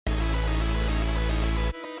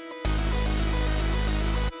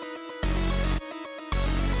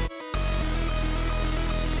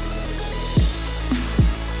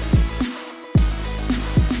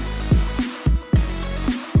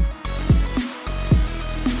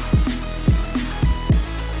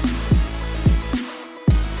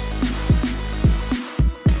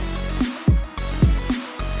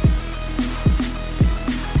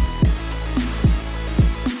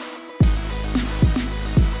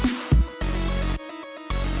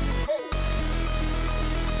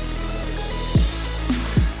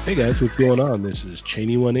Hey guys, what's going on? This is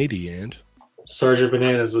Cheney 180, and Sergeant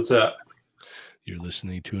Bananas, what's up? you're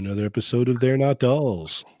listening to another episode of They're Not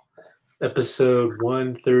Dolls. Episode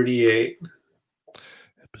 138.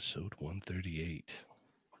 Episode 138.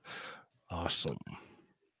 Awesome.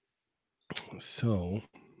 So,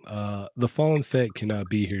 the Fallen Fett cannot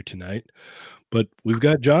be here tonight, but we've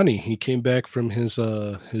got Johnny. He came back from his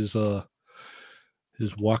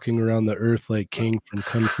walking around the earth like king from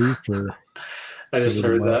Kung Fu for I a just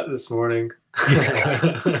little heard while. that this morning.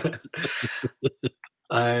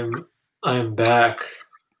 I'm back.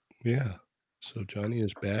 Yeah. So Johnny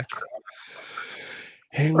is back.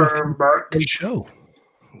 And we've got a fun show.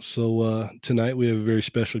 So tonight we have a very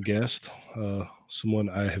special guest, someone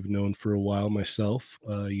I have known for a while myself.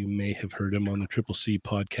 You may have heard him on the Triple C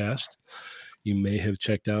podcast. You may have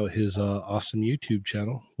checked out his awesome YouTube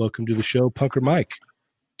channel. Welcome to the show, Punker Mike.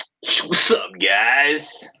 What's up,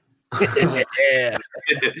 guys? Yeah.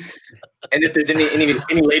 And if there's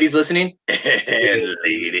any ladies listening,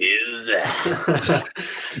 ladies,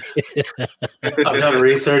 I've done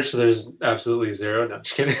research. There's absolutely zero. No, I'm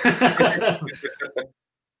just kidding.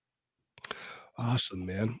 Awesome,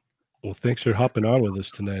 man. Well, thanks for hopping on with us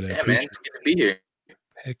tonight. yeah, man, it's good to be here.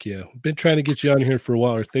 Heck yeah. We've been trying to get you on here for a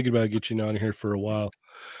while, or thinking about getting you on here for a while.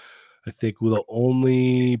 I think the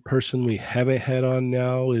only person we haven't had on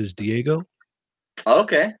now is Diego.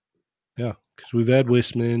 Okay. Yeah, because we've had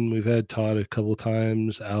Wisman, we've had Todd a couple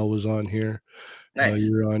times. Al was on here. Nice.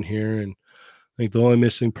 You were on here, and I think the only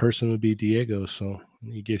missing person would be Diego. So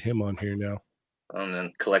you get him on here now. And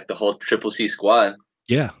then collect the whole Triple C squad.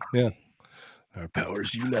 Yeah. Our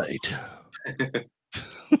powers unite.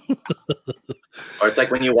 Or it's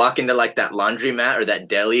like when you walk into like that laundromat or that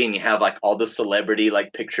deli and you have like all the celebrity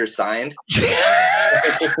like pictures signed.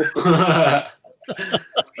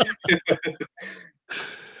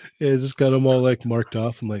 Yeah, just got them all like marked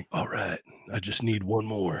off. I'm like, all right, I just need one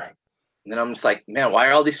more. And then I'm just like, man, why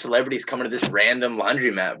are all these celebrities coming to this random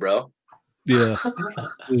laundromat, bro? Yeah,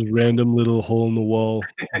 this random little hole in the wall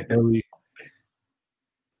deli.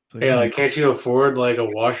 Like, yeah, like can't you afford like a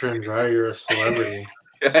washer and dryer? You're a celebrity.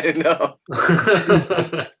 I know.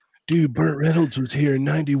 Dude, Burt Reynolds was here in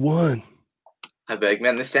 '91. I beg,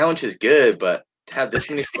 man, this sandwich is good, but to have this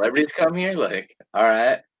many celebrities come here, like, all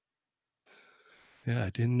right. Yeah,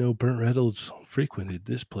 I didn't know Burt Reynolds frequented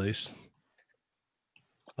this place.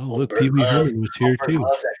 Oh, look, Pee Wee Herman was here too.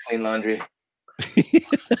 Loves that clean laundry.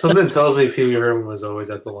 Something tells me Pee Wee Herman was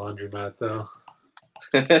always at the laundromat, though.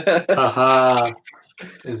 Haha.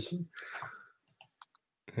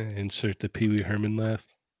 Insert the Pee Wee Herman laugh.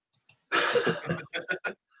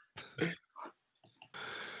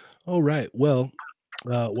 All right. Well,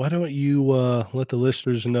 why don't you let the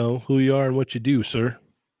listeners know who you are and what you do, sir?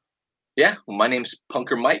 Yeah, well, my name's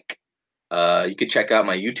Punker Mike. You can check out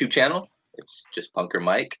my YouTube channel. It's just Punker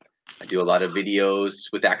Mike. I do a lot of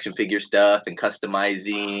videos with action figure stuff and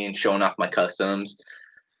customizing, showing off my customs.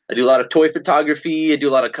 I do a lot of toy photography. I do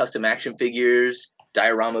a lot of custom action figures,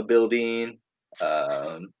 diorama building.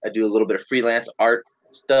 I do a little bit of freelance art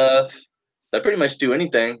stuff. I pretty much do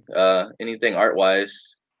anything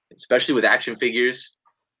art-wise, especially with action figures.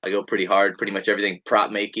 I go pretty hard, pretty much everything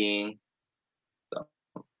prop making. So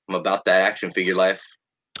I'm about that action figure life.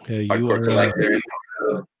 Yeah, you are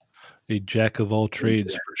a jack of all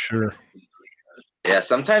trades for sure. Yeah,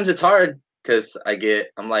 sometimes it's hard because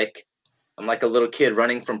I'm like a little kid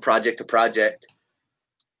running from project to project.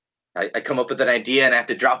 I come up with an idea and I have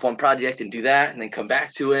to drop one project and do that and then come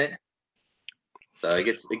back to it. So it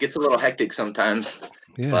gets a little hectic sometimes.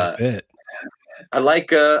 Yeah, but I bet. I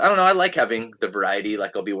like I don't know, I like having the variety.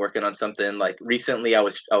 Like I'll be working on something. Like recently I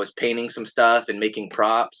was painting some stuff and making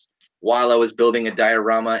props while I was building a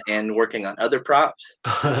diorama and working on other props.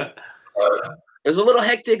 It was a little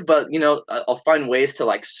hectic, but I'll find ways to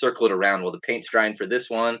like circle it around. While the paint's drying for this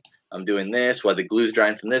one, I'm doing this. While the glue's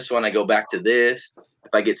drying from this one, I go back to this.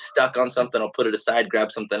 If I get stuck on something, I'll put it aside,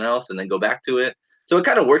 grab something else, and then go back to it. So it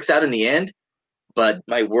kind of works out in the end. But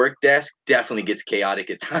my work desk definitely gets chaotic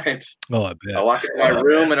at times. Oh, I bet. I walk into my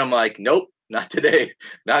room and I'm like, nope, not today.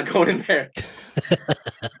 Not going in there.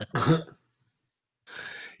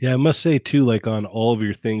 Yeah, I must say too, like on all of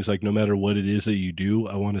your things, like no matter what it is that you do,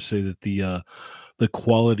 I want to say that the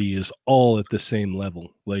quality is all at the same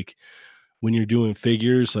level. Like when you're doing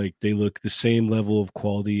figures, like they look the same level of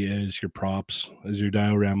quality as your props, as your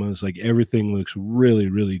dioramas. Like everything looks really,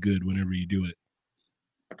 really good whenever you do it.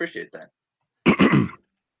 I appreciate that.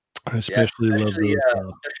 I especially love those.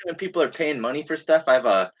 Especially when people are paying money for stuff.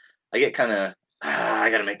 I get kind of I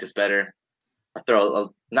gotta make this better.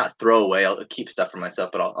 I'll not throw away. I'll keep stuff for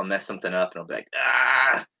myself, but I'll mess something up and I'll be like,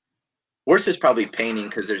 Worse is probably painting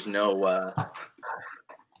because there's no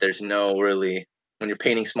really, when you're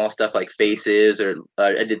painting small stuff like faces, or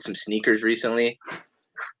I did some sneakers recently.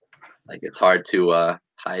 Like it's hard to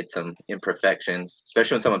hide some imperfections,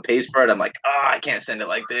 especially when someone pays for it. I'm like, oh, I can't send it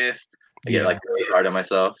like this. I get like really hard on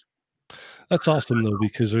myself. That's awesome though,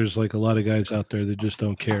 because there's like a lot of guys out there that just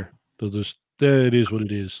don't care. They'll just, it is what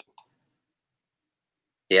it is.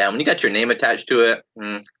 Yeah, when you got your name attached to it,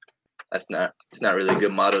 it's not really a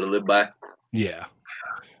good motto to live by. Yeah.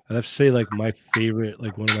 I have to say, like, my favorite,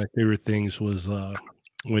 like one of my favorite things was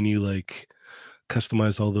when you like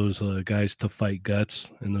customize all those guys to fight guts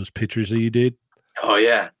and those pictures that you did. Oh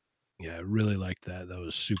yeah. Yeah, I really liked that. That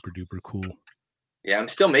was super duper cool. Yeah, I'm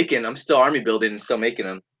still army building and still making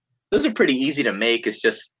them. Those are pretty easy to make. It's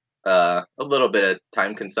just a little bit of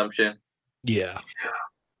time consumption. Yeah.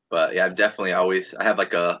 But yeah, I've definitely always, I have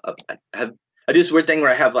like I do this weird thing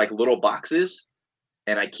where I have like little boxes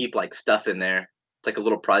and I keep like stuff in there. It's like a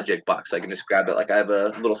little project box. So I can just grab it. Like I have a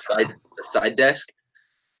little side desk.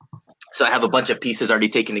 So I have a bunch of pieces already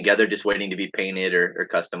taken together, just waiting to be painted or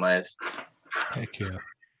customized. Heck yeah.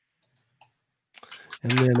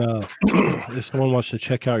 And then if someone wants to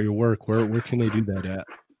check out your work, where can they do that at?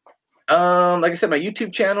 Like I said, my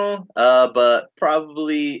YouTube channel, but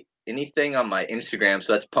probably anything on my Instagram.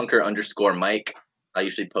 So that's punker_Mike. I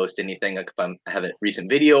usually post anything, like if I have a recent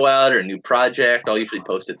video out or a new project, I'll usually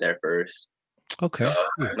post it there first. Okay.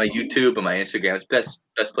 My YouTube and my Instagram is best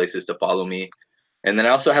places to follow me. And then I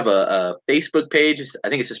also have a Facebook page. I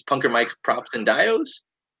think it's just Punker Mike's Props and Dios.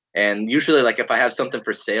 And usually, like if I have something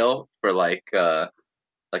for sale for like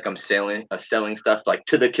I'm selling stuff like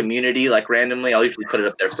to the community, like randomly, I'll usually put it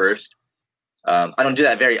up there first. I don't do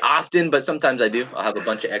that very often, but sometimes I do. I'll have a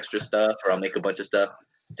bunch of extra stuff, or I'll make a bunch of stuff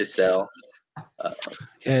to sell.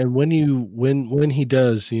 And when he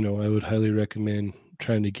does, you know, I would highly recommend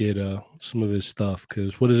trying to get some of his stuff,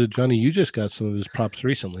 because what is it, Johnny? You just got some of his props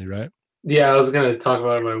recently, right? Yeah, I was gonna talk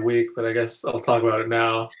about it in my week, but I guess I'll talk about it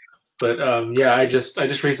now. But yeah, I just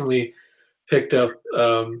recently picked up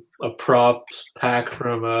a props pack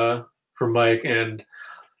from Mike, and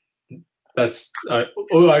that's I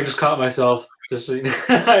just caught myself. Just so you know,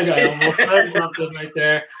 I almost said something right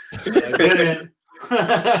there. I didn't.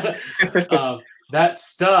 That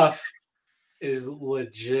stuff is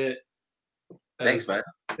legit. Thanks, man.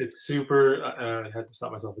 It's super. I had to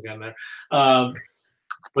stop myself again there.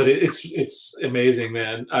 But it's amazing,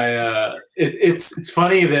 man. It's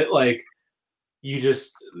funny that like you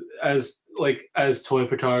just as toy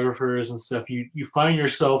photographers and stuff, you find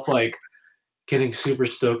yourself like getting super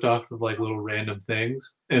stoked off of like little random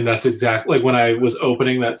things, and that's exactly like when I was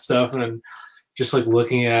opening that stuff and just like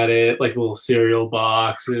looking at it, like little cereal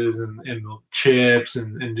boxes and chips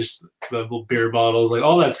and just the little beer bottles, like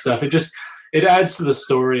all that stuff. It adds to the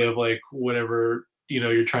story of like whatever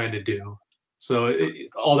you're trying to do. So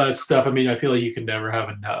all that stuff, I mean, I feel like you can never have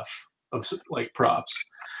enough of like props,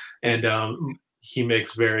 and he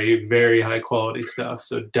makes very, very high quality stuff.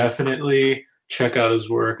 So definitely check out his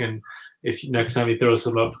work, and if next time he throws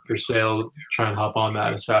some up for sale, try and hop on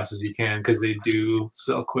that as fast as you can, because they do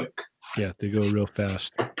sell quick. Yeah, they go real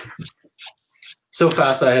fast. So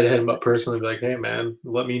fast, I had to hit him up personally, be like, "Hey, man,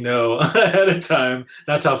 let me know ahead of time."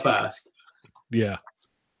 That's how fast. Yeah.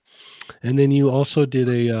 And then you also did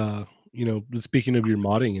a speaking of your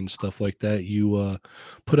modding and stuff like that, you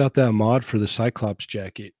put out that mod for the Cyclops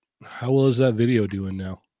jacket. How well is that video doing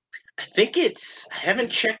now? I think I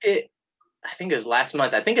haven't checked it. I think it was last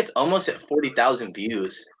month. I think it's almost at 40,000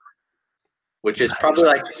 views, which is probably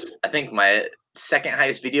like, I think my second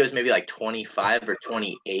highest video is maybe like 25 or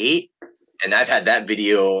 28. And I've had that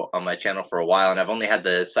video on my channel for a while, and I've only had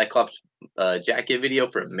the Cyclops jacket video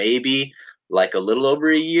for maybe like a little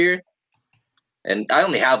over a year. And I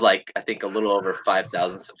only have like, I think a little over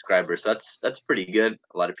 5,000 subscribers. So that's pretty good.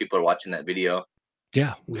 A lot of people are watching that video.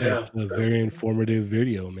 Yeah. It's a very informative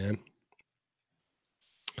video, man.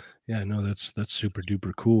 Yeah, no, that's super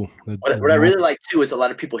duper cool. What I really like too is a lot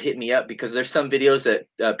of people hit me up because there's some videos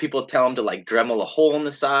that people tell them to like Dremel a hole in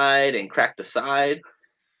the side and crack the side.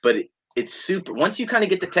 But it's super, once you kind of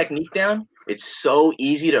get the technique down, it's so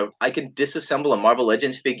easy I can disassemble a Marvel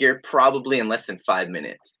Legends figure probably in less than 5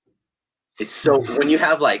 minutes. It's so, when you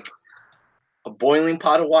have like a boiling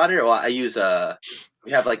pot of water, or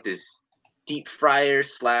we have like this deep fryer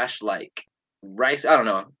 / like rice, I don't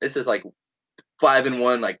know, this is like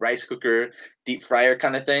 5-in-1 like rice cooker deep fryer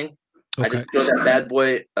kind of thing. Okay. I just throw that bad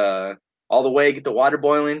boy all the way, get the water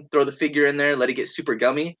boiling, throw the figure in there, let it get super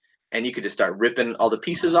gummy, and you could just start ripping all the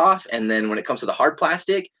pieces off. And then when it comes to the hard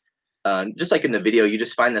plastic, just like in the video, you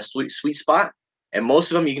just find the sweet spot, and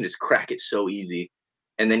most of them you can just crack it so easy.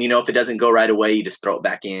 And then, if it doesn't go right away, you just throw it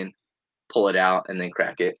back in, pull it out, and then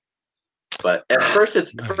crack it. But at first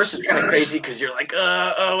it's kind of crazy because you're like,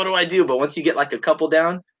 what do I do? But once you get like a couple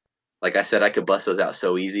down, like I said, I could bust those out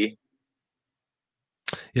so easy.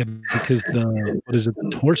 Yeah, because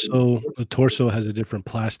the torso has a different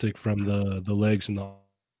plastic from the legs and the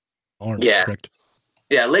arms, correct?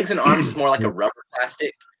 Yeah, legs and arms is more like a rubber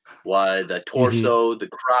plastic, while the torso, the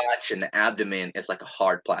crotch, and the abdomen is like a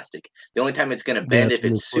hard plastic. The only time it's going to bend if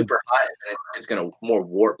it's super hot, it's going to more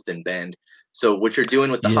warp than bend. So what you're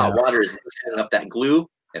doing with the hot water is setting up that glue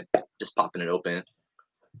and just popping it open.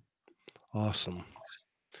 Awesome.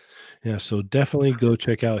 Yeah, so definitely go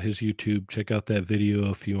check out his YouTube. Check out that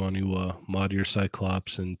video if you want to mod your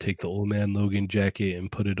Cyclops and take the Old Man Logan jacket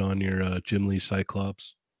and put it on your Jim Lee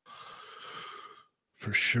Cyclops.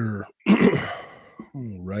 For sure.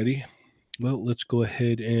 Alrighty. Well, let's go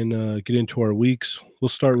ahead and get into our weeks. We'll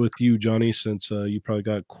start with you, Johnny, since you probably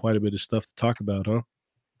got quite a bit of stuff to talk about, huh?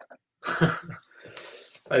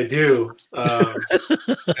 I do.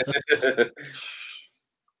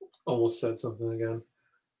 Almost said something again.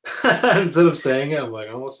 Instead of saying it, I'm like,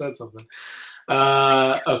 I almost said something.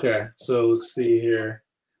 Okay, so let's see here.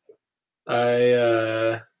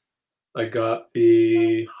 I got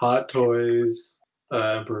the Hot Toys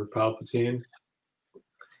Emperor Palpatine.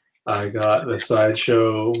 I got the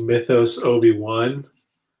Sideshow Mythos Obi-Wan.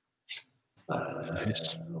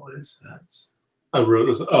 Nice. What is that? I wrote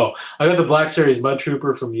this. Oh, I got the Black Series Mud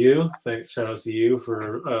Trooper from you. Thanks, shout out to you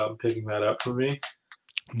for picking that up for me.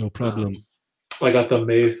 No problem. I got the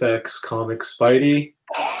Mafex comic Spidey.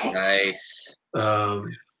 Nice.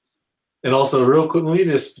 And also, real quick, let me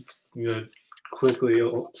just quickly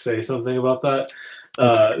say something about that,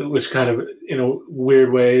 which kind of, in a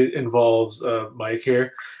weird way, involves Mike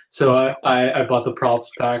here. So I bought the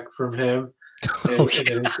props pack from him, and it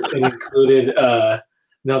included.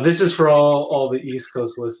 Now this is for all the East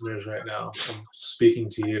Coast listeners right now. I'm speaking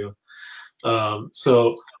to you.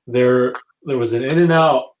 So there was an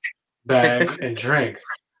In-N-Out bag and drink,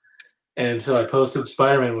 and so I posted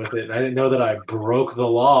Spider-Man with it. And I didn't know that I broke the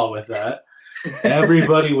law with that.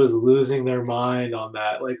 Everybody was losing their mind on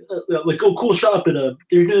that. Like oh, cool shop at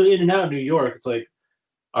they're doing In-N-Out in New York. It's like,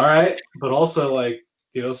 all right, but also like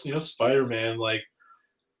Spider-Man like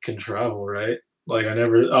can travel, right? Like I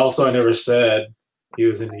never said he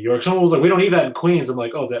was in New York. Someone was like, we don't need that in Queens. I'm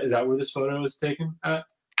like, oh, is that where this photo is taken at?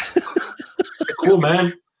 Cool,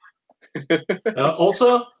 man.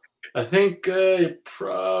 Also, I think you're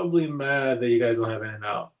probably mad that you guys don't have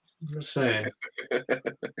In-N-Out. I'm just saying.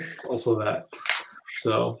 Also that.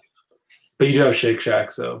 So, but you do have Shake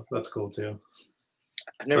Shack, so that's cool too.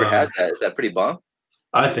 I've never had that. Is that pretty bomb?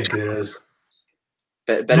 I think it is.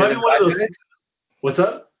 Better than Five Guys? What's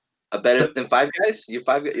up? Better than Five Guys? You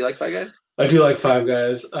like Five Guys? I do like Five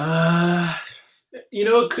Guys.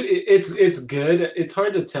 It's good. It's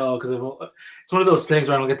hard to tell because it's one of those things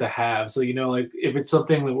where I don't get to have. So like if it's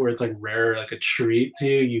something where it's like rare, like a treat to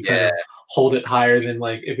you, you kind of hold it higher than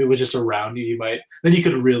like if it was just around you. Then you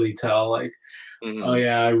could really tell like, oh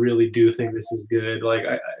yeah, I really do think this is good. Like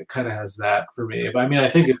it kind of has that for me. But I mean, I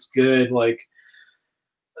think it's good. Like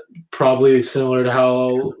probably similar to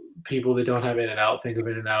how people that don't have In-N-Out think of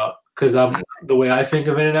In-N-Out. Because the way I think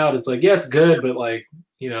of In-N-Out, it's like, yeah, it's good, but like,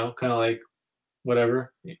 kind of like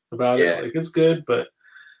whatever about it. Like it's good, but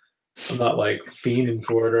I'm not like fiending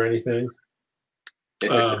for it or anything.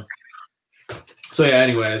 So yeah,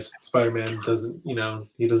 anyways, Spider-Man doesn't,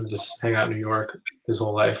 he doesn't just hang out in New York his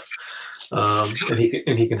whole life. And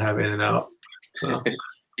he can have In-N-Out. So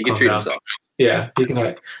he can treat himself. Yeah, he can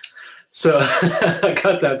have. So I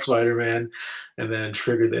got that Spider-Man and then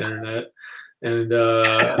triggered the internet. And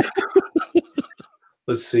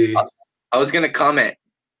let's see. I was gonna comment.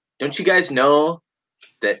 Don't you guys know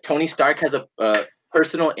that Tony Stark has a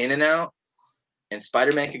personal In-N-Out, and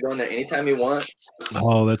Spider-Man can go in there anytime he wants?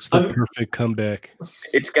 Oh, that's the perfect comeback.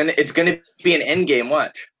 It's gonna be an Endgame.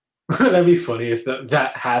 Watch. That'd be funny if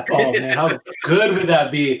that happened. Oh man, how good would that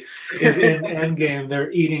be if in Endgame they're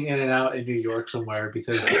eating In-N-Out in New York somewhere?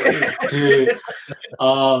 Because, dude,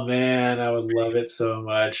 oh man, I would love it so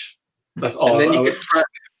much. That's all. And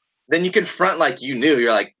then you can front like you knew.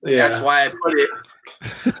 You're like, that's why I put it.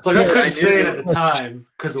 It's like I couldn't say it at the time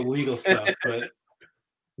because of legal stuff, but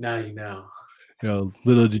now you know.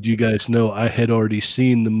 Little did you guys know, I had already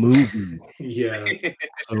seen the movie. Yeah.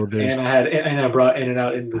 So and I brought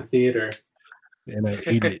In-N-Out into the theater. And I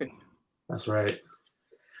ate it. That's right.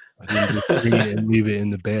 I didn't just bring it and leave it in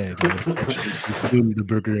the bag. I consumed the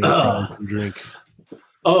burger and drink.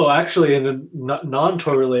 Oh, actually, and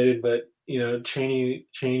non-toy related, but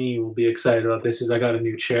Cheney will be excited about this. Is I got a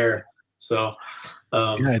new chair, so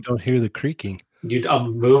Yeah, I don't hear the creaking. Dude,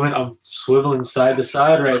 I'm moving. I'm swiveling side to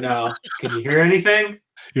side right now. Can you hear anything?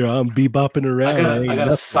 I'm bebopping around. I got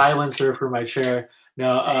a silencer for my chair.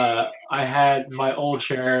 Now, I had my old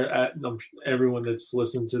chair. Everyone that's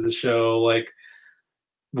listened to the show, like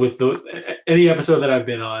with any episode that I've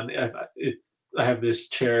been on, I have this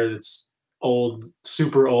chair that's old,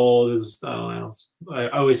 super old. Is I don't know. I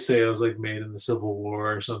always say it was like made in the Civil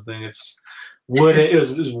War or something. It's wood. It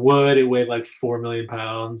was wood. It weighed like 4 million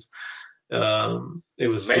pounds. It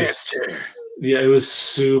was it was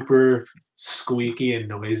super squeaky and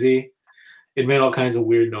noisy. It made all kinds of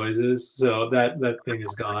weird noises. So that thing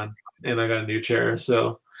is gone, and I got a new chair.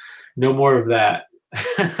 So no more of that.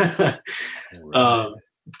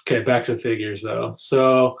 Okay, back to figures though.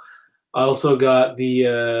 So I also got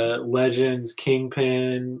the Legends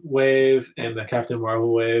Kingpin wave and the Captain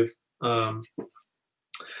Marvel wave. I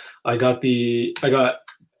got 3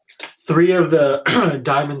 of the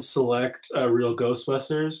Diamond Select real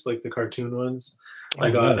Ghostbusters, like the cartoon ones.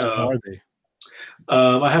 I got. Nice. How are they?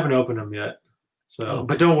 I haven't opened them yet, so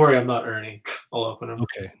but don't worry, I'm not Ernie. I'll open them.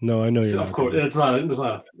 Okay. No, I know you're. Of course, it's not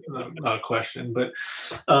a question, but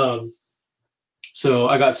so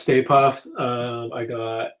I got Stay Puft. I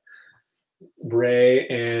got Ray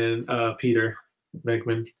and Peter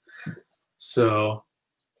Venkman. So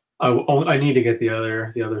I need to get the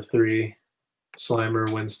other 3. Slimer,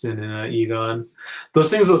 Winston, and Egon. Those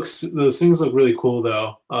things look really cool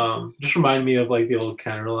though. Just remind me of like the old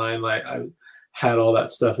Kenner line. Like I had all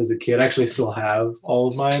that stuff as a kid. I actually still have all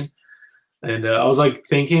of mine. And I was like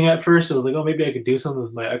thinking at first, I was like, oh, maybe I could do something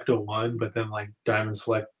with my Ecto 1, but then like Diamond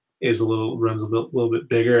Select runs a little bit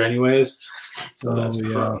bigger anyways. So that's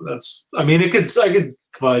I mean I could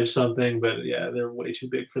fudge something, but yeah, they're way too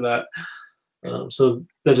big for that. So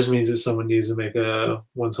that just means that someone needs to make a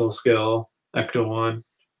 1/12 scale Ecto 1.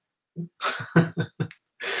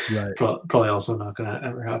 Right. Probably also not gonna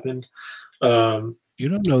ever happen. You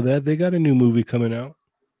don't know that they got a new movie coming out.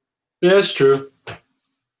 Yeah, that's true.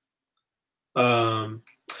 I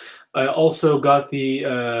also got the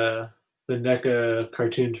NECA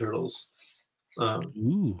cartoon turtles.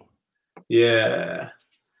 Ooh. Yeah.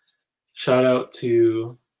 Shout out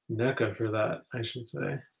to NECA for that, I should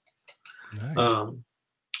say. Nice.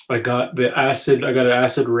 I got an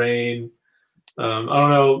Acid Rain. I don't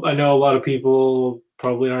know. I know a lot of people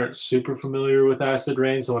probably aren't super familiar with Acid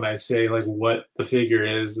Rain, so when I say like what the figure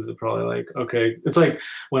is, it's probably like, okay. It's like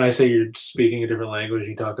when I say you're speaking a different language,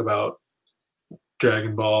 you talk about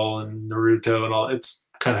Dragon Ball and Naruto and all. It's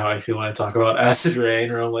kind of how I feel when I talk about Acid Rain,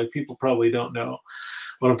 or I'm like, people probably don't know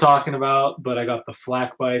what I'm talking about. But I got the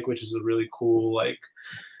Flak Bike, which is a really cool, like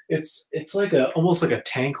it's like almost like a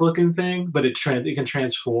tank looking thing, but it can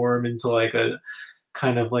transform into like a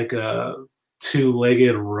kind of like a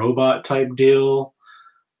 2-legged robot type deal.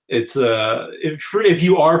 It's if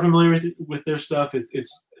you are familiar with their stuff,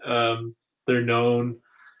 it's they're known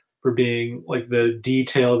for being like the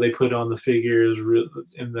detail they put on the figures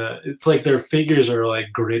it's like their figures are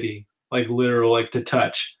like gritty, like literal, like to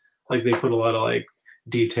touch, like they put a lot of like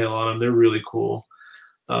detail on them. They're really cool.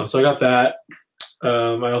 So I got that.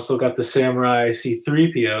 I also got the Samurai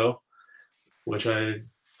C3PO, which I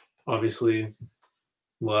obviously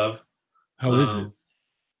love. How is it?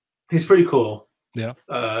 He's pretty cool. Yeah.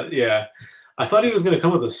 Yeah. I thought he was going to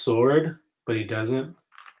come with a sword, but he doesn't.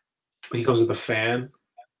 But he comes with a fan,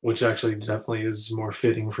 which actually definitely is more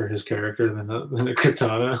fitting for his character than a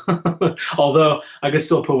katana. Although I could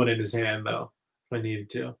still put one in his hand, though, if I needed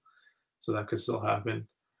to. So that could still happen.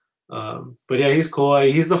 But yeah, he's cool.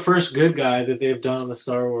 He's the first good guy that they've done on the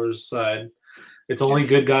Star Wars side. It's only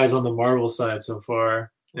good guys on the Marvel side so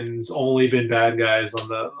far, and it's only been bad guys on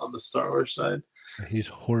the Star Wars side. He's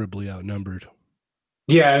horribly outnumbered.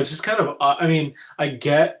 Yeah, it's just kind of. I mean, I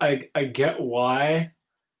get why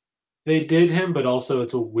they did him, but also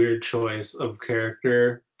it's a weird choice of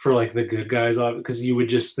character for like the good guys, because you would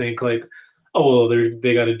just think like, oh, well,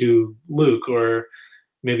 they got to do Luke, or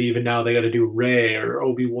maybe even now they got to do Rey or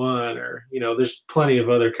Obi-Wan, or there's plenty of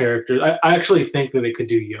other characters. I actually think that they could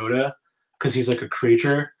do Yoda because he's like a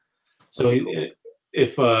creature. So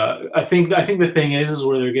I think the thing is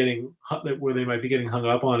where they might be getting hung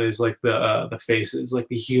up on is like the faces, like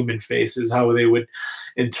the human faces, how they would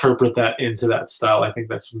interpret that into that style. I think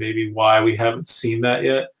that's maybe why we haven't seen that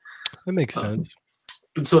yet. That makes sense.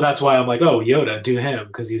 So that's why I'm like, oh, Yoda, do him,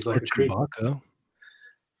 because he's like a creature.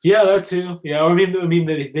 Yeah, that too. Yeah, I mean,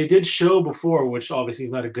 they did show before, which obviously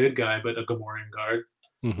he's not a good guy, but a Gamorrean guard.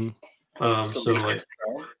 Mm-hmm. So like,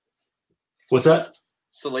 what's that?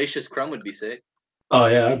 Salacious Crumb would be sick. Oh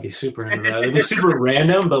yeah, I'd be super into that. It'd be super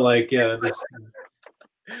random, but like, yeah.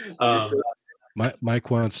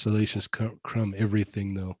 Mike wants Salacious Crumb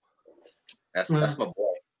everything though. That's my boy.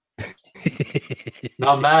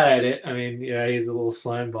 Not mad at it. I mean, yeah, he's a little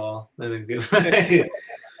slime ball in a good way.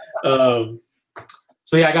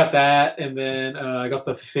 So yeah, I got that, and then I got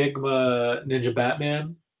the Figma Ninja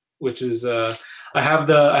Batman, which is I have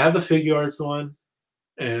the Figuarts one,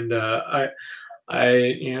 and I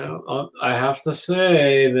have to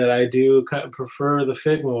say that I do kind of prefer the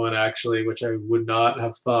Figma one actually, which I would not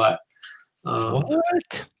have thought.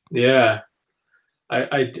 What? Yeah,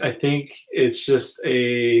 I think it's just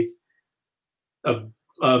a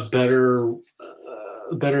better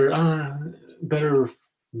better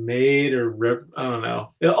made or I don't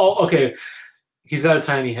know. Okay, he's got a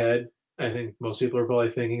tiny head. I think most people are probably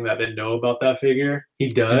thinking that they know about that figure.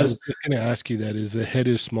 He Yeah, I was does. just gonna ask you that. Is the head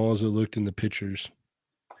as small as it looked in the pictures?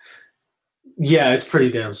 Yeah, it's pretty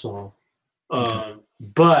damn small. Okay.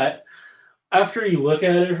 But after you look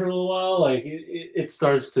at it for a little while, like it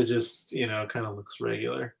starts to just kind of looks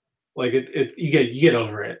regular. Like you get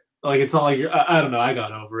over it. Like it's not like I don't know. I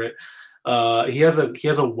got over it. He has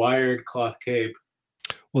a wired cloth cape.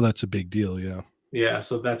 Well, that's a big deal. Yeah. Yeah,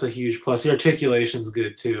 so that's a huge plus. The articulation's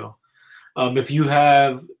good too. If you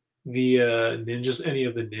have the any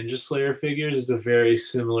of the Ninja Slayer figures, it's a very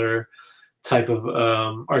similar type of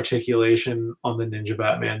articulation on the Ninja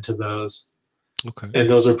Batman to those. Okay. And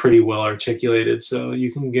those are pretty well articulated, so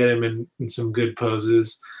you can get him in some good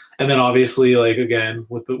poses. And then obviously, like again,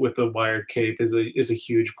 with the wired cape is a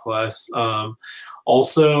huge plus.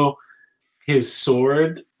 Also, his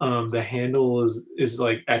sword, the handle is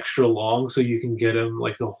like extra long, so you can get him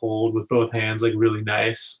like to hold with both hands, like really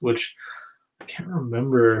nice. Which I can't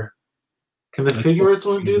remember. Can the Figuarts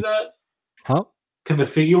one do that? Huh? Can the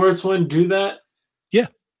Figuarts one do that? Yeah.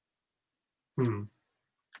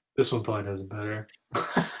 This one probably does it better.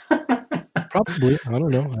 Probably. I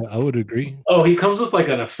don't know. I would agree. Oh, he comes with like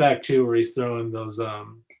an effect too, where he's throwing those.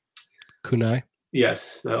 Kunai.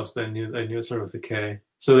 Yes, that was I knew it started with a K.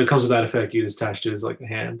 So it comes with that effect. You just attach to his like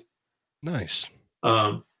hand. Nice.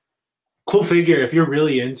 Cool figure. If you're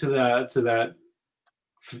really into that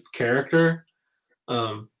character,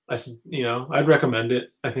 I'd recommend it.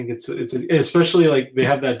 I think it's especially like they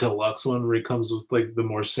have that deluxe one where he comes with like the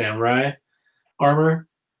more samurai armor.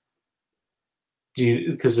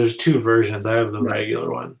 Because there's two versions. I have the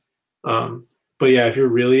regular one. But yeah, if you're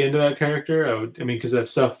really into that character, because that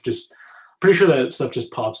stuff just pretty sure that stuff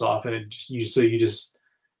just pops off and you just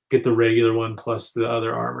get the regular one plus the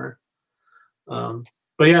other armor.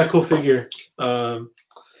 But yeah, cool figure. And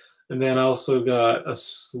then I also got a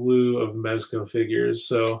slew of Mezco figures.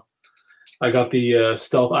 So I got the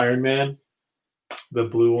Stealth Iron Man, the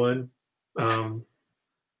blue one.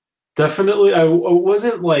 Definitely, I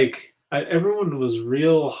wasn't like everyone was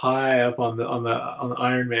real high up on the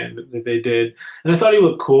Iron Man that they did, and I thought he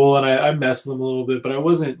looked cool, and I messed with him a little bit, but I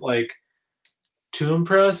wasn't like too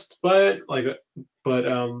impressed by it. But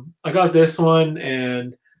I got this one,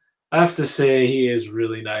 and I have to say he is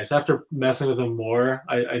really nice. After messing with him more,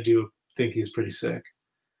 I do think he's pretty sick.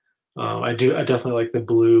 I definitely like the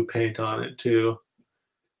blue paint on it too.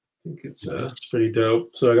 I think it's pretty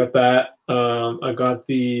dope. So I got that. I got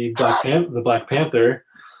the Black Panther,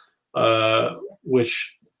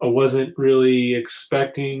 which I wasn't really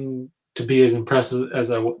expecting to be as impressive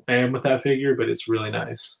as I am with that figure, but it's really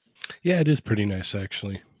nice. Yeah, it is pretty nice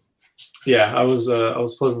actually. Yeah, I was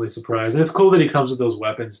pleasantly surprised. And it's cool that he comes with those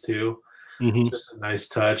weapons too. Mm-hmm. Just a nice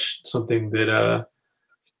touch, something that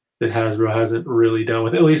Hasbro hasn't really done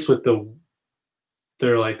with, at least with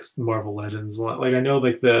their like Marvel Legends. Like I know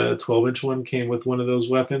like the 12-inch one came with one of those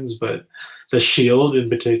weapons, but the shield in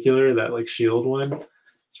particular, that like shield one,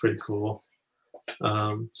 it's pretty cool.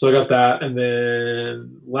 So I got that, and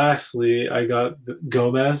then lastly I got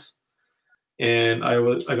Gomez, and I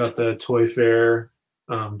got the Toy Fair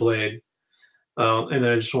blade, and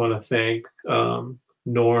I just want to thank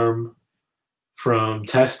Norm from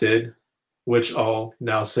Tested, which I'll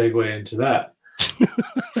now segue into that.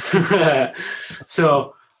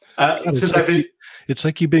 So since I've been, it's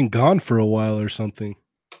like you've been gone for a while or something.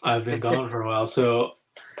 I've been gone for a while. So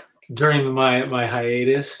during my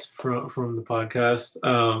hiatus from the podcast,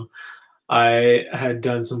 I had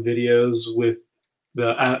done some videos with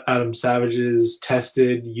the Adam Savage's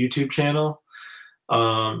Tested YouTube channel,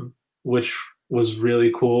 which was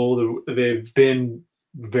really cool. They've been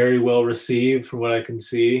very well received from what I can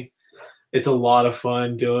see. It's a lot of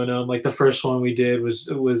fun doing them. Like the first one we did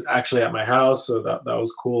was actually at my house, so that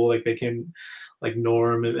was cool. Like they came, like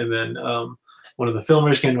Norm, and then one of the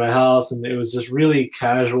filmers came to my house, and it was just really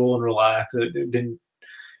casual and relaxed. It didn't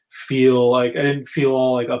feel like I didn't feel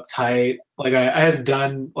all like uptight. Like I had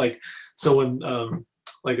done like, so when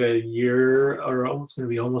like a year, or almost gonna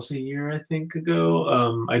be almost a year I think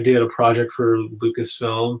ago, I did a project for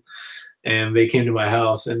Lucasfilm, and they came to my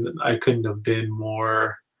house, and I couldn't have been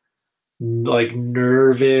more like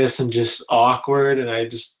nervous and just awkward. And I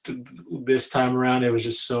just, this time around, it was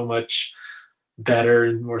just so much better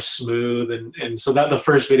and more smooth. And so that the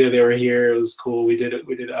first video they were here, it was cool. We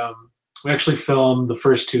we actually filmed the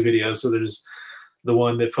first two videos. So there's the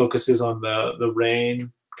one that focuses on the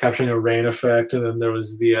rain, capturing a rain effect, and then there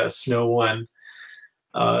was the snow one.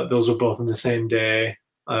 Those were both in the same day.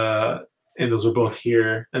 And those were both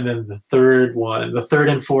here. And then the third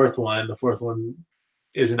and fourth one, the fourth one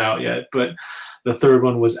isn't out yet, but the third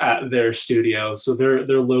one was at their studio. So they're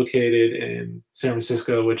located in San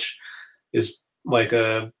Francisco, which is like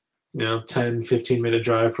a 10-15 minute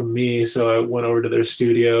drive from me. So I went over to their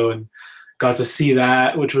studio and got to see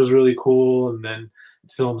that, which was really cool, and then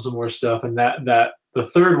film some more stuff. And that the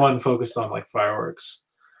third one focused on like fireworks.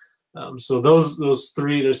 So those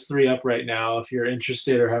three, there's three up right now. If you're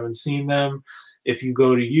interested or haven't seen them, if you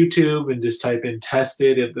go to YouTube and just type in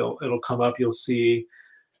 "tested," it'll come up. You'll see.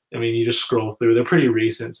 I mean, you just scroll through. They're pretty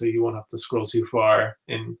recent, so you won't have to scroll too far.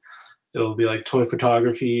 And it'll be like toy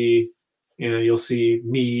photography. You'll see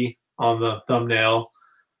me on the thumbnail.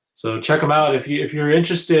 So check them out if you're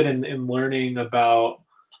interested in learning about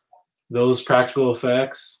those practical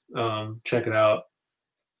effects. Check it out.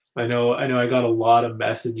 I know I got a lot of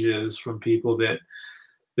messages from people that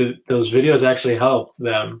those videos actually helped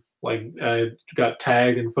them. Like I got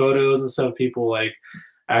tagged in photos and stuff. People like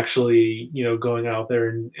actually, going out there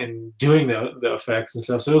and doing the effects and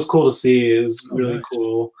stuff. So it was cool to see. It was really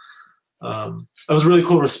cool. It was a really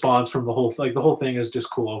cool response from the whole thing is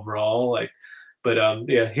just cool overall. But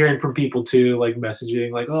yeah, hearing from people too, like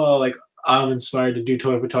messaging, like, oh, like I'm inspired to do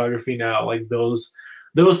toy photography now. Like those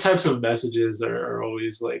types of messages are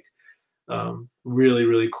always like really,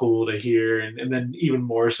 really cool to hear. And then even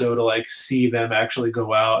more so to like see them actually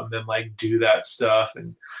go out and then like do that stuff.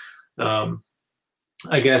 And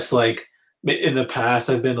I guess like in the past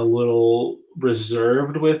I've been a little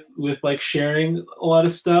reserved with like sharing a lot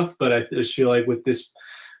of stuff, but I just feel like with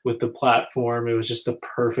the platform, it was just a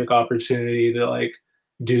perfect opportunity to like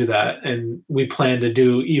do that. And we plan to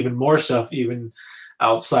do even more stuff, even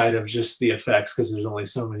outside of just the effects, because there's only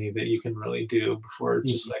so many that you can really do before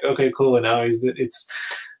it's just like, okay, cool. And now it's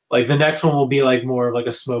like the next one will be like more of like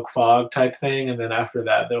a smoke fog type thing. And then after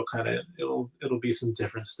that, it'll be some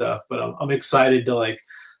different stuff, but I'm excited to like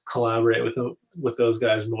collaborate with those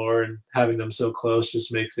guys more, and having them so close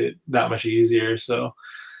just makes it that much easier. So,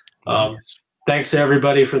 thanks to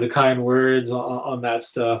everybody for the kind words on that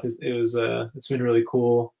stuff. It's been really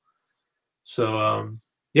cool. So,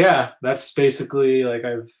 yeah, that's basically like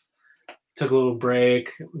I've took a little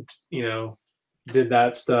break, did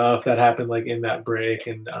that stuff that happened like in that break,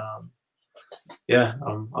 and yeah,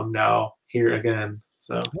 I'm now here again.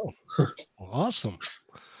 So awesome,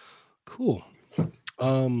 cool.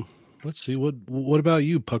 Let's see, what about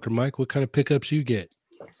you, Pucker Mike? What kind of pickups you get?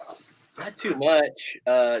 Not too much.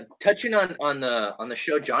 Touching on the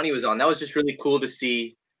show Johnny was on, that was just really cool to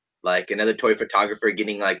see like another toy photographer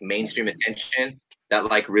getting like mainstream attention. That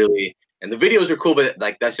like really, and the videos are cool, but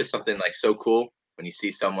like that's just something like so cool when you see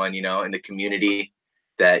someone in the community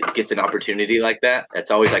that gets an opportunity like that. That's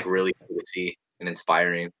always like really cool to see and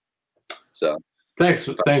inspiring. So thanks,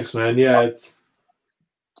 man. Yeah, it's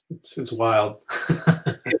wild.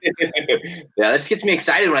 Yeah, that just gets me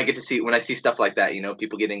excited when I see stuff like that.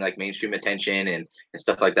 People getting like mainstream attention and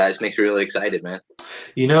stuff like that. It just makes me really excited, man.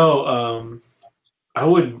 I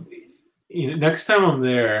would. Next time I'm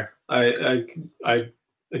there, I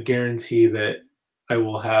guarantee that I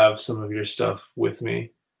will have some of your stuff with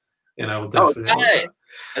me, and I will definitely.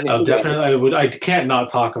 I can't not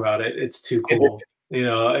talk about it. It's too cool.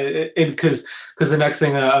 And because the next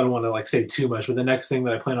thing, I don't want to like say too much, but the next thing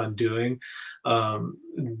that I plan on doing,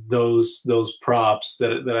 those props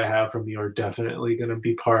that I have from you are definitely going to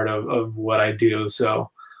be part of what I do. So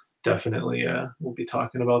definitely, we'll be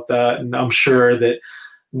talking about that, and I'm sure that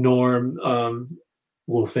Norm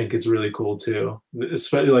will think it's really cool too.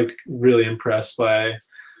 Especially like really impressed by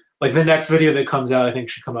like the next video that comes out. I think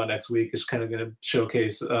should come out next week. Is kind of going to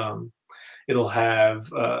showcase. It'll have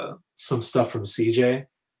some stuff from CJ,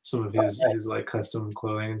 some of his like custom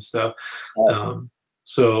clothing and stuff.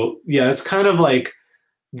 So yeah, it's kind of like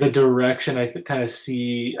the direction I kind of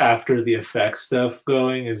see after the effects stuff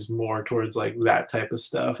going is more towards like that type of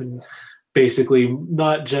stuff, and basically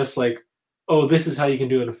not just like, oh, this is how you can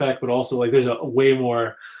do an effect, but also like there's a way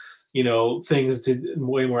more you know, things to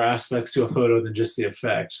way more aspects to a photo than just the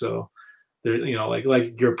effect. So there, you know,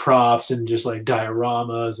 like your props and just like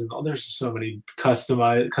dioramas and there's so many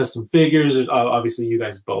custom figures. Obviously, you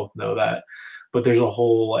guys both know that, but there's a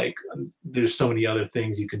whole like there's so many other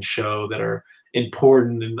things you can show that are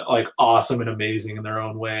important and like awesome and amazing in their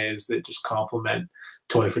own ways that just complement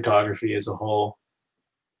toy photography as a whole.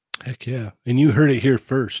 Heck yeah. And you heard it here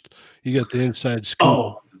first. You got the inside scoop.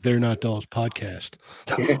 Oh, They're Not Dolls podcast.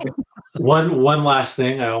 one last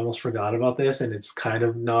thing, I almost forgot about this, and it's kind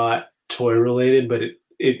of not toy related, but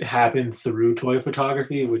it happened through toy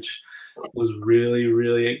photography, which was really,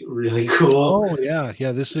 really, really cool. Oh yeah.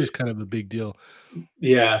 Yeah. This is kind of a big deal.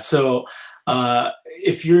 Yeah. So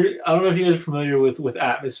if you're, I don't know if you guys are familiar with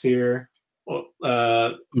Atmosphere.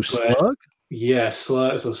 Slug? Yeah,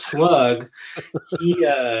 Slug. So Slug,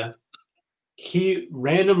 he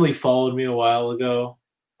randomly followed me a while ago.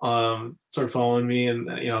 Started following me, and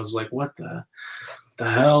you know, I was like, what the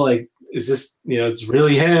hell? Like, is this, you know, it's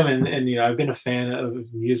really him? And you know, I've been a fan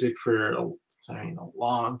of music for a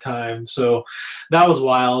long time, so that was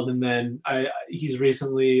wild. And then he's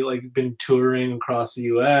recently like been touring across the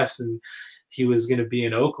U.S. and he was going to be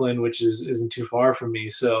in Oakland, which isn't too far from me.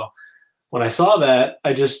 So when I saw that,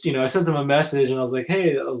 I just, you know, I sent him a message and I was like,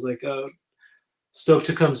 hey, I was like, stoked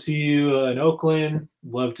to come see you in Oakland.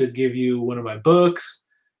 Love to give you one of my books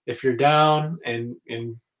if you're down. And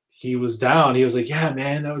he was down. He was like, yeah,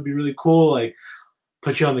 man, that would be really cool. Like,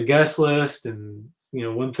 put you on the guest list. And, you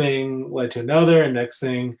know, one thing led to another. And next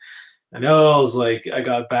thing I know, I was like, I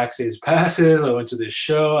got backstage passes. I went to this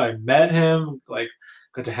show. I met him, like,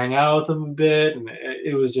 got to hang out with him a bit. And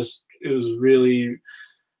it was really,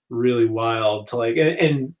 really wild to like,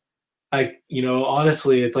 and like, you know,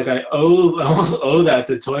 honestly, it's like I almost owe that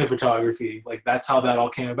to toy photography. Like, that's how that all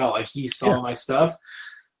came about. Like, he saw my stuff,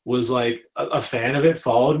 was like a fan of it,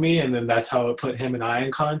 followed me, and then that's how it put him and I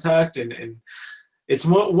in contact. And it's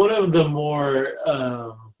one of the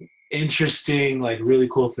more interesting, like really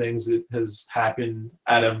cool things that has happened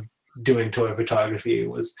out of doing toy photography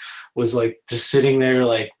was like just sitting there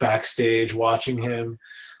like backstage watching him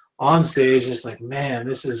on stage, and it's like, man,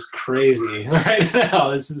 this is crazy right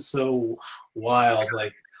now. This is so wild.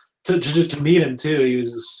 Like to meet him too. He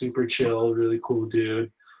was a super chill, really cool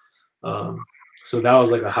dude. So that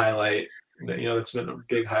was like a highlight. You know, that's been a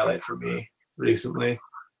big highlight for me recently.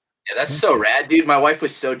 Yeah, that's so rad, dude. My wife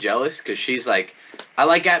was so jealous because she's like, I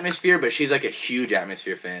like Atmosphere, but she's like a huge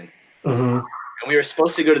Atmosphere fan. Mm-hmm. And we were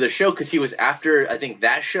supposed to go to the show because he was after, I think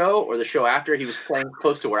that show or the show after, he was playing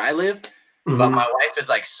close to where I lived. Mm-hmm. But my wife is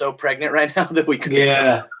like so pregnant right now that we couldn't.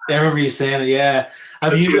 Yeah, I remember you saying it. Yeah,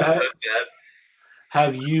 have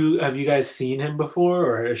you guys seen him before,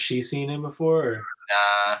 or has she seen him before? Or?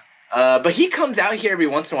 Nah, but he comes out here every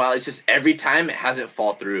once in a while. It's just every time it hasn't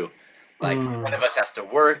fall through. Like one of us has to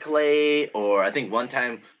work late, or I think one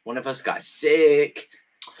time one of us got sick.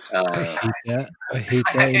 I hate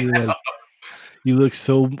that. You look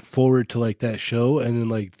so forward to like that show, and then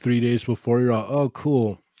like 3 days before, you're all, oh,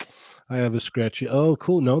 cool. I have a scratchy. Oh,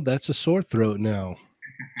 cool. No, that's a sore throat now.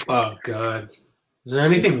 Oh God, is there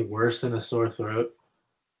anything worse than a sore throat?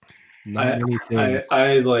 Not anything.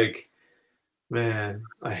 I like, man,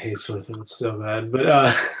 I hate sore throats so bad. But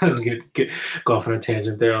go off on a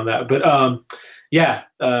tangent there on that. But yeah,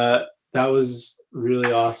 that was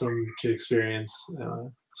really awesome to experience.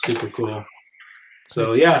 Super cool.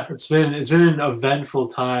 So yeah, it's been an eventful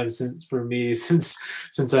time for me since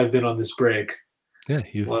I've been on this break. Yeah,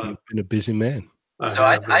 you've been a busy man. So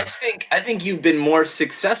I think you've been more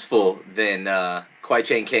successful than Kwai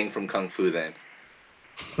Chang Caine from Kung Fu then.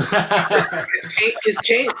 Because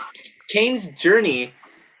Kane's journey,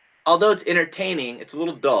 although it's entertaining, it's a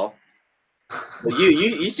little dull. But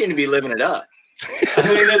you seem to be living it up. I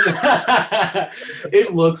mean,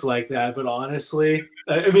 it looks like that, but honestly,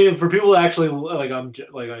 I mean, for people that actually like,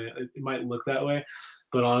 it might look that way,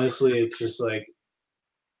 but honestly, it's just like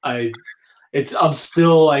I'm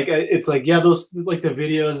still like, it's like, yeah, those like the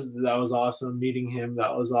videos, that was awesome. Meeting him,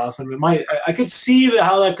 that was awesome. I could see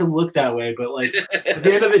how that could look that way, but like at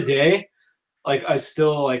the end of the day, like I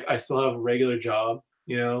still have a regular job,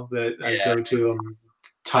 you know, that I go to. I'm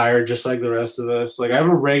tired just like the rest of us. Like I have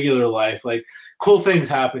a regular life. Like cool things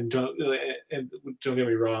happen. Don't get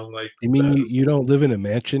me wrong. Like you mean you don't live in a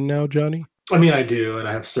mansion now, Johnny? I mean, I do, and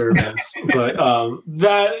I have servants, but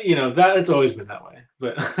that, you know, that it's always been that way.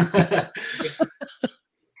 But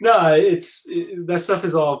no, that stuff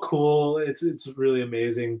is all cool. It's really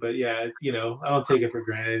amazing. But yeah, you know, I don't take it for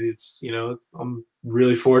granted. It's, you know, I'm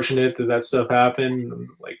really fortunate that stuff happened.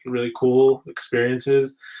 Like really cool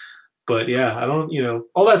experiences. But yeah, I don't, you know,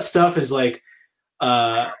 all that stuff is like,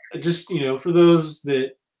 just for those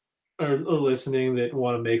that are listening that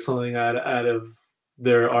want to make something out of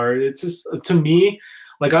their art, it's just, to me,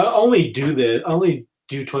 like, I only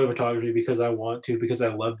do toy photography because I want to, because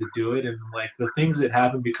I love to do it, and like the things that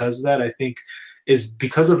happen because of that, I think, is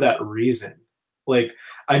because of that reason. Like,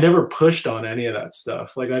 I never pushed on any of that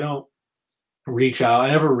stuff. Like, I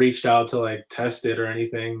never reached out to like test it or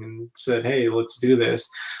anything and said, hey, let's do this.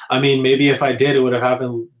 I mean, maybe if I did, it would have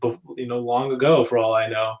happened long ago, for all I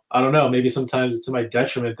know. I don't know, maybe sometimes it's to my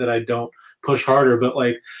detriment that I don't push harder, but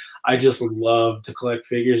like, I just love to collect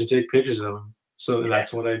figures and take pictures of them, so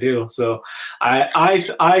that's what I do. So I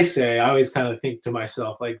always kind of think to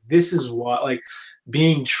myself, like, this is what, like,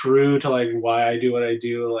 being true to like why I do what I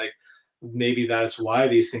do, like, maybe that's why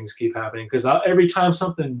these things keep happening, because every time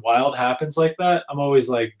something wild happens like that, I'm always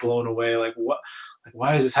like blown away, like, what, like,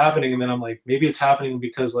 why is this happening? And then I'm like, maybe it's happening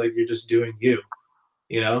because like you're just doing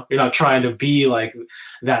you're not trying to be like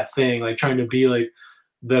that thing, like trying to be like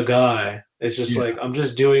the guy. It's just like, I'm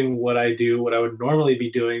just doing what I do, what I would normally be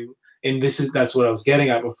doing. And that's what I was getting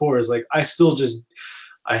at before, is like,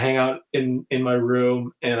 I hang out in my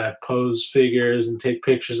room and I pose figures and take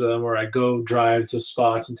pictures of them, or I go drive to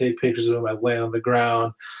spots and take pictures of them. I lay on the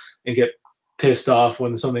ground and get pissed off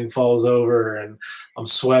when something falls over and I'm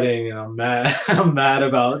sweating and I'm mad. I'm mad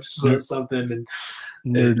about just something, and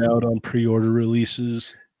nerd out on pre-order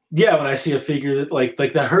releases. Yeah, when I see a figure that like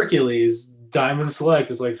the Hercules Diamond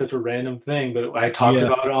Select is like such a random thing, but I talked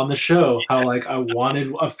about it on the show, how like I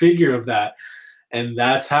wanted a figure of that. And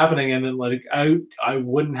that's happening. And then like I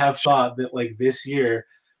wouldn't have thought that like this year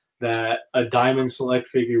that a Diamond Select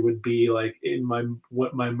figure would be like in my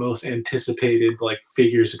most anticipated like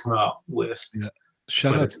figures to come out list. Yeah.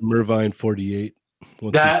 Shout out to Mervine 48.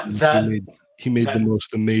 He made the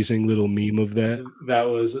most amazing little meme of that. That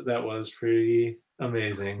was pretty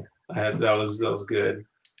amazing. That was good.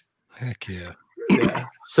 Heck yeah. Yeah.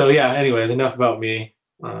 So yeah, anyways, enough about me.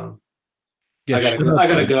 I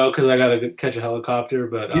gotta go because I gotta catch a helicopter,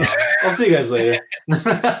 but I'll see you guys later.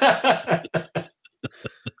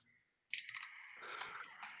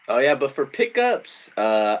 Oh yeah, but for pickups,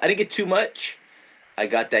 I didn't get too much. I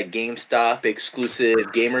got that GameStop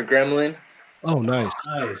exclusive Gamer Gremlin. Oh, nice.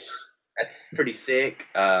 Nice. That's pretty sick.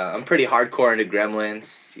 I'm pretty hardcore into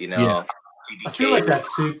Gremlins, Yeah. I feel like that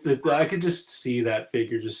suits that. I could just see that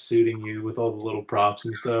figure just suiting you with all the little props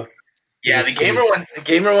and stuff. Yeah, the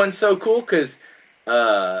gamer one's so cool because,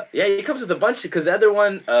 he comes with a bunch. Because the other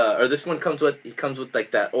one, or this one comes with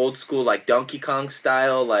like that old school like Donkey Kong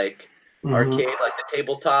style like arcade, like the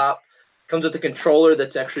tabletop. Comes with a controller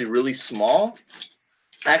that's actually really small.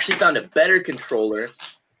 I actually found a better controller.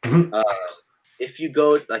 If you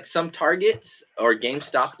go like some Targets or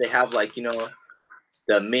GameStop, they have like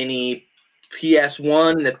the mini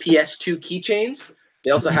PS1, the PS2 keychains. They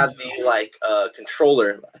also have the like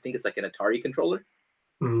controller. I think it's like an Atari controller.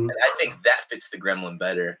 And I think that fits the Gremlin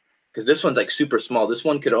better because this one's like super small. This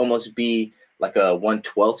one could almost be like a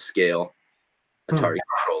 1/12 scale Atari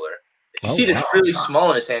controller. If you see it, it's really small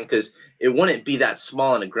in his hand because it wouldn't be that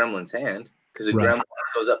small in a Gremlin's hand because a Gremlin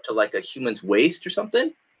goes up to like a human's waist or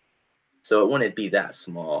something. So it wouldn't be that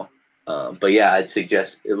small. But yeah, I'd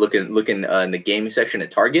suggest looking in the gaming section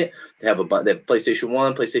at Target. They have they have PlayStation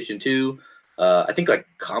 1, PlayStation 2. I think like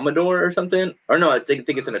Commodore or something. Or no, I think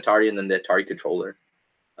it's an Atari and then the Atari controller.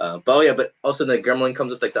 But also the Gremlin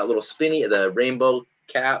comes with like that little spinny, the rainbow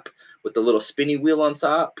cap with the little spinny wheel on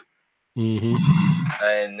top.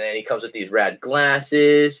 And then he comes with these rad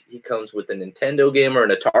glasses. He comes with a Nintendo game or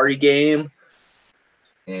an Atari game.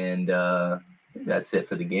 And that's it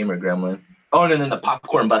for the Gamer Gremlin. Oh, and then the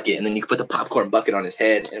popcorn bucket. And then you can put the popcorn bucket on his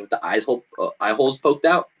head and with the eye holes poked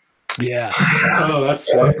out. Yeah. Oh,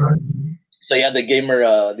 that's sick. So yeah, the Gamer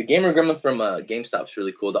Gremlin from GameStop's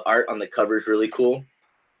really cool. The art on the cover is really cool.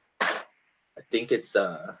 I think it's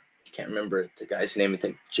I can't remember the guy's name. I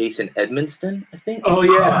think Jason Edmonston, I think. Oh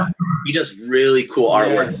yeah. He does really cool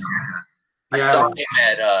artwork. Yes. I saw him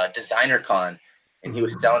at Designer Con and he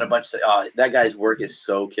was selling a bunch of that guy's work is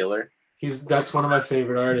so killer. That's one of my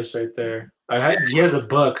favorite artists right there. He has a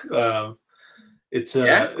book.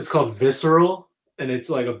 It's called Visceral, and it's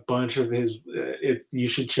like a bunch of his. You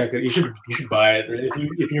should check it. You should buy it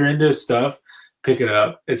if you're into his stuff. Pick it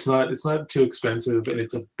up. It's not too expensive, and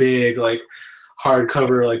it's a big like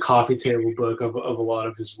hardcover like coffee table book of a lot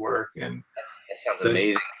of his work. And that sounds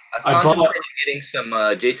amazing. I contemplated getting some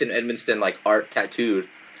Jason Edmonston like art tattooed.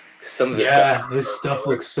 Some of his stuff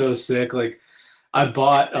looks so sick. Like I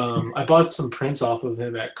bought some prints off of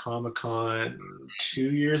him at Comic-Con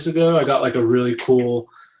 2 years ago. I got like a really cool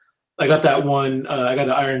I got that one. I got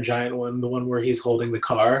the Iron Giant one, the one where he's holding the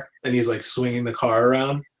car and he's like swinging the car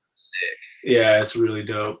around. Sick. Yeah, it's really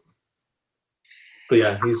dope. But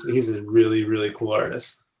yeah, he's a really cool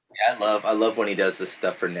artist. Yeah, I love when he does this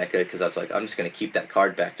stuff for NECA because I was like, I'm just gonna keep that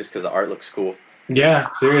card back just because the art looks cool. Yeah,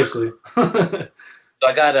 seriously. So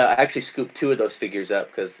I actually scooped 2 of those figures up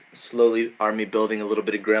because slowly army building a little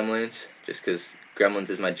bit of Gremlins just because Gremlins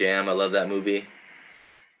is my jam. I love that movie.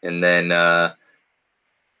 And then I'm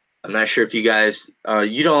not sure if you guys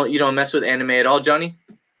you don't mess with anime at all, Johnny?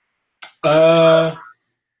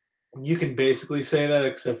 You can basically say that,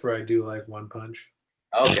 except for I do like One Punch.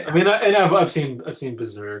 Okay. I mean, I've seen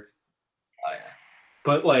Berserk. Oh, yeah.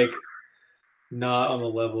 But like not on the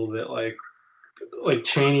level that like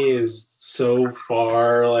Cheney is so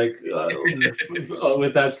far like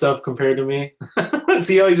with that stuff compared to me.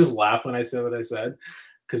 See how he just laughed when I said what I said,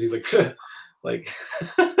 because he's like like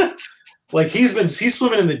like he's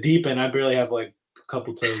swimming in the deep end. I barely have like a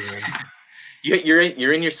couple toes in. You're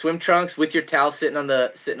in your swim trunks with your towel sitting on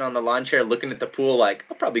the lawn chair looking at the pool like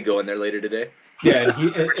I'll probably go in there later today. Yeah,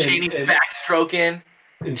 and Cheney's backstroking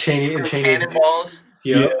and Cheney's cannonballs.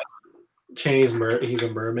 Yeah. Cheney's he's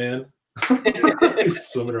a merman. He's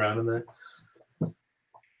swimming around in there.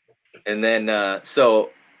 And then so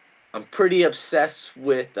I'm pretty obsessed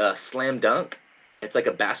with Slam Dunk. It's like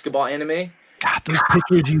a basketball anime. God, those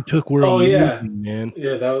pictures you took were amazing, man.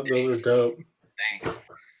 Yeah, those are dope. Thanks.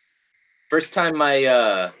 First time I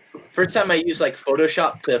used like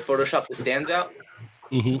Photoshop to Photoshop the stands out.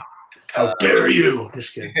 Mm-hmm. How dare you?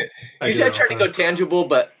 Just kidding. Usually I try to go tangible,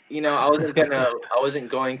 but you know I wasn't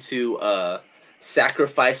going to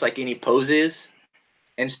sacrifice like any poses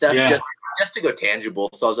and stuff just to go tangible.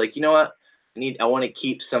 So I was like, you know what, I want to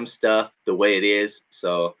keep some stuff the way it is.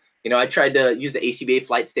 So you know I tried to use the ACBA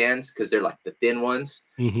flight stands because they're like the thin ones,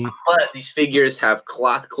 but these figures have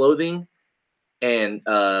cloth clothing. And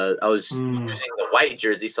I was using the white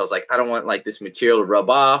jersey, so I was like, I don't want like this material to rub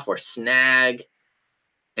off or snag,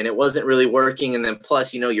 and it wasn't really working. And then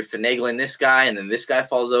plus, you know, you're finagling this guy, and then this guy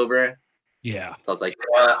falls over. Yeah. So I was like,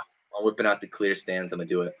 I'm whipping out the clear stands. I'm gonna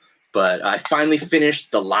do it. But I finally finished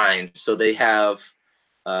the line. So they have,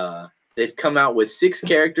 they've come out with 6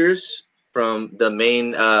 characters from the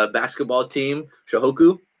main basketball team,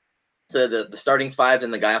 Shohoku. So the starting 5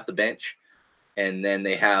 and the guy off the bench. And then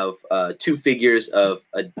they have 2 figures of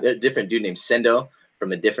a different dude named Sendo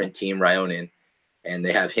from a different team, Ryonin. And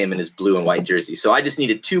they have him in his blue and white jersey. So I just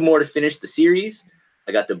needed 2 more to finish the series.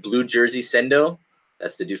 I got the blue jersey Sendo.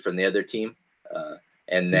 That's the dude from the other team.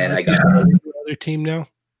 And then I got the other team now.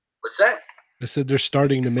 What's that? I said they're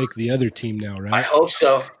starting to make the other team now, right? I hope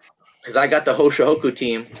so. Because I got the Hoshohoku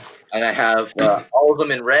team. And I have all of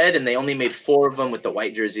them in red. And they only made 4 of them with the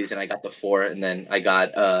white jerseys. And I got the 4. And then I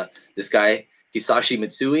got this guy, Hisashi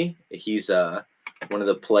Mitsui. He's one of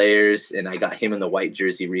the players, and I got him in the white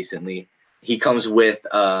jersey recently. He comes with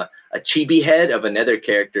a chibi head of another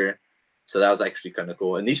character, so that was actually kind of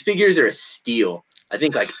cool. And these figures are a steal. I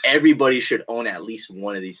think like everybody should own at least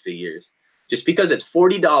one of these figures, just because it's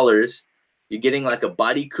 $40. You're getting like a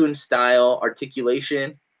Body-kun style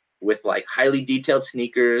articulation with like highly detailed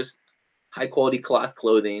sneakers, high quality cloth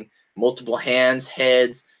clothing, multiple hands,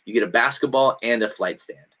 heads. You get a basketball and a flight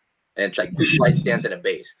stand. And it's like 2 flight stands and a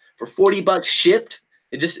base for $40 shipped.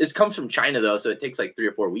 It comes from China though, so it takes like 3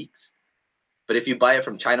 or 4 weeks. But if you buy it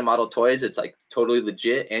from China Model Toys, it's like totally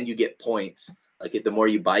legit, and you get points. Like the more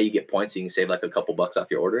you buy, you get points, so you can save like a couple bucks off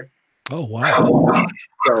your order. Oh wow!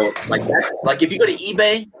 So like that's like if you go to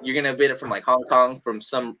eBay, you're gonna get it from like Hong Kong. From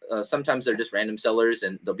sometimes they're just random sellers,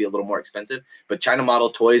 and they'll be a little more expensive. But China Model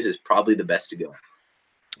Toys is probably the best to go.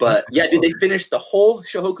 But yeah, dude, they finished the whole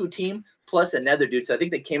Shohoku team plus another dude. So I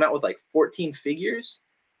think they came out with like 14 figures.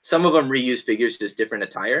 Some of them reused figures, just different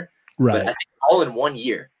attire. Right. But I think all in 1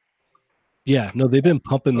 year. Yeah. No, they've been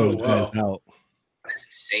pumping those guys out. That's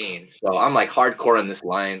insane. So I'm like hardcore on this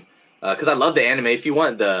line because I love the anime. If you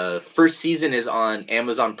want, the first season is on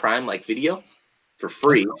Amazon Prime, like video, for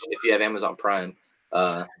free if you have Amazon Prime.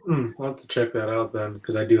 I'll have to check that out then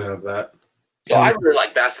because I do have that. So I really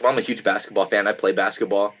like basketball. I'm a huge basketball fan. I play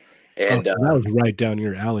basketball, and that was right down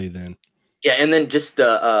your alley then. Yeah, and then just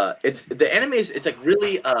the anime is it's like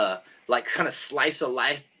really like kind of slice of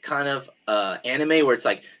life kind of anime where it's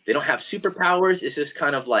like they don't have superpowers. It's just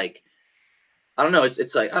kind of like I don't know.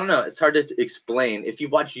 It's like I don't know. It's hard to explain. If you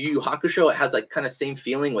watch Yu Yu Hakusho, it has like kind of same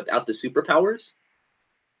feeling without the superpowers.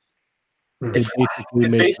 It's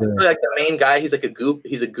basically like the main guy. He's like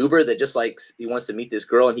he's a goober that just like he wants to meet this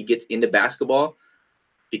girl, and he gets into basketball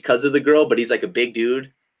because of the girl. But he's like a big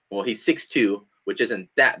dude. Well, he's 6'2", which isn't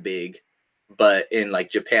that big, but in like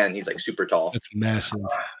Japan, he's like super tall. That's massive.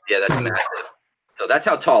 Yeah, that's massive. So that's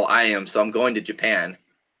how tall I am. So I'm going to Japan,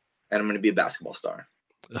 and I'm going to be a basketball star.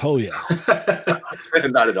 Oh yeah.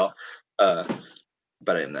 Not at all,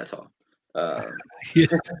 but I am that tall. Yeah,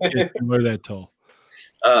 you are that tall.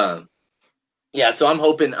 Yeah, so I'm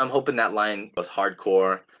hoping that line goes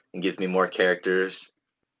hardcore and gives me more characters.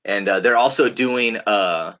 And they're also doing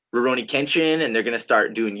Rurouni Kenshin, and they're gonna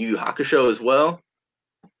start doing Yu Yu Hakusho as well.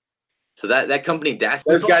 So that company,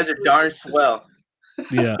 those guys are darn swell.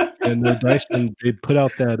 Yeah, and Dyson, they put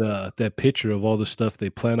out that picture of all the stuff they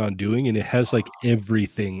plan on doing, and it has like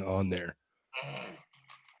everything on there.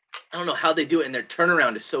 I don't know how they do it, and their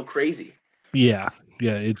turnaround is so crazy. Yeah,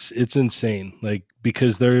 it's insane. Like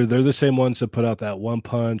because they're the same ones that put out that One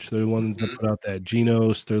Punch. They're the ones that put out that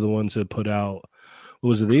Genos. They're the ones that put out what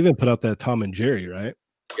was it? They even put out that Tom and Jerry, right?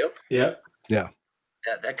 Yep. Yeah.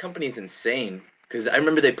 That company is insane because I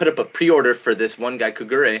remember they put up a pre-order for this one guy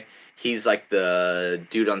Kagure. He's like the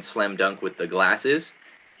dude on Slam Dunk with the glasses.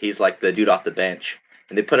 He's like the dude off the bench,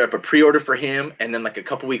 and they put up a pre-order for him. And then like a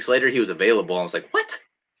couple weeks later, he was available. I was like, what?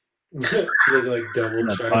 You had to like double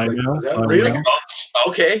check. Buy Like, now, is that buy real? now. Oh,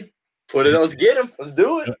 okay, put it on. Let's get him. Let's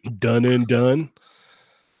do it. Done and done.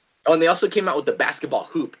 Oh, and they also came out with the basketball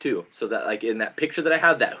hoop too. So that like in that picture that I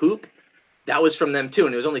have, that hoop, that was from them too,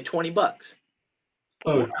 and it was only $20.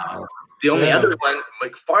 Oh, The only yeah. other one,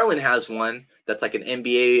 McFarlane has one that's like an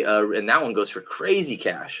NBA, and that one goes for crazy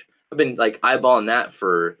cash. I've been like eyeballing that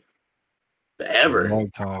for A forever.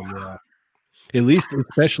 long time, yeah. At least,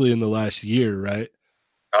 especially in the last year, right?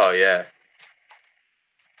 Oh yeah,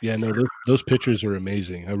 Yeah, no, those pictures are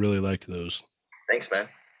amazing. I really liked those. thanks, man.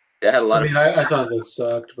 Yeah, I had a lot I of. mean, I thought those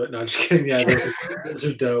sucked, but no, just kidding. Yeah, those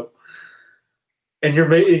are dope. And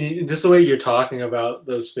just the way you're talking about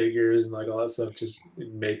those figures and like all that stuff just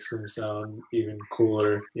makes them sound even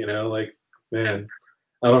cooler. You know, like man,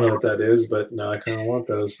 I don't know what that is, but no, I kind of want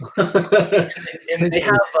those. And they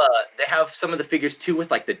have some of the figures too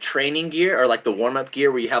with like the training gear or like the warm up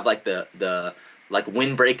gear where you have like the like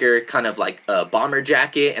windbreaker kind of like bomber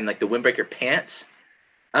jacket and like the windbreaker pants.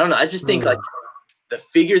 I don't know. I just think like the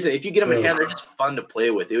figures, if you get them in hand, they're just fun to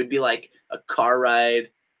play with. It would be like a car ride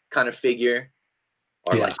kind of figure,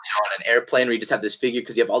 or like on an airplane where you just have this figure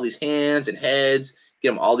because you have all these hands and heads.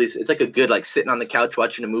 Get them all these. It's like a good like sitting on the couch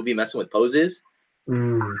watching a movie, messing with poses.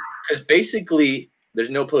 Because basically, there's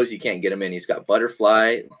no pose you can't get him in. He's got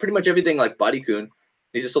butterfly, pretty much everything like Bodykun.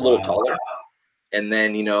 He's just a little taller. And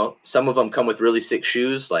then some of them come with really sick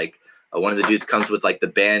shoes. Like one of the dudes comes with like the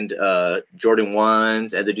band Jordan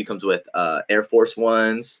 1s. Other dude comes with Air Force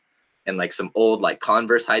 1s, and like some old like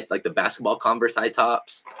Converse high, like the basketball Converse high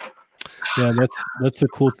tops. Yeah, that's a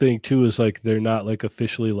cool thing too. Is like they're not like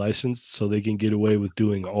officially licensed, so they can get away with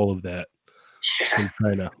doing all of that in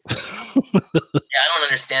China. Yeah, I don't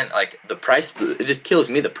understand like the price. It just kills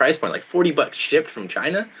me. The price point, like $40 shipped from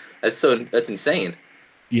China. That's insane.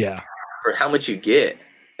 Yeah, for how much you get.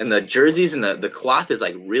 And the jerseys and the cloth is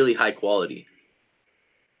like really high quality.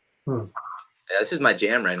 Yeah, this is my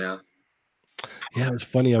jam right now. Yeah, it was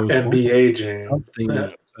funny. I was NBA jam.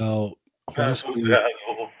 Something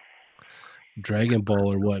about Dragon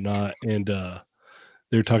Ball or whatnot, and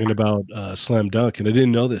they're talking about Slam Dunk, and I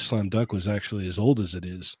didn't know that Slam Dunk was actually as old as it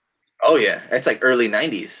is. Oh yeah, it's like early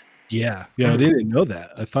 90s. Yeah, I didn't know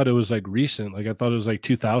that. I thought it was like recent. Like I thought it was like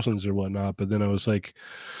 2000s or whatnot. But then I was like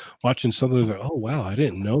watching something. I was like, oh wow, I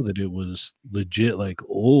didn't know that it was legit like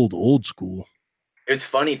old school. It's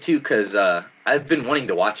funny too because I've been wanting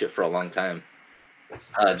to watch it for a long time.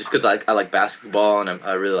 Just because I like basketball and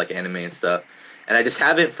I really like anime and stuff, and I just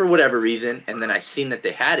haven't for whatever reason. And then I seen that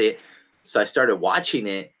they had it, so I started watching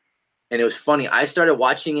it, and it was funny. I started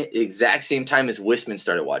watching it the exact same time as Wisman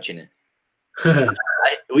started watching it.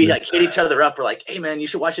 We like hit each other up. We're like, "Hey man, you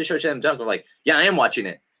should watch this show, Slam Dunk." We're like, "Yeah, I am watching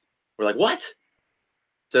it." We're like, "What?"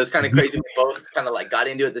 So it's kind of crazy. We both kind of like got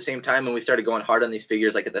into it at the same time, and we started going hard on these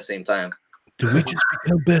figures like at the same time. Did we just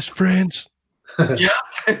become best friends? Yeah,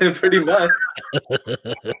 pretty much.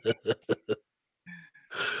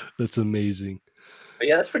 That's amazing. But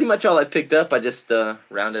yeah, that's pretty much all I picked up. I just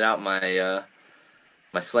rounded out my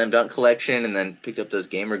my Slam Dunk collection, and then picked up those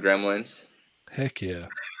Gamer Gremlins. Heck yeah,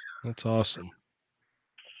 that's awesome.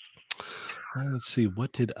 Let's see,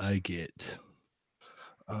 what did I get?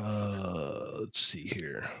 Let's see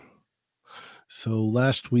here. So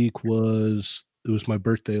last week was my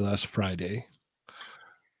birthday last Friday.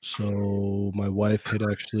 So my wife had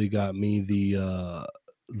actually got me the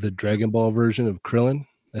Dragon Ball version of Krillin,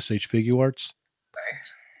 SH Figuarts.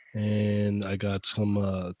 Nice. And I got some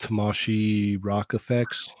Tamashi Rock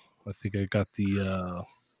Effects. I think I got the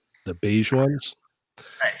beige ones.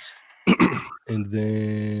 Nice. And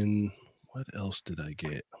then what else did I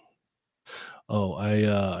get? Oh,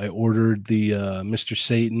 I ordered the Mr.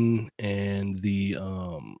 Satan and the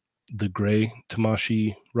gray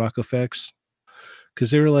Tamashi Rock Effects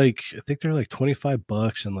because they were like, I think they're like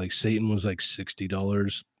 $25 and like Satan was like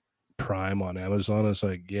 $60 Prime on Amazon. I was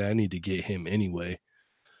like, yeah, I need to get him anyway.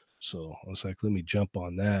 So I was like, let me jump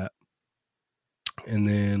on that. And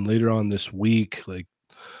then later on this week, like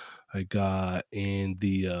I got in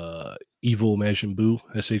the Evil Majin Buu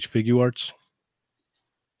SH Figure Arts.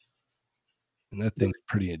 And that thing's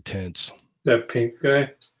pretty intense. That pink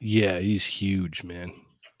guy? Yeah, he's huge, man.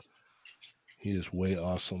 He is way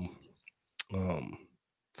awesome.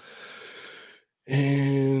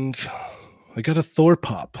 And I got a Thor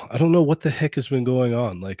pop. I don't know what the heck has been going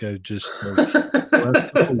on. Like I just like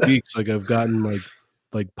last couple weeks, like I've gotten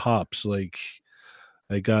like pops. Like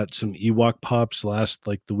I got some Ewok pops last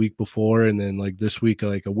like the week before, and then like this week,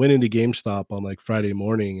 like I went into GameStop on like Friday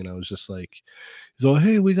morning, and I was just like, "So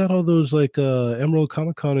hey, we got all those like Emerald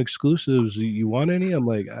Comic Con exclusives. You want any?" I'm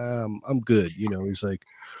like, I'm good. You know, he's like,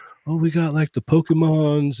 "Oh, we got like the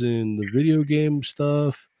Pokemons and the video game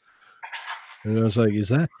stuff." And I was like, "Is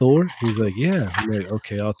that Thor?" He's like, "Yeah." I'm like,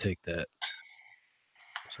 "Okay, I'll take that."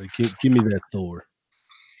 It's like, give me that Thor."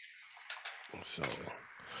 So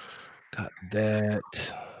got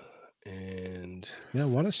that, and yeah, I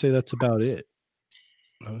want to say that's about it.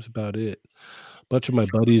 That was about it. A bunch of my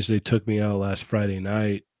buddies, they took me out last Friday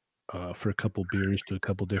night for a couple beers to a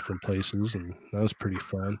couple different places, and that was pretty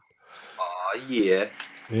fun. Oh yeah.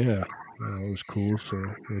 Yeah, it was cool. So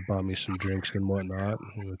they bought me some drinks and whatnot.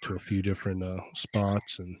 We went to a few different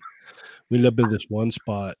spots, and we ended up at this one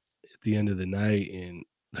spot at the end of the night, and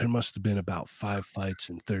there must have been about 5 fights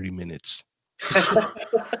in 30 minutes.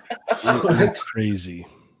 It was crazy.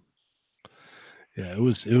 Yeah, it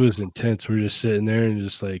was intense. We're just sitting there and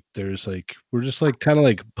just like there's like we're just like kind of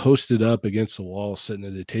like posted up against the wall, sitting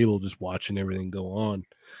at a table, just watching everything go on.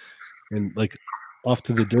 And like off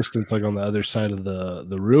to the distance, like on the other side of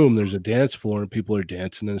the room, there's a dance floor and people are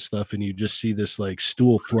dancing and stuff, and you just see this like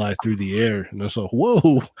stool fly through the air, and I was like,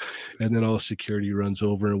 whoa. And then all security runs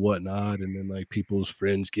over and whatnot, and then like people's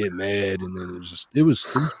friends get mad, and then it was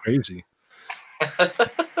crazy.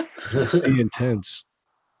 It was pretty intense.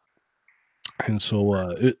 And so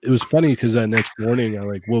it was funny because that next morning I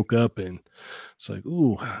like woke up and it's like,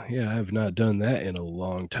 ooh, yeah, I have not done that in a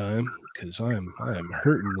long time because I am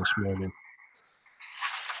hurting this morning.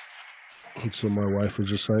 And so my wife was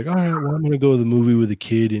just like, all right, well, I'm gonna go to the movie with the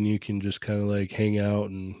kid and you can just kind of like hang out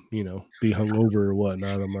and be hungover or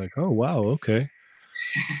whatnot. I'm like, oh wow, okay.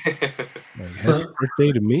 Like happy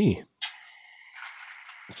birthday to me.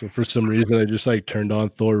 So for some reason I just like turned on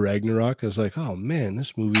Thor Ragnarok. I was like, oh man,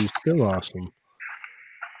 this movie is still awesome.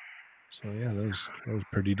 So yeah, that was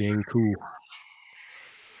pretty dang cool.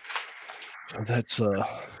 So that's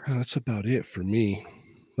about it for me.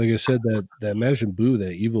 Like I said, that Majin Buu,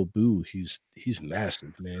 that evil Buu, he's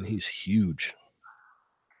massive, man. He's huge.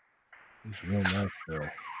 He's real nice though.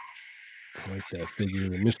 I like that figure.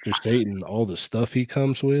 The Mr. Satan, all the stuff he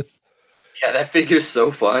comes with. Yeah, that figure's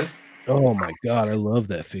so fun. Oh my god, I love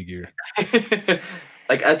that figure.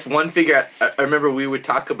 Like that's one figure. I remember we would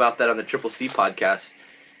talk about that on the Triple C podcast.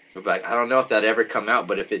 We're like, I don't know if that ever come out,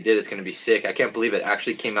 but if it did, it's gonna be sick. I can't believe it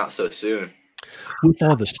actually came out so soon. With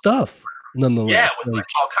all the stuff, nonetheless. Yeah, with like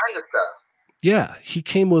all kinds of stuff. Yeah, he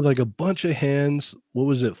came with like a bunch of hands. What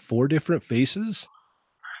was it? 4 different faces?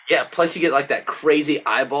 Yeah, plus you get like that crazy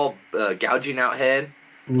eyeball gouging out head.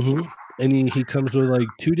 Mm-hmm. And he comes with like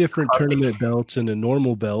 2 different tournament belts and a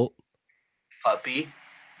normal belt. Puppy.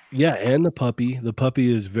 Yeah, and the puppy. The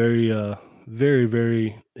puppy is very, very,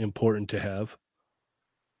 very important to have.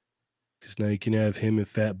 Because now you can have him and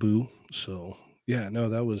Fat Boo. So yeah, no,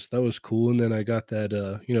 that was cool. And then I got that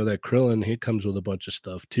that Krillin, he comes with a bunch of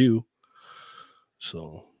stuff too.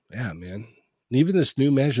 So yeah, man. And even this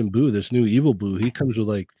new Majin Buu, this new evil Buu, he comes with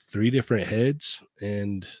like 3 different heads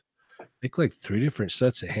and I think like 3 different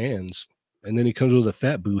sets of hands. And then he comes with a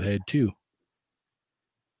Fat Boo head too.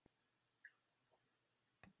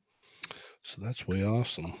 So that's way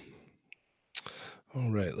awesome. All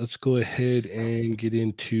right, let's go ahead and get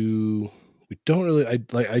into I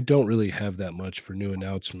don't really have that much for new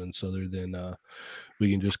announcements other than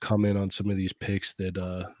we can just comment on some of these picks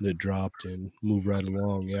that dropped and move right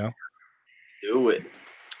along, yeah. Do it.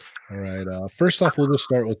 All right. First off, we'll just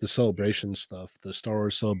start with the celebration stuff. The Star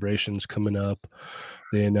Wars celebrations coming up.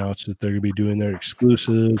 They announced that they're gonna be doing their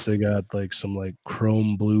exclusives. They got like some like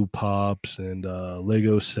chrome blue pops and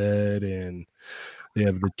Lego set, and They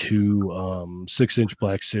have the two 6-inch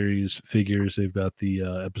Black Series figures. They've got the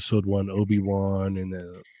episode 1 Obi-Wan and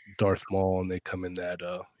the Darth Maul, and they come in that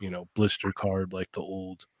blister card like the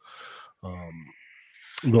old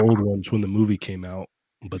ones when the movie came out,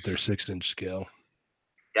 but they're 6-inch scale.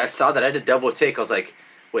 Yeah, I saw that. I had to double take. I was like,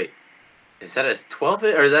 wait, is that a 12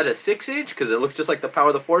 or is that a 6-inch? Because it looks just like the Power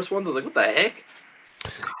of the Force ones. I was like, what the heck?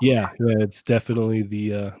 Yeah, it's definitely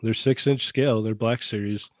they're 6-inch scale. They're Black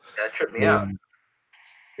Series. That tripped me out.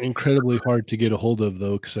 Incredibly hard to get a hold of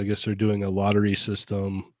though, because I guess they're doing a lottery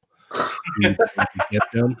system to get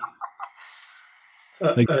them.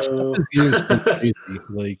 Like stuff is getting so crazy.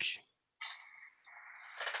 Like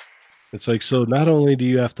it's like, so not only do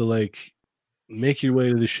you have to like make your way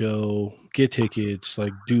to the show, get tickets,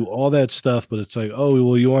 like do all that stuff, but it's like, oh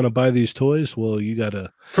well, you want to buy these toys? Well, you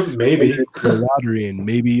gotta maybe the lottery and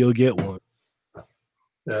maybe you'll get one.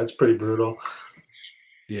 Yeah, it's pretty brutal.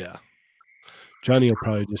 Yeah. Johnny will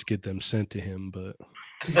probably just get them sent to him, but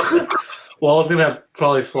well, I was gonna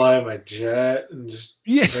probably fly my jet and just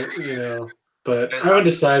but I haven't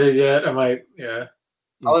decided yet. I might, yeah.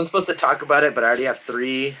 I wasn't supposed to talk about it, but I already have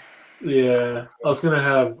 3. Yeah, I was gonna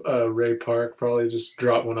have Ray Park probably just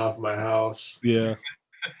drop one off my house. Yeah,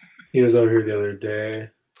 he was over here the other day.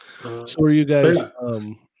 So are you guys?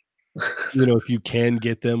 If you can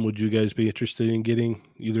get them, would you guys be interested in getting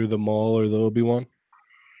either the Maul or the Obi-Wan?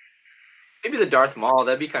 Maybe the Darth Maul.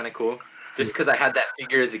 That'd be kind of cool. Just because I had that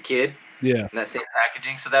figure as a kid. Yeah. In that same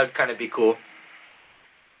packaging, so that would kind of be cool.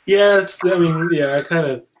 Yeah, I kind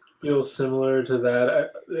of feel similar to that.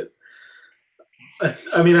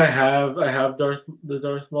 I mean, I have the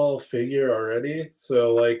Darth Maul figure already,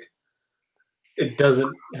 so like, it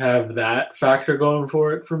doesn't have that factor going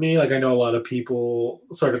for it for me. Like, I know a lot of people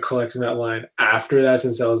started collecting that line after that,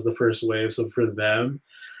 since that was the first wave. So for them,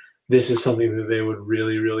 this is something that they would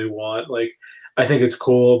really, really want. Like, I think it's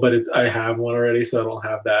cool, but I have one already, so I don't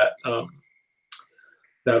have that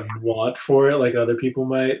that want for it like other people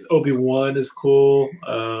might. Obi-Wan is cool.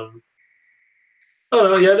 Oh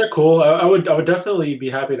yeah, they're cool. I would definitely be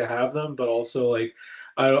happy to have them, but also like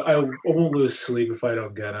I won't lose sleep if I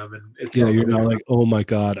don't get them. And it's you're not like, oh my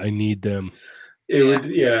god, I need them. It would,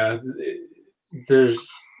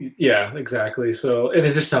 exactly. So, and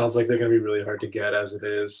it just sounds like they're gonna be really hard to get as it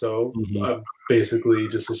is. So I'm basically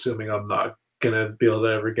just assuming I'm not gonna be able to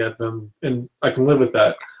ever get them, and I can live with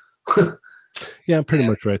that. Yeah, I'm pretty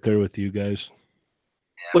much right there with you guys.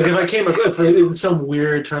 Like if in some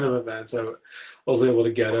weird turn of events I was able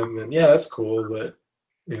to get them, then yeah, that's cool. But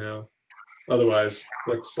otherwise,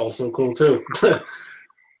 that's also cool too.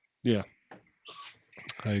 Yeah,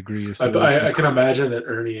 I agree. I can imagine that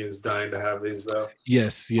Ernie is dying to have these, though.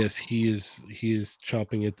 Yes, he is. He is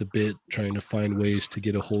chomping at the bit, trying to find ways to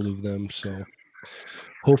get a hold of them. So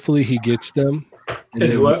hopefully he gets them.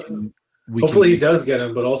 Hopefully he does get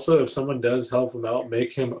them, but also if someone does help him out,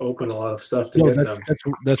 make him open a lot of stuff to get them.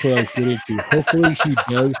 That's what I was getting to. Hopefully he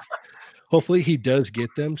does. Hopefully he does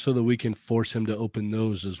get them so that we can force him to open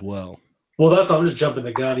those as well. Well, I'm just jumping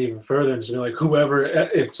the gun even further and just being like, whoever,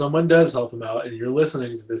 if someone does help him out and you're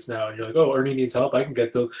listening to this now and you're like, oh, Ernie needs help, I can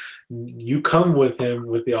get those. You come with him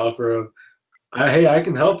with the offer of, hey, I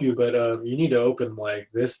can help you, but you need to open like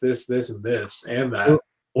this, and this, and that.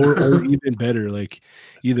 Or even better, like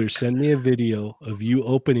either send me a video of you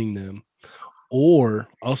opening them, or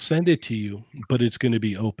I'll send it to you, but it's going to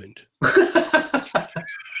be opened.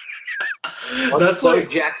 That's like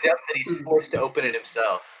jacked up that he's forced to open it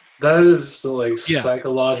himself. That is like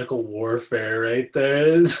psychological warfare right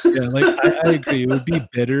there. Yeah, like I agree. It would be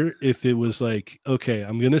better if it was like, okay,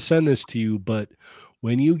 I'm going to send this to you, but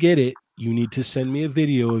when you get it, you need to send me a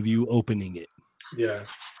video of you opening it. Yeah.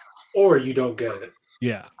 Or you don't get it.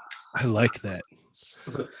 Yeah. I like that.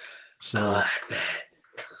 So, I like that.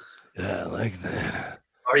 Yeah, I like that.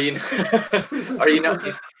 You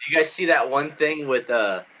guys see that one thing with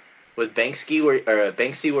Banksy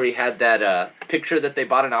where he had that picture that they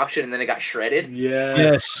bought an auction and then it got shredded?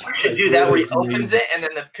 Yes. You should do that where he opens it and then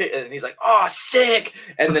and he's like, oh, sick,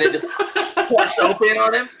 and then it just pours open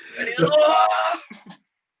on him and he's like, oh!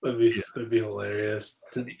 That'd be hilarious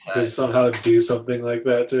to somehow do something like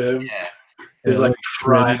that to him. Yeah. It's like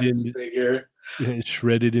shredded figure. It's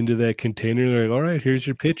shredded into that container. They're like, all right, here's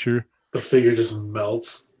your picture. The figure just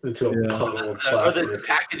melts into a puddle of plastic.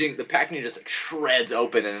 The packaging just shreds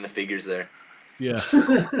open and then the figure's there. Yeah.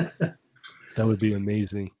 That would be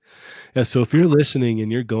amazing. Yeah, so if you're listening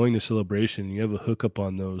and you're going to Celebration and you have a hookup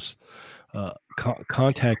on those,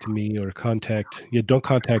 contact me or don't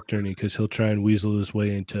contact Ernie because he'll try and weasel his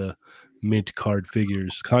way into mint card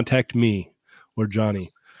figures. Contact me or Johnny.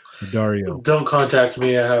 Dario. Don't contact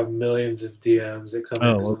me. I have millions of DMs that come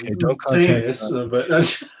in. Oh, okay. Don't contact famous, but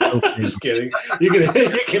just kidding. You can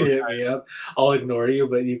hit me up. I'll ignore you,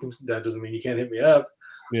 but you can. That doesn't mean you can't hit me up.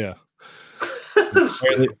 Yeah. Just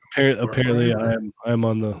kidding. Apparently, I'm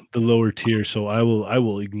on the lower tier, so I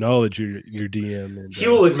will acknowledge your DM. And He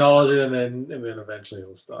will acknowledge it, and then eventually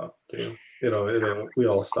he'll stop too. We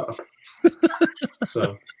all stop.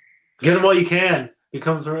 So get him while you can.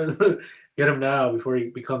 Get him now before he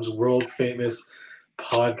becomes world famous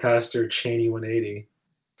podcaster Cheney 180,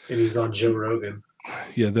 and he's on Joe Rogan.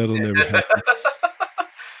 Yeah, that'll never happen.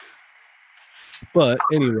 But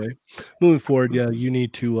anyway, moving forward, yeah, you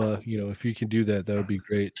need to, if you can do that, that would be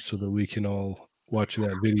great, so that we can all watch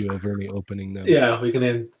that video of Ernie opening them. Yeah, we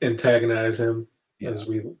can antagonize him Yeah. as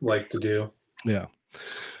we like to do. Yeah.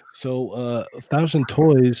 So, 1,000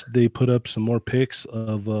 Toys, they put up some more pics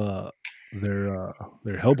of their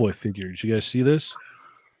Hellboy figures. You guys see this?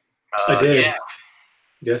 I did. Yeah.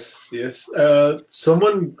 Yes.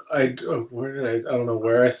 Someone where did I don't know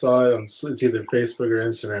where I saw it. It's either Facebook or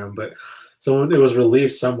Instagram, but it was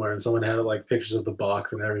released somewhere, and someone had like pictures of the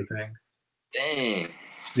box and everything. Dang.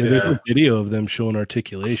 Yeah, there's a video of them showing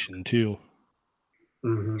articulation too.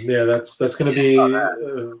 Yeah, that's gonna be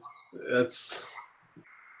that's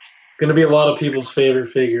gonna be a lot of people's favorite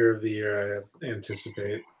figure of the year, I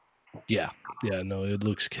anticipate. Yeah, no, it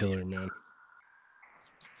looks killer, man.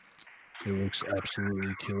 It looks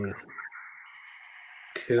absolutely killer.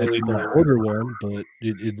 I did not order one, but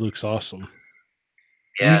it looks awesome.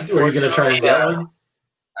 Yeah. Are you gonna try and get one?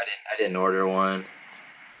 I didn't order one.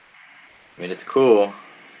 I mean, it's cool,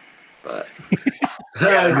 but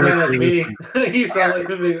Yeah, you sound like me. You sound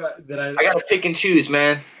like me. I gotta pick and choose,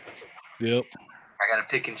 man. Yep. I gotta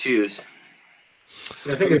pick and choose.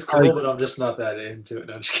 I think it's cool, but I'm just not that into it.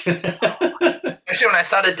 No, I'm just kidding. Especially when I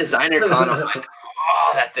saw the designer con, I'm like,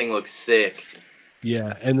 oh, that thing looks sick.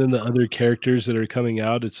 Yeah, and then the other characters that are coming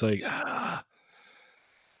out, it's like,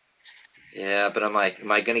 Yeah, but I'm like,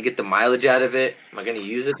 am I gonna get the mileage out of it? Am I gonna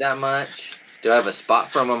use it that much? Do I have a spot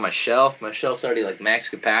for them on my shelf? My shelf's already like max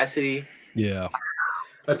capacity. yeah.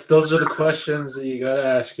 Those are the questions that you gotta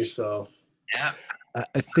ask yourself. Yeah.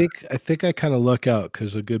 I think I kind of luck out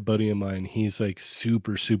because a good buddy of mine, he's like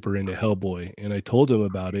super into Hellboy, and I told him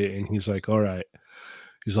about it, and he's like, all right.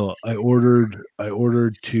 He's all, I ordered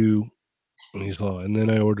 2, and he's all, and then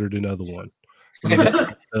I ordered another one.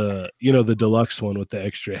 The deluxe one with the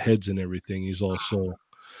extra heads and everything. He's all,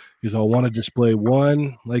 want to display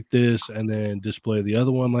one like this and then display the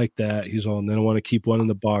other one like that. He's all, and then I want to keep one in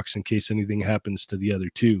the box in case anything happens to the other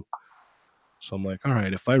 2. So I'm like, all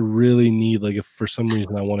right, if I really need, like, if for some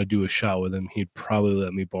reason I want to do a shot with him, he'd probably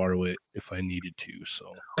let me borrow it if I needed to.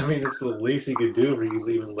 So I mean, it's the least he could do for you,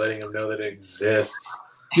 even letting him know that it exists.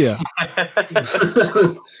 yeah.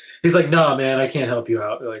 He's like, no, man, I can't help you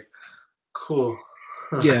out. You're like, cool.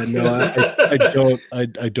 Yeah, no,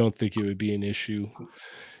 I don't think it would be an issue.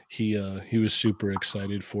 He was super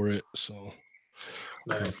excited for it, so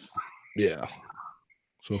Nice. yeah.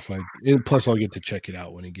 So and plus I'll get to check it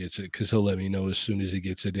out when he gets it, because he'll let me know as soon as he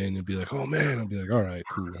gets it in and be like, oh man, I'll be like, all right,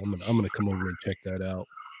 cool. I'm gonna come over and check that out.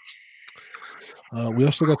 We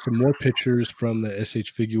also got some more pictures from the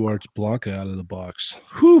SH Figuarts Blanca out of the box.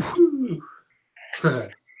 Whew. Oh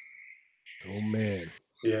man.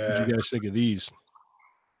 Yeah. What did you guys think of these?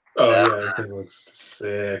 Oh yeah, everything looks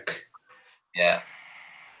sick. Yeah.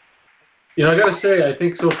 You know, I gotta say, I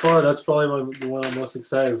think so far that's probably the one I'm most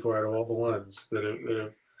excited for out of all the ones that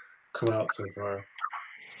have come out so far.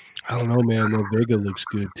 I don't know, man. The Vega looks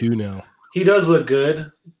good too now. He does look good.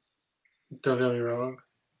 Don't get me wrong,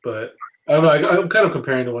 but I don't know. I'm kind of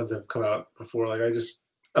comparing the ones that have come out before. Like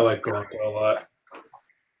I like Blanca a lot.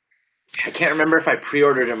 I can't remember if I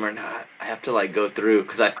pre-ordered them or not. I have to like go through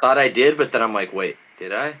because I thought I did, but then I'm like, wait,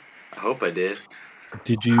 did I? I hope I did.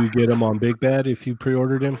 Did you get him on Big Bad if you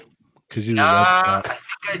pre-ordered him? Because you I think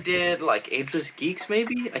I did like Ageless Geeks,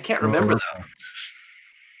 maybe. I can't remember though.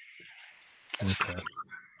 Okay.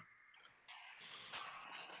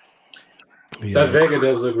 Yeah. That Vega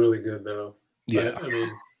does look really good, though. Yeah. I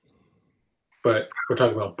mean, but we're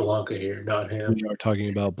talking about Blanca here, not him. We are talking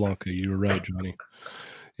about Blanca. You were right, Johnny.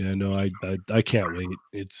 Yeah, no, I can't wait.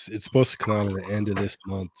 It's supposed to come out at the end of this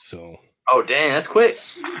month, so. Oh dang, that's quick.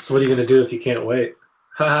 So what are you gonna do if you can't wait?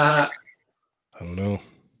 Ha! I don't know.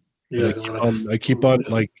 I keep on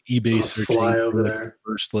like eBay searching fly over for, like, there.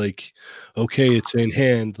 first, like, okay, it's in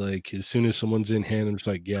hand. Like as soon as someone's in hand, I'm just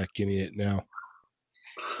like, yeah, give me it now.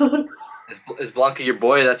 Is Blanca your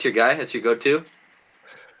boy? That's your guy? That's your go-to?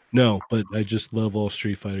 No, but I just love all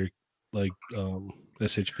Street Fighter, like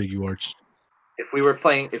SH Figuarts. If we were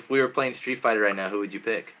playing Street Fighter right now, who would you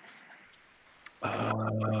pick?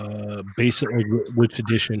 Basic, like which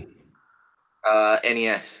edition?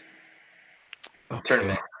 NES Okay.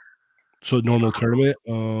 tournament. So normal tournament.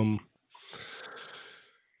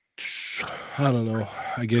 I don't know.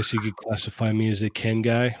 I guess you could classify me as a Ken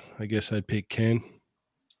guy. I guess I'd pick Ken.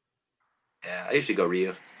 Yeah, I usually go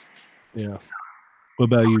Ryu. Yeah. What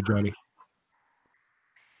about you, Johnny?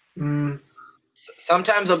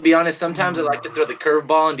 Sometimes I'll be honest. Sometimes I like to throw the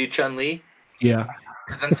curveball and do Chun-Li. Yeah.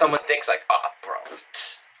 Because then someone thinks like, "Oh, bro,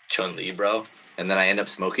 Chun-Li, bro," and then I end up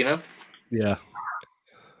smoking them. Yeah.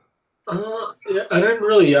 Yeah, I didn't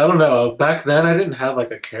really. I don't know. Back then, I didn't have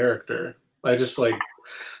like a character. I just like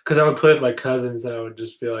because I would play with my cousins, and I would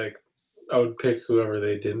just be like, I would pick whoever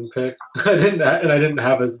they didn't pick. I didn't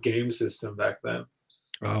have a game system back then.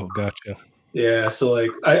 Oh, gotcha. Yeah, so like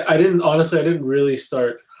I didn't honestly I didn't really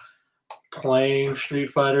start playing Street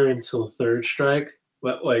Fighter until Third Strike.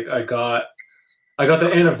 But like I got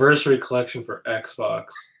the anniversary collection for Xbox.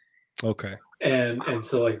 Okay. And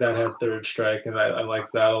so like that had Third Strike, and I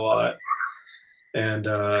liked that a lot. And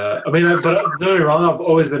I mean, but don't get me wrong, I've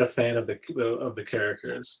always been a fan of the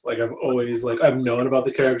characters. Like I've always like I've known about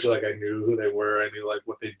the characters, like I knew who they were, I knew like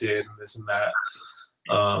what they did and this and that.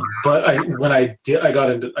 But I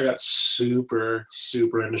got super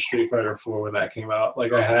into Street Fighter 4 when that came out.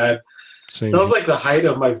 Like that was like the height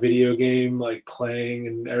of my video game like playing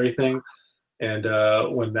and everything. And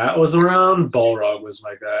when that was around, Balrog was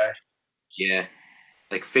my guy. Yeah,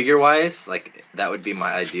 like figure wise, like that would be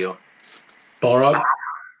my ideal. Balrog.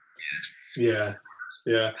 Yeah.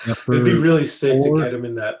 It'd be really sick to get him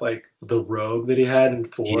in that like the robe that he had in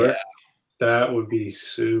 4. Yeah. That would be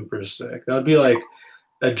super sick. That would be like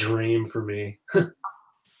a dream for me.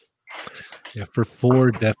 Yeah, for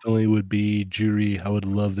 4 definitely would be Juri. I would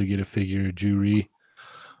love to get a figure of Juri.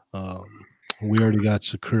 We already got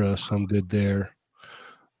Sakura, so I'm good there.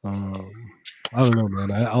 I don't know,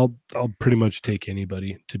 man. I'll pretty much take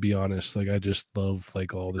anybody, to be honest. Like I just love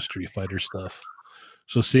like all the Street Fighter stuff.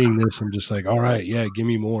 So seeing this, I'm just like, all right, yeah, give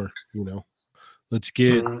me more. You know, let's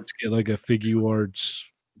get like a Figuarts.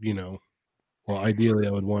 You know, well, ideally,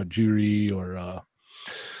 I would want Juri or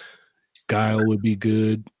Guile would be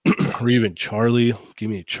good, or even Charlie. Give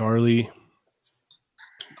me a Charlie.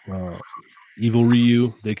 Evil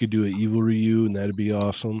Ryu. They could do an Evil Ryu, and that'd be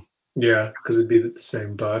awesome. Yeah, because it'd be the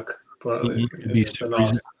same buck. Probably.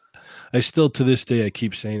 I still, to this day, I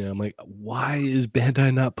keep saying it. I'm like, why is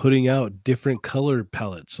Bandai not putting out different color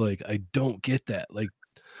palettes? Like, I don't get that. Like,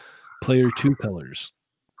 Player 2 colors.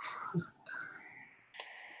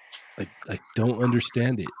 I don't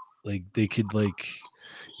understand it. Like, they could, like,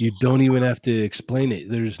 you don't even have to explain it.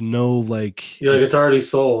 There's no, like... You're like, it's already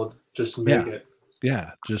sold. Just make it.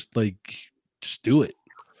 Yeah, just do it.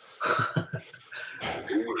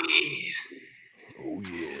 Oh,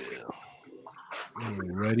 yeah.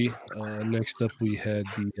 Ready. Next up, we had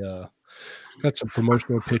got some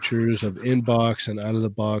promotional pictures of in-box and out of the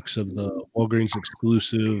box of the Walgreens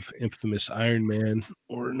exclusive infamous Iron Man,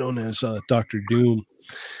 or known as Dr. Doom.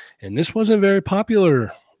 And this wasn't very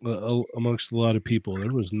popular amongst a lot of people.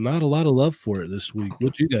 There was not a lot of love for it this week.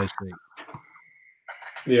 What do you guys think?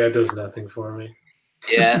 Yeah, it does nothing for me.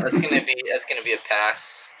 Yeah, that's gonna be a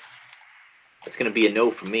pass. That's gonna be a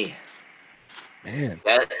no for me. Man,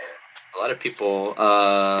 a lot of people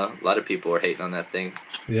are hating on that thing.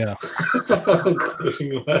 Yeah,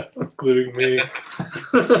 including me.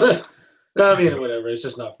 I mean, whatever. It's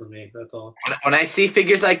just not for me. That's all. When I see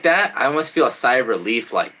figures like that, I almost feel a sigh of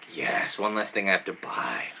relief. Like, yes, one less thing I have to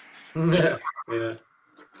buy. Yeah.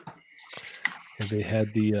 And they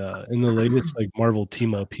had the in the latest like Marvel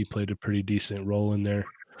team up, he played a pretty decent role in there.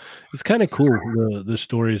 It's kind of cool, the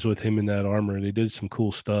stories with him in that armor. They did some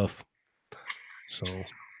cool stuff. So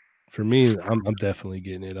for me, I'm definitely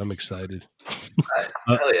getting it. I'm excited.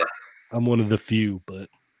 Hell yeah. I'm one of the few, but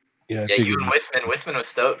yeah. Yeah, you and Wisman was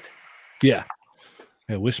stoked. Yeah.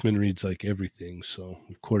 Yeah, Wisman reads like everything, so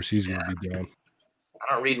of course he's gonna be down.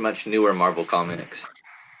 I don't read much newer Marvel comics.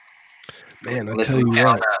 Man, I tell you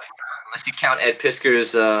what. Unless you count Ed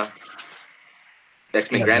Pisker's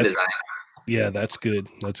X-Men Grand Design. Yeah, that's good.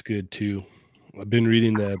 That's good too. I've been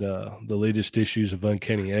reading that the latest issues of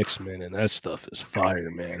Uncanny X-Men, and that stuff is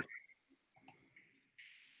fire, man.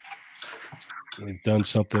 We've done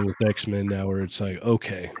something with X-Men now where it's like,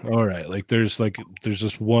 okay, all right. Like there's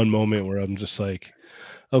this one moment where I'm just like,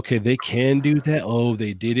 okay, they can do that. Oh,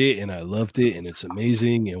 they did it, and I loved it, and it's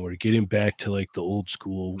amazing, and we're getting back to like the old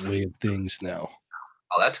school way of things now.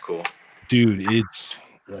 Oh, that's cool. Dude, it's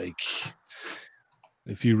like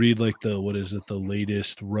if you read like the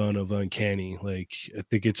latest run of Uncanny, like I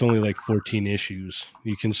think it's only like 14 issues.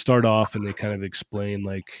 You can start off and they kind of explain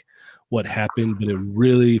like what happened, but it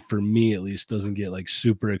really, for me at least, doesn't get like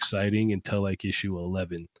super exciting until like issue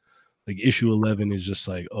 11. Like issue 11 is just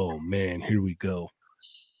like, oh man, here we go.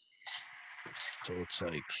 So it's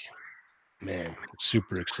like, man, it's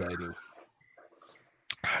super exciting.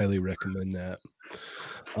 Highly recommend that.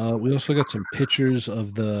 We also got some pictures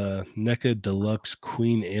of the NECA Deluxe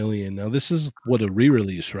Queen Alien. Now, this is what, a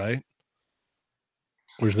re-release, right?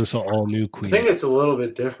 Or is this an all-new Queen? I think it's a little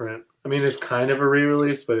bit different. I mean, it's kind of a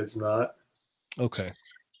re-release, but it's not. Okay.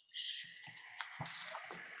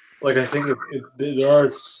 Like, I think there are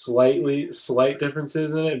slight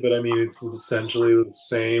differences in it, but I mean, it's essentially the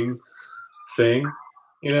same thing.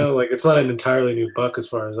 You know, like it's not an entirely new buck as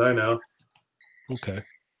far as I know. Okay.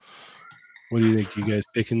 What do you think? You guys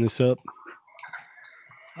picking this up?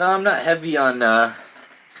 No, I'm not heavy on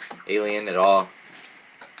Alien at all.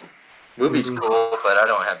 Movie's cool, but I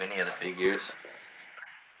don't have any of the figures.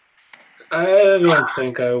 I don't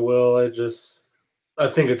think I will. I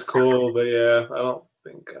think it's cool, but yeah, I don't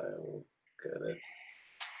think I will get it.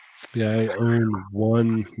 Yeah, I own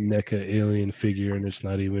one NECA Alien figure, and it's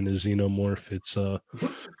not even a Xenomorph. It's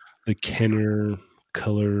the Kenner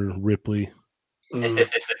color Ripley. And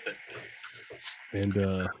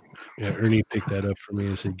yeah, Ernie picked that up for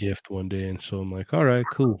me as a gift one day, and so I'm like, all right,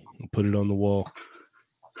 cool. I'll put it on the wall.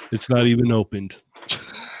 It's not even opened.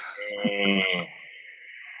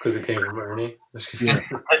 Because it came from Ernie. Yeah.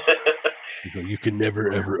 You can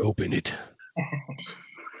never ever open it.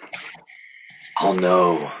 Oh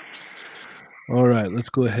no. All right, let's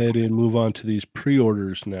go ahead and move on to these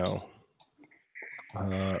pre-orders now.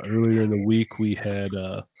 Earlier in the week, we had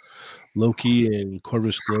Loki and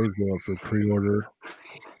Corvus Glaive go up for pre-order,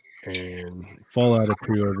 and fall out of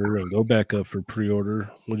pre-order and go back up for pre-order.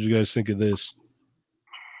 What did you guys think of this?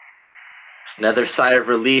 Another sigh of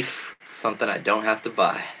relief. Something I don't have to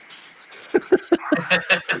buy.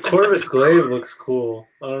 Corvus Glaive looks cool.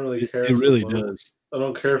 I don't really care. It really does. I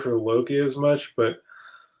don't care for Loki as much, but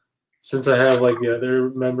since I have like the other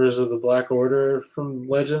members of the Black Order from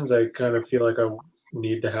Legends, I kind of feel like I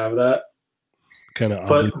need to have that. Kind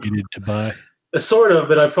of obligated to buy. Sort of,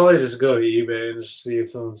 but I'd probably just go to eBay and just see if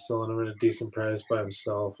someone's selling them at a decent price by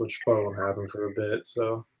himself, which probably won't happen for a bit.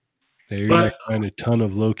 So you're gonna find a ton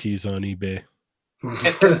of Lokis on eBay.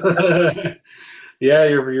 Yeah,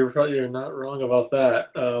 you're not wrong about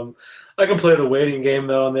that. I can play the waiting game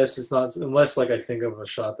though on this. It's not unless like I think of a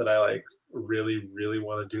shot that I like really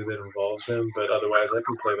want to do that involves him, but otherwise I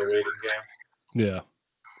can play the waiting game. Yeah.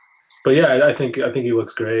 But yeah, I think he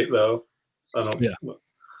looks great though.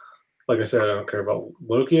 Like I said, I don't care about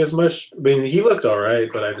Loki as much. I mean, he looked all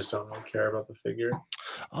right, but I just don't really care about the figure.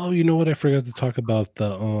 Oh, you know what? I forgot to talk about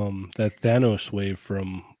the that Thanos wave for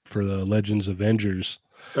the Legends Avengers.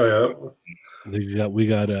 Oh yeah. We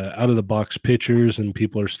got out of the box pictures, and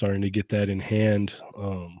people are starting to get that in hand.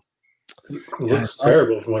 It looks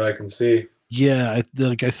terrible from what I can see. Yeah, I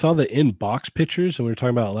saw the in box pictures, and we were talking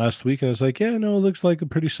about it last week, and I was like, yeah, no, it looks like a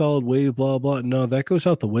pretty solid wave. Blah blah. No, that goes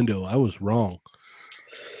out the window. I was wrong.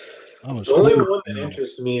 The only one that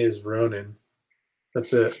interests me is Ronin.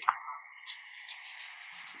 That's it.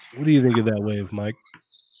 What do you think of that wave, Mike?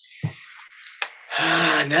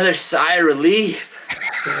 Another sigh of relief.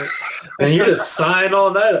 And you're just sighing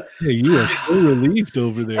all that. Yeah, you are so relieved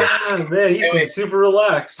over there. Man, you seem super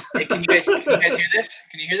relaxed. Hey, can you guys hear this?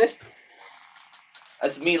 Can you hear this?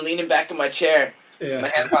 That's me leaning back in my chair. Yeah. My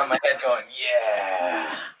hands on my head going,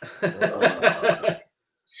 yeah.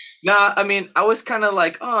 Nah, I mean, I was kind of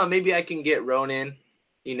like, oh, maybe I can get Ronin,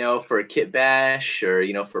 for a kit bash or,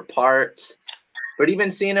 for parts. But even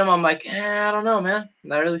seeing him, I'm like, I don't know, man. I'm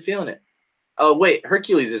not really feeling it. Oh, wait,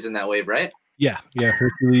 Hercules is in that wave, right? Yeah,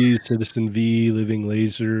 Hercules, Citizen V, Living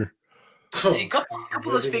Laser. See, a couple of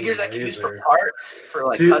those figures I can use for parts, for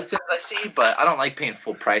like customs I see, but I don't like paying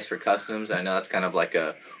full price for customs. I know that's kind of like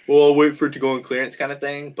I'll wait for it to go on clearance kind of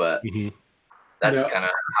thing, but that's kind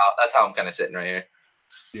of how I'm kind of sitting right here.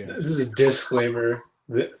 Yeah. This is a disclaimer.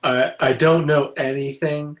 I don't know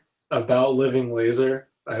anything about Living Laser.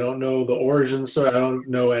 I don't know the origin story. I don't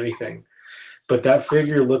know anything. But that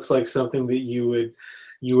figure looks like something that you would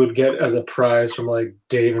get as a prize from like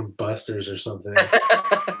Dave and Buster's or something.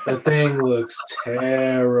 That thing looks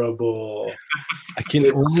terrible. I can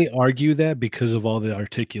only argue that because of all the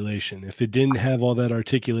articulation. If it didn't have all that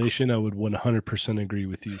articulation, I would 100% agree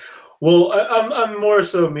with you. Well, I'm more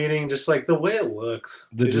so meaning just like the way it looks.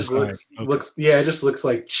 It just looks it just looks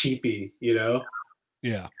like cheapy,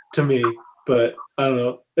 Yeah. To me, but I don't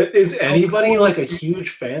know. Is anybody like a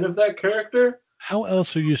huge fan of that character? How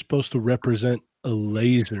else are you supposed to represent a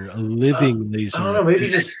laser, a living laser? I don't know. Maybe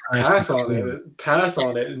just pass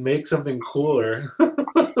on it and make something cooler.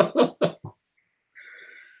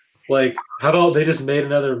 Like, how about they just made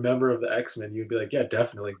another member of the X-Men? You'd be like, yeah,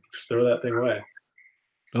 definitely, just throw that thing away.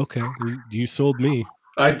 Okay, you sold me.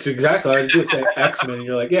 Exactly. I did say X-Men, and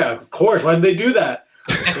you're like, yeah, of course. Why did they do that?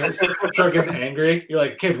 Start getting angry. You're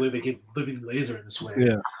like, I can't believe they keep living laser in this way.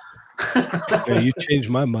 Yeah. Yeah, you changed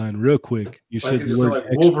my mind real quick. You Like, said just like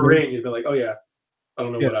Wolverine, you'd be like, oh yeah. I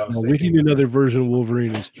don't know what I was we thinking. can do another version of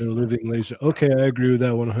Wolverine instead of living laser. Okay, I agree with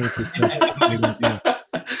that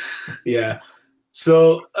 100%. Yeah.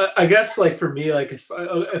 So I guess like for me, like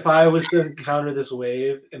if I was to encounter this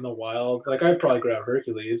wave in the wild, like I'd probably grab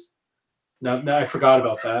Hercules. Now I forgot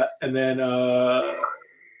about that, and then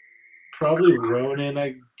probably Ronin,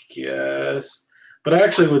 I guess. But I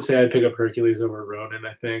actually would say I'd pick up Hercules over Ronin.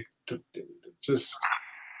 I think it just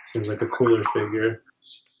seems like a cooler figure.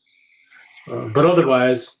 But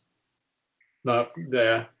otherwise, not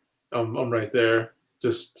yeah. I'm right there.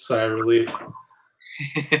 Just sigh of relief.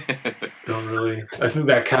 Don't really. I think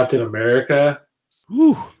that Captain America.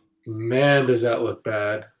 Whew. Man, does that look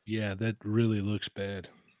bad. Yeah, that really looks bad.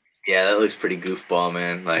 Yeah, that looks pretty goofball,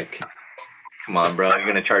 man. Like, come on, bro. You're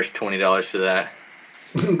gonna charge $20 for that?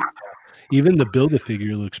 Even the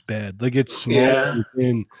Build-A-Figure looks bad. Like it's smaller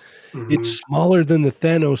than it's smaller than the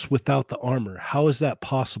Thanos without the armor. How is that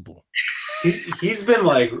possible? He's been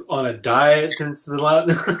like on a diet since the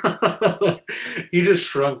last. He just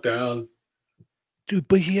shrunk down. Dude,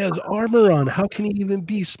 but he has armor on. How can he even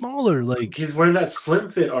be smaller? Like he's wearing that slim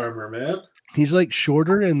fit armor, man. He's like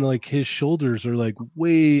shorter and like his shoulders are like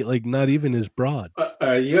way like not even as broad.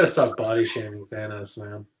 You gotta stop body shaming Thanos,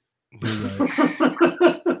 man. You're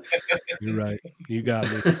right. You're right. You got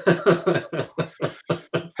me.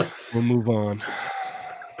 We'll move on.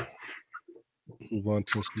 Move on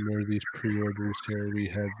to some more of these pre-orders here. We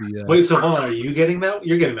have the wait. So hold on, are you getting that?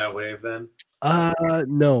 You're getting that wave then?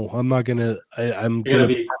 No, I'm not gonna. I'm gonna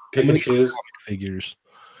be pick and choose figures.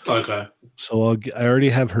 Okay. So I already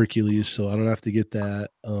have Hercules, so I don't have to get that.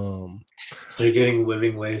 So you're getting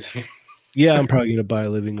Living Laser. Yeah, I'm probably gonna buy a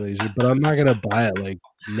Living Laser, but I'm not gonna buy it like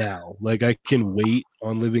now. Like I can wait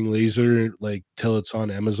on Living Laser like till it's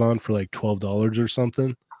on Amazon for like $12 or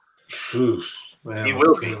something. Oof, man, you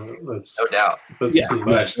will be, that's, no doubt. That's too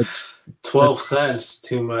much. 12 cents,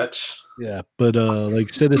 too much. Yeah, but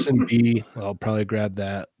like Citizen B, I'll probably grab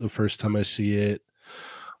that the first time I see it.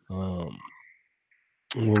 What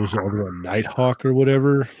was the other one? Nighthawk or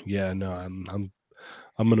whatever? Yeah, no, I'm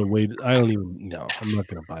gonna wait. I don't even know. I'm not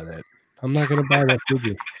gonna buy that. I'm not gonna buy that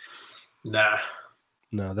figure. Nah.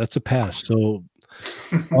 No, that's a pass. So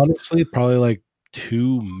honestly, probably like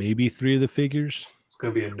 2, maybe 3 of the figures. It's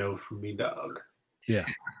gonna be a no from me, dog. Yeah.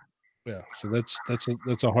 Yeah. So that's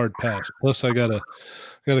a hard pass. Plus I gotta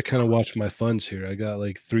kind of watch my funds here. I got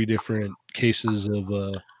like 3 different cases of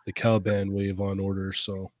the Caliban wave on order,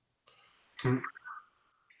 so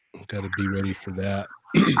gotta be ready for that.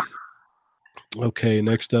 Okay,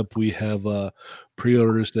 next up we have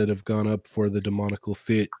pre-orders that have gone up for the Demonical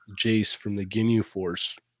Fit Jace from the Ginyu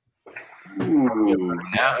Force. Ooh,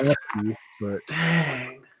 now, but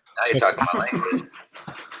dang. Now you're talking my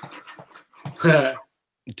language.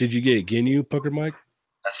 Did you get Ginyu, Pucker Mike?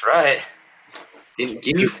 That's right.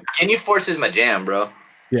 Ginyu Force is my jam, bro.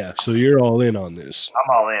 Yeah, so you're all in on this.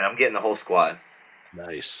 I'm all in. I'm getting the whole squad.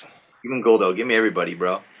 Nice. Even Goldo. Give me everybody,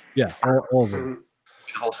 bro. Yeah, all of them.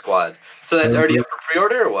 The whole squad. So that's already up for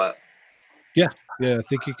pre-order or what? Yeah, I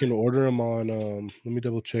think you can order them on. Let me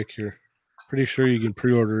double check here. Pretty sure you can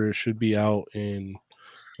pre-order. It should be out in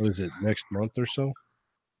what is it, next month or so?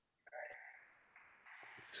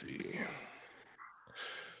 Let's see.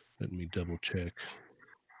 Let me double check.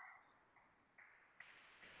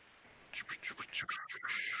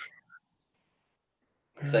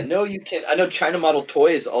 I know you can. I know China Model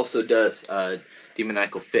Toys also does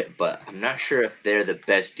Demonical Fit, but I'm not sure if they're the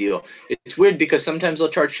best deal. It's weird because sometimes they'll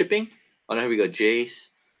charge shipping. Oh no, here we go, Jace.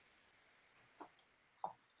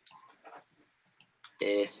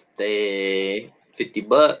 $50.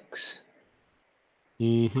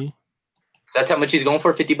 Mm-hmm. That's how much he's going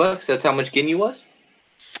for, $50? That's how much Ginyu was?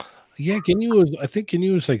 Yeah, Ginyu was, I think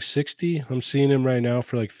Ginyu was like 60. I'm seeing him right now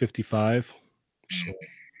for like 55. So.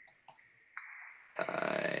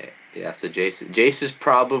 Yeah, so Jace is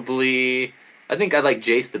probably, I think I like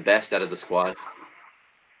Jace the best out of the squad.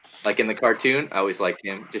 Like in the cartoon, I always liked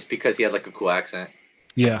him just because he had like a cool accent.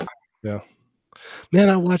 Yeah. Man,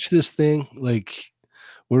 I watched this thing, like,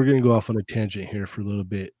 we're going to go off on a tangent here for a little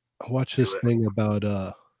bit. I watched this thing about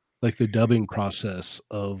like the dubbing process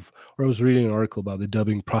of, or I was reading an article about the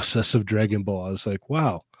dubbing process of Dragon Ball. I was like,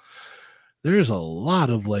 wow, there's a lot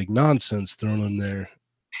of like nonsense thrown in there.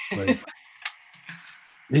 Like,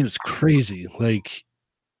 it was crazy. Like,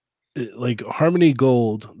 like Harmony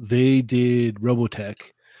Gold, they did Robotech,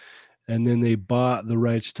 and then they bought the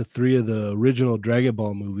rights to 3 of the original Dragon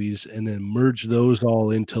Ball movies and then merged those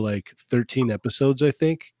all into like 13 episodes, I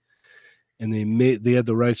think. And they had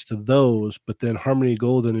the rights to those, but then Harmony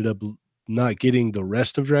Gold ended up not getting the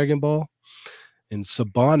rest of Dragon Ball. And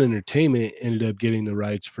Saban Entertainment ended up getting the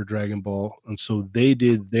rights for Dragon Ball. And so they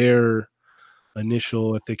did their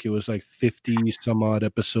initial, I think it was like 50 some odd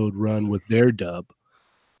episode run with their dub.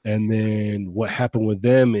 And then what happened with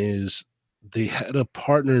them is they had a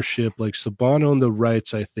partnership, like Saban owned the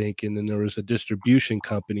rights, I think, and then there was a distribution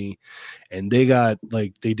company, and they got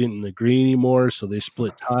like they didn't agree anymore, so they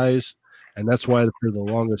split ties. And that's why for the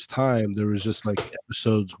longest time there was just like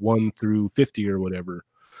episodes 1 through 50 or whatever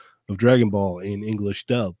of Dragon Ball in English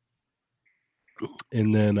dub.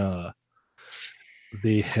 And then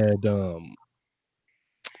they had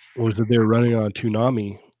what was it, they were running on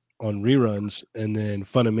Toonami on reruns, and then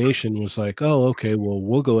Funimation was like, "Oh, okay, well,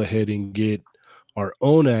 we'll go ahead and get our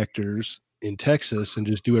own actors in Texas and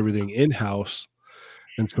just do everything in-house."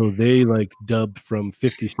 And so they like dubbed from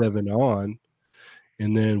 57 on,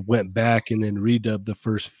 and then went back and then redubbed the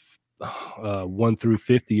first 1 through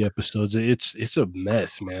 50 episodes. It's a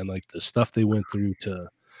mess, man. Like the stuff they went through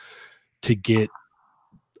to get,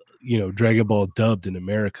 you know, Dragon Ball dubbed in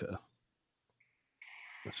America.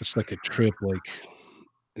 It's just like a trip like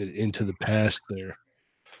into the past there.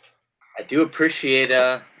 I do appreciate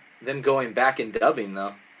them going back and dubbing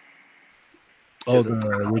though. Oh, the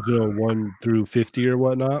original 1 through 50 or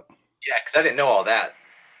whatnot? Yeah, because I didn't know all that.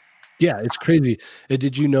 Yeah, it's crazy. And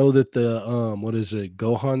did you know that the what is it,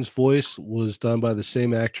 Gohan's voice was done by the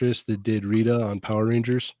same actress that did Rita on Power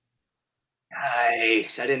Rangers?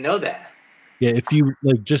 Nice. I didn't know that. Yeah, if you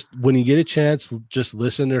like, just when you get a chance, just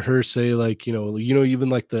listen to her say, like, even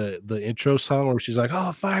like the intro song where she's like,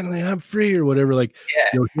 "Oh, finally, I'm free," or whatever. Like, Yeah,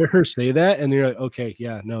 you'll hear her say that, and you're like, "Okay,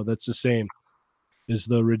 yeah, no, that's the same as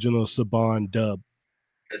the original Saban dub."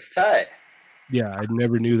 that's tight. Yeah, I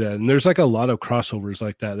never knew that. And there's like a lot of crossovers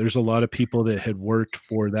like that. There's a lot of people that had worked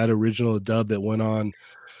for that original dub that went on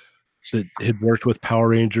that had worked with Power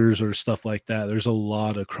Rangers or stuff like that. There's a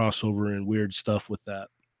lot of crossover and weird stuff with that.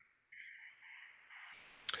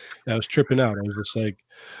 And I was tripping out. I was just like,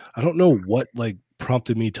 I don't know what like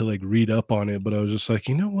prompted me to like read up on it, but I was just like,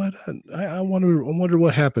 you know what? I wonder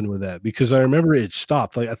what happened with that, because I remember it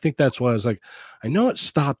stopped. Like I think that's why I was like, I know it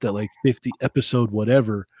stopped at like 50 episode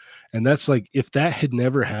whatever. And that's like, if that had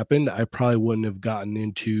never happened, I probably wouldn't have gotten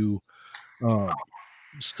into um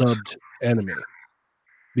subbed anime,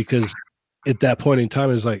 because at that point in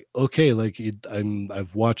time it's like, okay, like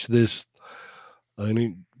I've watched this, I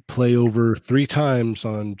mean, play over 3 times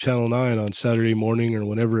on Channel 9 on Saturday morning or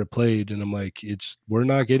whenever it played, and I'm like, we're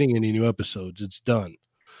not getting any new episodes. It's done.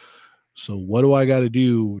 So what do I got to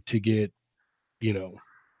do to get, you know,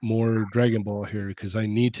 more Dragon Ball here, because I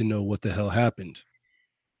need to know what the hell happened.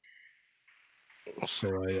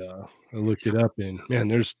 So I looked it up, and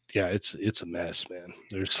man, it's a mess, man.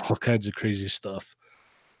 There's all kinds of crazy stuff.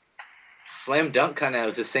 Slam Dunk kind of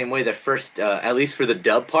was the same way. The first, at least for the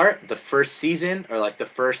dub part, the first season, or like the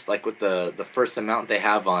first, like with the first amount they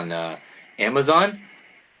have on Amazon,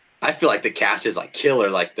 I feel like the cast is like killer,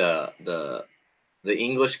 like the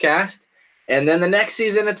English cast. And then the next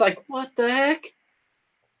season, it's like, what the heck?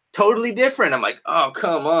 Totally different. I'm like, oh,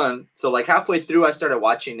 come on. So like halfway through, I started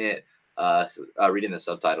watching it, reading the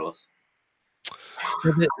subtitles.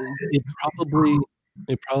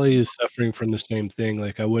 It probably is suffering from the same thing.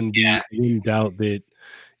 Like I wouldn't doubt that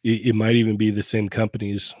it might even be the same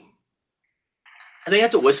companies. I think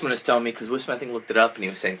that's what Wisman was telling me, because Wisman, I think, looked it up and he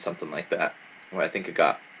was saying something like that, where I think it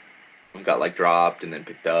got like dropped and then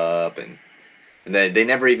picked up, and then they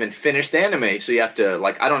never even finished the anime. So you have to,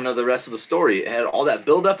 like, I don't know the rest of the story. It had all that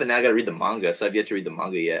build up, and now I got to read the manga. So I've yet to read the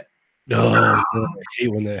manga yet. Oh, man, I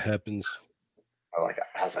hate when that happens. I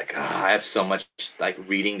was like, I have so much like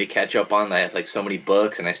reading to catch up on. I have like so many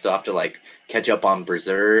books, and I still have to like catch up on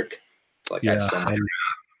Berserk. It's like I have so much.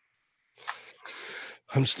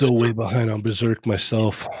 I'm still way behind on Berserk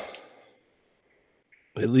myself.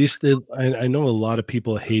 At least I know a lot of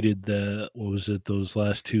people hated those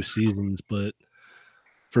last 2 seasons, but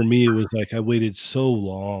for me, it was like I waited so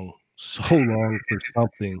long for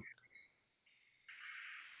something.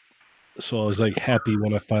 So I was like happy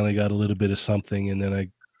when I finally got a little bit of something, and then I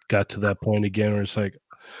got to that point again where it's like,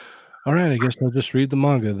 all right, I guess I'll just read the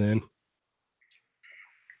manga then.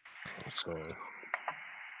 So,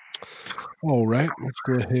 all right, let's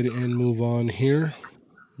go ahead and move on here.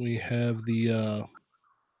 We have the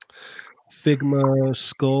Figma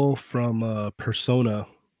skull from Persona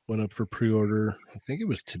went up for pre-order. I think it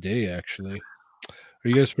was today, actually. Are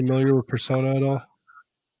you guys familiar with Persona at all?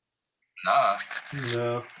 Nah.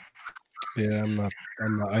 No. Yeah, I'm not.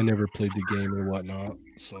 I never played the game or whatnot.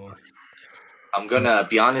 So I'm gonna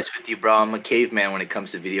be honest with you, bro. I'm a caveman when it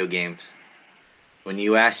comes to video games. When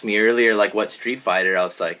you asked me earlier, like what Street Fighter, I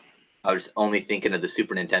was only thinking of the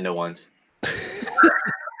Super Nintendo ones.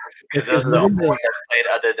 Because those are the only ones I've played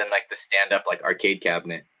other than like the stand-up like arcade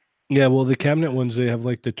cabinet. yeah, well, the cabinet ones, they have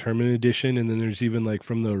like the tournament edition, and then there's even like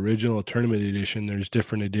from the original tournament edition, there's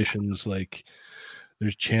different editions. Like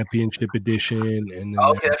there's championship edition, and then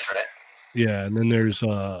Okay, that's right. yeah, and then there's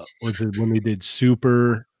was it when they did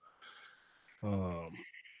Super? Um,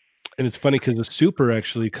 and it's funny because the Super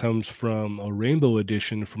actually comes from a Rainbow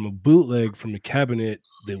edition from a bootleg from a cabinet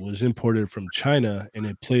that was imported from China, and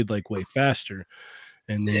it played like way faster.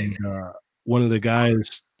 And then one of the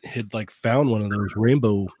guys had like found one of those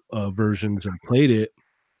Rainbow versions and played it,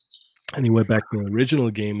 and he went back to the original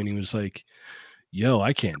game and he was like, "Yo,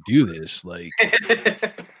 I can't do this. Like,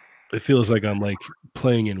 it feels like I'm like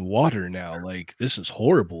playing in water now. Like this is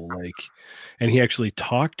horrible." Like, and he actually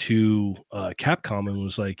talked to Capcom and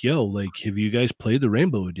was like, "Yo, like, have you guys played the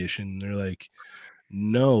Rainbow Edition?" And they're like,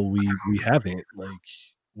 "No, we haven't. Like,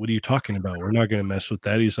 what are you talking about? We're not gonna mess with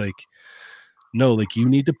that." He's like, "No, like you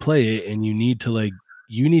need to play it and you need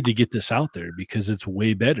to get this out there because it's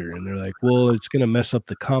way better." And they're like, "Well, it's gonna mess up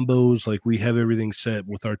the combos. Like we have everything set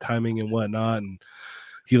with our timing and whatnot." And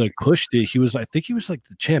he like pushed it. I think he was like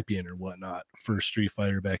the champion or whatnot for Street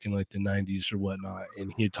Fighter back in like the 90s or whatnot.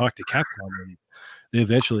 And he had talked to Capcom and they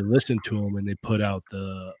eventually listened to him and they put out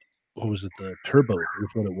what was it? The Turbo is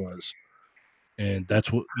what it was. And that's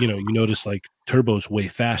what, you notice like Turbo's way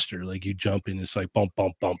faster. Like you jump and it's like bump,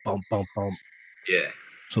 bump, bump, bump, bump, bump. Yeah.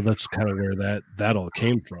 So that's kind of where that all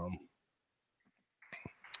came from.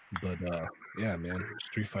 But yeah, man,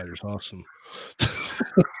 Street Fighter's awesome.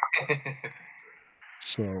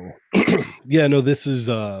 So yeah, no, this is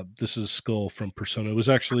Skull from Persona. It was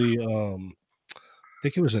actually I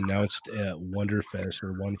think it was announced at Wonderfest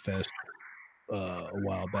or OneFest a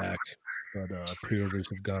while back, but pre-orders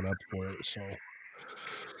have gone up for it, so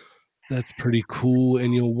that's pretty cool.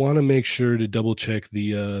 And you'll want to make sure to double check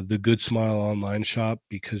the Good Smile online shop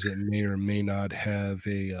because it may or may not have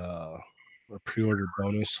a pre-order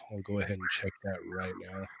bonus. I'll go ahead and check that right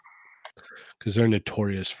now because they're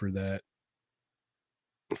notorious for that,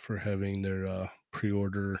 for having their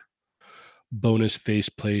pre-order bonus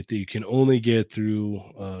faceplate that you can only get through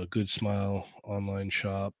Good Smile online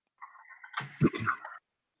shop,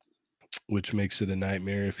 which makes it a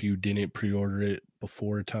nightmare if you didn't pre-order it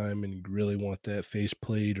before time and you really want that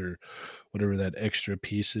faceplate or whatever that extra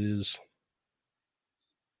piece is.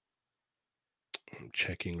 I'm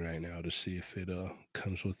checking right now to see if it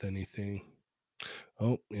comes with anything.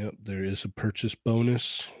 Oh, yep, there is a purchase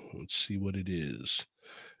bonus. Let's see what it is.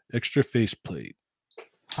 Extra faceplate.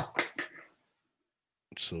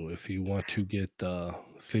 So if you want to get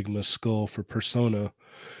Figma Skull for Persona,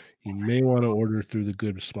 you may want to order through the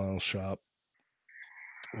Good Smile shop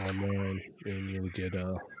online, and you'll get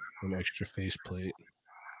an extra faceplate.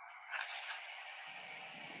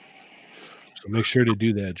 So make sure to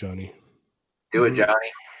do that, Johnny. Do it, Johnny.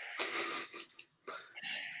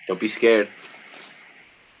 Don't be scared.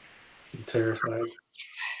 I'm terrified.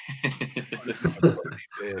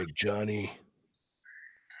 Big Johnny.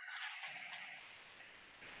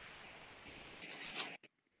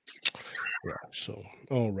 Yeah. So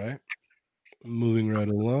all right. Moving right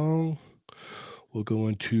along, we'll go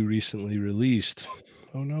into recently released.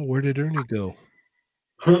 Oh no, where did Ernie go?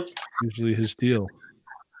 Usually his deal.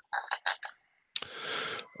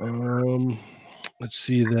 Let's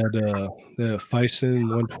see that Phison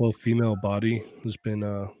 112 female body has been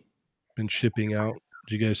shipping out.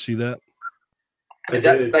 Did you guys see that? Is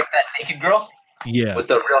that like that naked girl? Yeah. With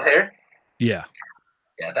the real hair? Yeah.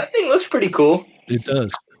 Yeah, that thing looks pretty cool. It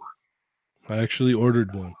does. I actually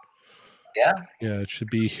ordered one. Yeah. Yeah, it should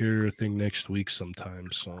be here, I think, next week sometime.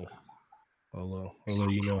 So I'll let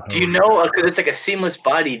you know. Do you know, because it's like a seamless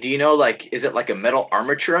body, do you know, like, is it like a metal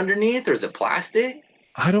armature underneath or is it plastic?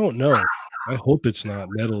 I don't know. I hope it's not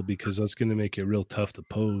metal because that's going to make it real tough to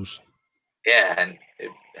pose. Yeah, and it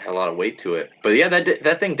had a lot of weight to it. But yeah,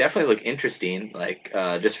 that thing definitely looked interesting, like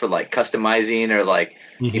just for like customizing or like,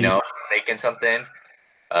 Mhm. you know, making something.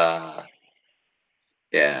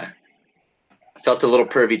 Yeah. I felt a little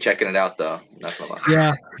pervy checking it out though. Not gonna lie.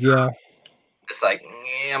 Yeah, yeah. It's like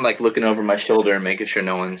I'm like looking over my shoulder and making sure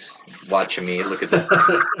no one's watching me. Look at this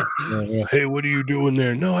thing. Hey, what are you doing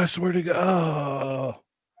there? No, I swear to God. Oh,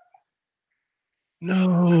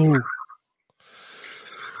 no.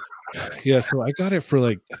 Yeah, so I got it for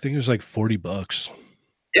like, I think it was like $40.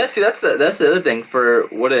 Yeah, see, that's the other thing. For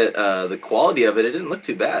what the quality of it, it didn't look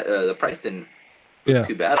too bad. The price didn't look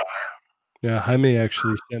too bad on it. Yeah, Jaime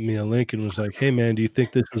actually sent me a link and was like, "Hey, man, do you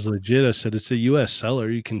think this is legit?" I said, "It's a U.S. seller.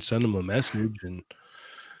 You can send them a message and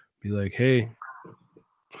be like, hey."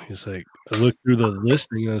 He's like, I looked through the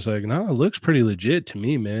listing and I was like, no, it looks pretty legit to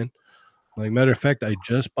me, man. Like, matter of fact, I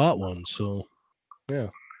just bought one. So, yeah.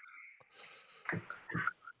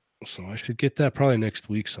 So I should get that probably next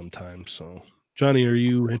week sometime. So, Johnny, are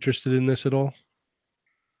you interested in this at all?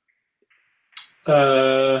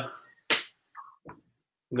 Nah,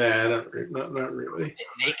 not really.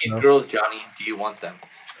 Naked girls, Johnny. Do you want them?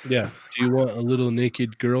 Yeah. Do you want a little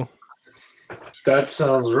naked girl? That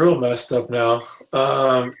sounds real messed up now.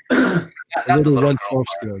 A little 1/12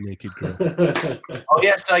 scale naked girl. Oh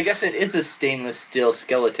yeah, so I guess it is a stainless steel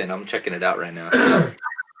skeleton. I'm checking it out right now.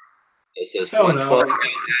 It says 1/12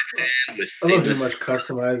 scale with stainless. I don't do much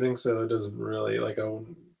customizing, so it doesn't really like I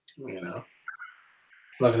wouldn't, I'm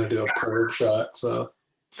not gonna do a perv shot. So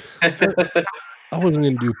I wasn't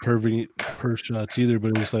gonna do perv shots either, but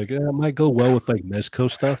it was like it might go well with like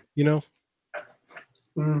Mezco stuff, you know?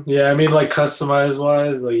 Yeah, I mean, like customize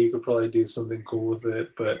wise, like you could probably do something cool with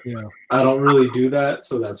it, but yeah, I don't really do that,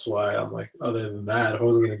 so that's why I'm like, other than that, if I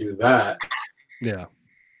wasn't gonna do that, yeah,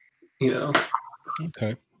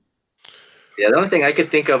 okay. Yeah, the only thing I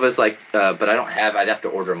could think of is like, but I don't have. I'd have to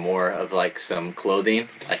order more of like some clothing,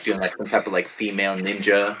 like doing like some type of like female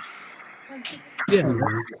ninja. Yeah,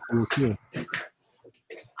 cool too.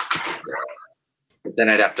 But then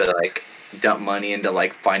I'd have to like dump money into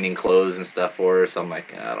like finding clothes and stuff for her. So I'm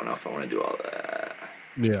like, I don't know if I want to do all that.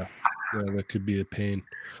 Yeah, that could be a pain.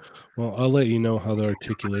 Well, I'll let you know how the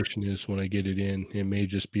articulation is when I get it in. It may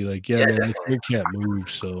just be like, yeah, man, we can't move,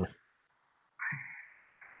 so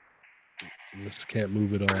this can't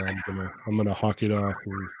move at all. I'm gonna hawk it off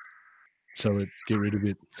and sell it, get rid of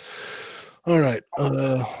it. All right.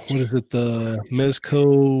 What is it? The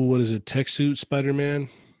Mezco, what is it? Tech Suit Spider-Man?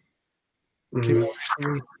 Came out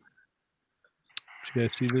recently. Did you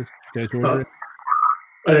guys see this? Did you guys order it?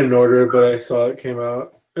 I didn't order it, but I saw it came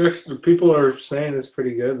out. People are saying it's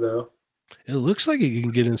pretty good though. It looks like it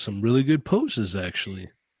can get in some really good poses,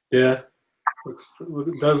 actually. Yeah.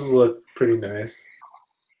 It does look pretty nice.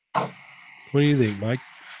 What do you think, Mike?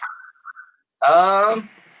 I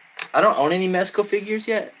don't own any Mezco figures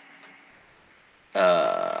yet.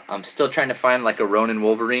 I'm still trying to find like a Ronin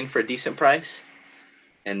Wolverine for a decent price.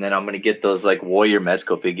 And then I'm gonna get those like Warrior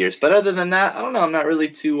Mezco figures. But other than that, I don't know. I'm not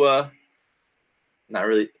really not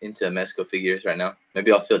really into Mezco figures right now.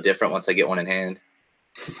 Maybe I'll feel different once I get one in hand.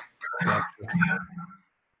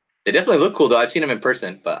 They definitely look cool though. I've seen them in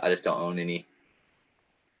person, but I just don't own any.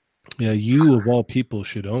 Yeah, you of all people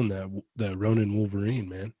should own that Ronin Wolverine,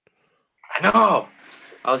 man. I know.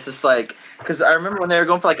 I was just like, because I remember when they were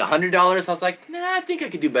going for like $100, I was like, nah, I think I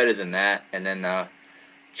could do better than that. And then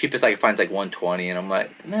cheapest I could find is like $120, and I'm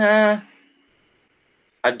like, nah.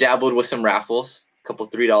 I've dabbled with some raffles, a couple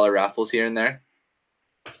 $3 raffles here and there.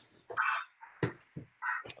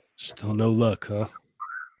 Still no luck, huh?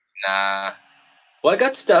 Nah. Well, I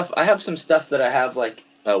got stuff. I have some stuff that I have like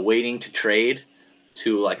waiting to trade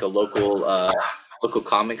to like a local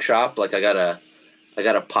comic shop. Like I got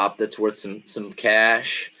a pop that's worth some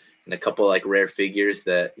cash and a couple like rare figures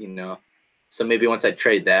that So maybe once I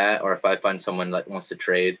trade that, or if I find someone that wants to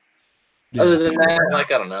trade. Yeah. Other than that,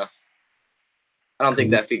 like I don't know. I don't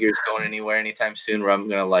think that figure is going anywhere anytime soon where I'm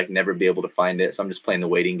gonna like never be able to find it. So I'm just playing the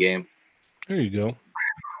waiting game. There you go.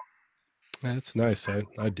 That's nice.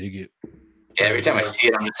 I dig it. Yeah, every time I see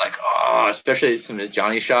it, I'm just like, oh, especially some of the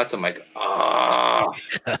Johnny shots. I'm like, oh,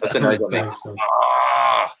 that's the noise I make.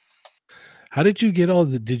 Oh. How did you get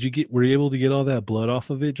were you able to get all that blood off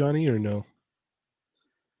of it, Johnny, or no?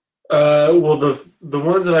 Well, the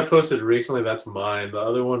ones that I posted recently, that's mine. The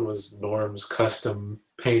other one was Norm's custom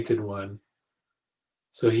painted one.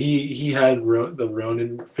 So he had the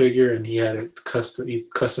Ronin figure, and he had it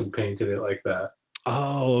custom painted it like that.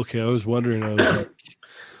 Oh, okay. I was wondering. I was like,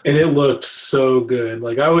 and it looked so good.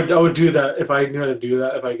 Like I would do that if I knew how to do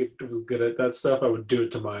that. If I was good at that stuff, I would do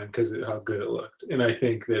it to mine because how good it looked. And I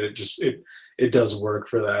think that it does work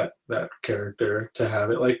for that character to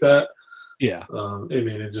have it like that. Yeah. I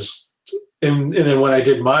mean, it just and then when I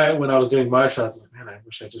was doing my shots, I was like, man, I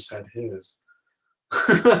wish I just had his.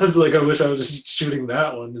 I was like, I wish I was just shooting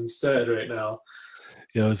that one instead right now.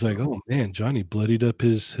 Yeah, I was like, oh man, Johnny bloodied up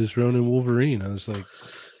his Ronin Wolverine. I was like,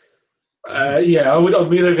 yeah,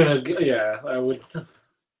 I'm either gonna, yeah, I would,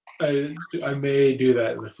 I may do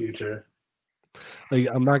that in the future. Like,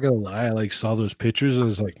 I'm not gonna lie, I like saw those pictures and I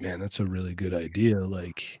was like, man, that's a really good idea.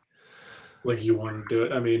 Like, like you want to do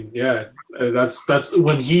it. I mean, yeah, that's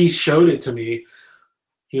when he showed it to me.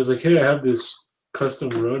 He was like, "Hey, I have this custom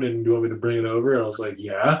Ronin. Do you want me to bring it over?" I was like,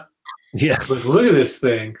 "Yeah." Yeah. I was like, "Look at this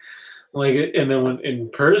thing!" Like, and then when in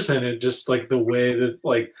person, it just like the way that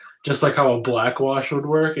like just like how a black wash would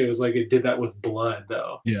work. It was like it did that with blood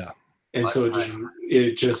though, Yeah. and so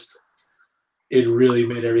it really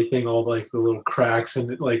made everything, all like the little cracks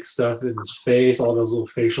and like stuff in his face, all those little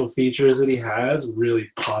facial features that he has really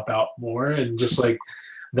pop out more. And just like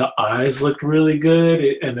the eyes looked really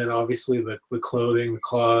good. And then obviously the clothing, the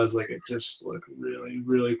claws, like it just looked really,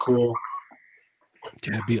 really cool.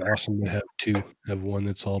 Yeah, it'd be awesome to have two. Have one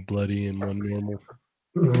that's all bloody and one normal.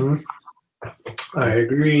 Mm-hmm. I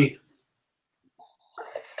agree.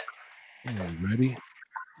 Ready?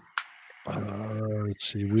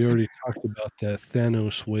 Let's see. We already talked about that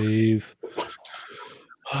Thanos wave.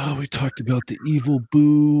 We talked about the evil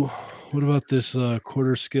Boo. What about this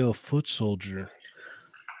quarter scale foot soldier?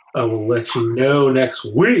 I will let you know next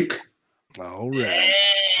week. All right.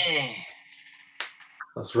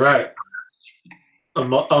 That's right.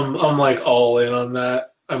 I'm like all in on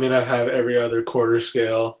that. I mean, I have every other quarter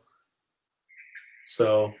scale.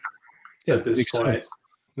 So Yeah, at this point, sense.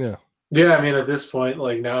 Yeah. Yeah, I mean, at this point,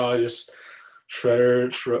 like now, I just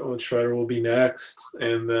Shredder will be next,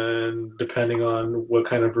 and then depending on what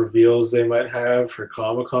kind of reveals they might have for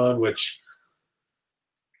Comic-Con, which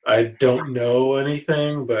I don't know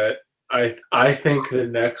anything, but I think the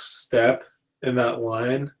next step in that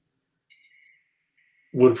line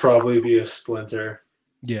would probably be a Splinter.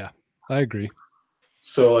 Yeah, I agree.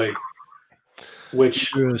 So like,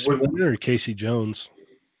 which Either a Splinter or Casey Jones.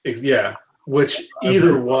 Yeah, which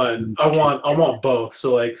either one. I want both.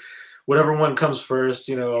 So like, whatever one comes first,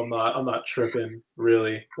 you know, I'm not tripping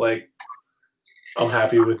really. Like, I'm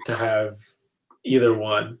happy with to have either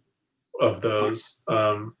one of those.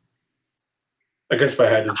 I guess if I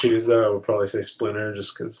had to choose, though, I would probably say Splinter,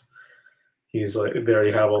 just because he's like they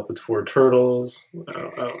already have all the four turtles. I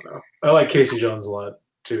don't know. I like Casey Jones a lot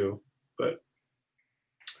too, but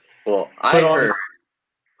well, I heard.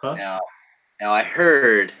 Huh? Now I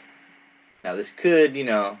heard. Now this could, you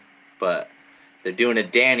know, but they're doing a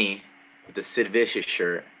Danny with the Sid Vicious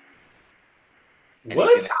shirt.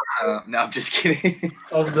 What? No, I'm just kidding.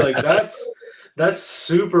 I was like, that's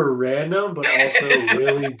super random, but also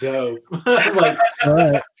really dope. Like,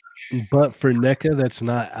 but for NECA, that's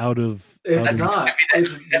not out of. It's not.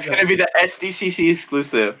 That's going to be the SDCC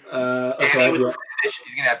exclusive. Okay. Yeah.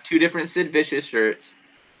 He's going to have two different Sid Vicious shirts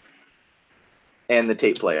and the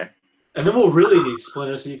tape player. And then we'll really need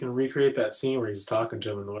Splinter so you can recreate that scene where he's talking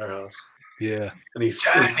to him in the warehouse. Yeah. And he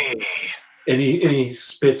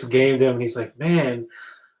spits game to him, and he's like, "Man,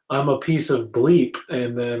 I'm a piece of bleep,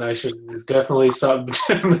 and then I should definitely stop."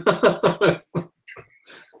 Come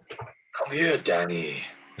here, Danny.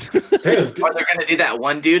 Damn. Or they're gonna do that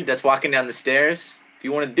one dude that's walking down the stairs. If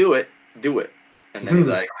you want to do it, do it. And then he's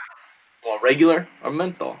like, "Well, regular or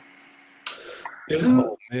menthol?"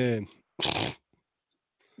 Oh man.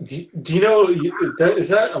 Do you know is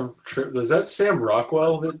that Sam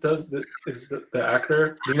Rockwell that does that? Is the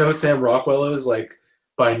actor? Do you know who Sam Rockwell is, like,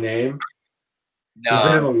 by name?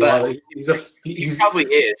 No, but he probably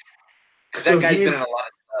is. So that guy's been in a lot of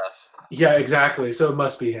stuff. Yeah, exactly. So it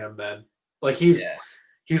must be him then. Like he's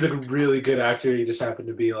a really good actor. He just happened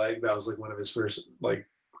to be like that was like one of his first like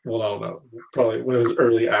well I don't know probably one of his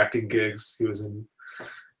early acting gigs. He was in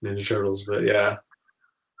Ninja Turtles, but yeah.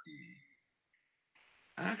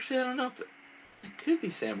 Actually, I don't know if it could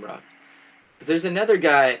be Sam Rock. Because there's another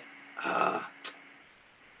guy. I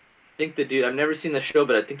think the dude. I've never seen the show,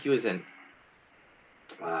 but I think he was in.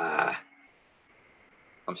 I'm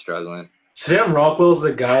struggling. Sam Rockwell's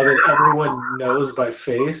the guy that everyone knows by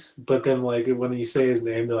face, but then like when you say his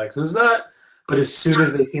name, they're like, "Who's that?" But as soon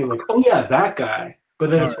as they see him, like, "Oh yeah, that guy." But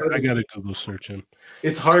then I gotta Google search him.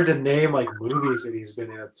 It's hard to name like movies that he's been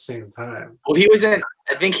in at the same time. Well, he was in.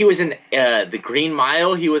 I think he was in the Green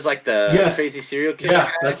Mile. He was like the crazy serial killer. Yeah,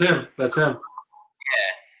 guy. That's him. Yeah,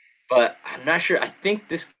 but I'm not sure. I think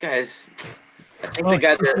this guy's. I think the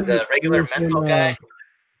guy, the regular mental guy.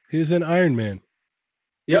 He was in Iron Man.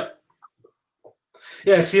 Yep.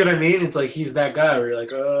 Yeah, see what I mean? It's like he's that guy where you're like,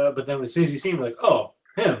 but then as soon as you see him, like, oh,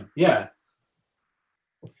 him, yeah.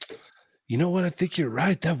 You know what? I think you're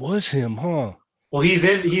right. That was him, huh? Well, he's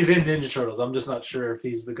in Ninja Turtles. I'm just not sure if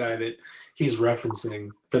he's the guy that he's referencing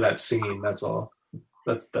for that scene. That's all.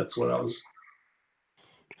 That's what I was.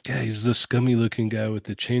 Yeah, he's the scummy looking guy with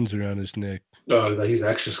the chains around his neck. Oh, he's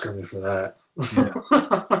extra scummy for that.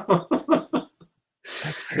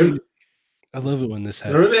 Yeah. I love it when this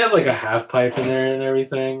happens. Remember they had like a half pipe in there and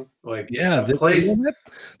everything. Like Yeah, that place.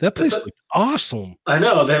 That place looked awesome. I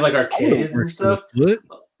know they had like I wanna arcades work and for a stuff. foot.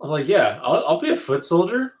 I'm like, yeah, I'll be a foot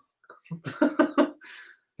soldier. Yeah.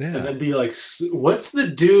 And then be like, what's the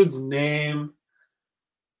dude's name?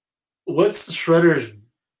 What's Shredder's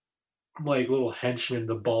like little henchman,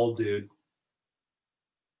 the bald dude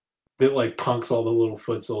that like punks all the little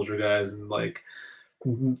foot soldier guys and like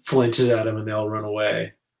flinches at him and they all run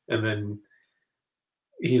away. And then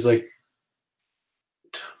he's like,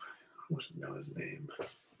 I don't know his name.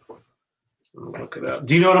 I'll look it up.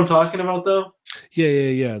 Do you know what I'm talking about though?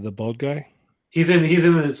 Yeah. The bald guy. He's in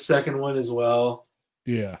the second one as well.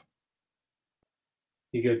 Yeah.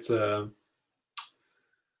 He gets he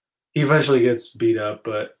eventually gets beat up,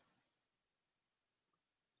 but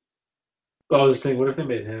I was just thinking, what if they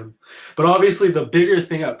made him? But obviously, the bigger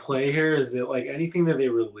thing at play here is that like anything that they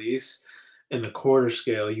release in the quarter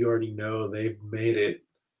scale, you already know they've made it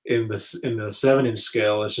in the 7-inch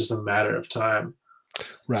scale. It's just a matter of time.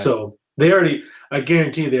 Right. So I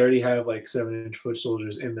guarantee they already have like 7-inch foot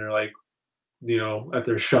soldiers in their like, you know, at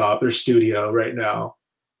their shop, their studio right now.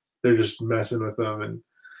 They're just messing with them and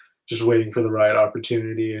just waiting for the right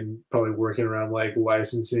opportunity and probably working around like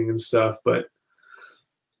licensing and stuff. But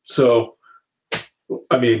so,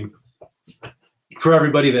 I mean, for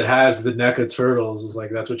everybody that has the NECA turtles, is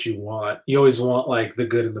like that's what you want. You always want like the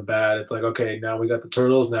good and the bad. It's like, okay, now we got the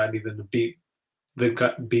turtles. Now I need them to beat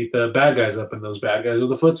the bad guys up, and those bad guys are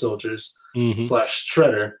the foot soldiers /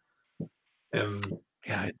 Shredder. And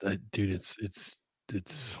yeah, dude, it's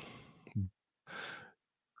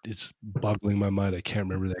boggling my mind. I can't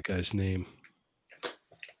remember that guy's name.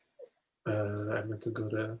 I meant to go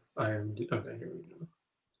to IMDb. Okay, here we go.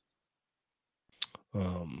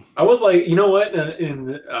 I would like, you know what,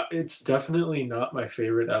 and it's definitely not my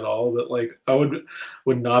favorite at all, but like I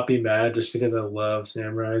would not be mad just because I love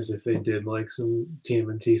Samurais if they did like some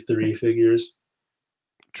TMNT 3 figures.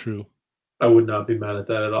 True. I would not be mad at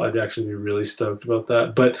that at all. I'd actually be really stoked about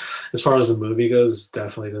that. But as far as the movie goes,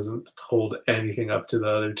 definitely doesn't hold anything up to the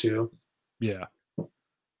other two. Yeah.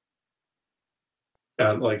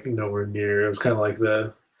 Like nowhere near. It was kind of like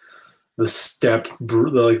the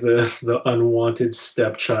unwanted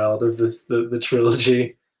stepchild of the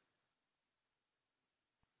trilogy.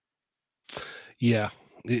 Yeah,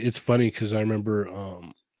 it's funny because I remember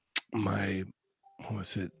my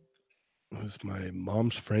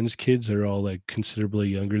mom's friends' kids are all like considerably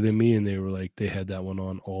younger than me, and they were like they had that one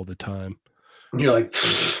on all the time. And you're like,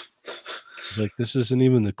 it's like this isn't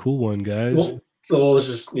even the cool one, guys. Well, it's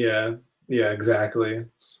just yeah, exactly.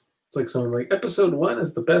 It's like someone like Episode 1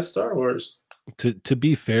 is the best Star Wars. To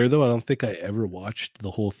be fair though, I don't think I ever watched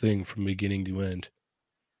the whole thing from beginning to end.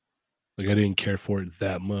 Like I didn't care for it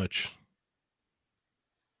that much.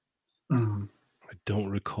 I don't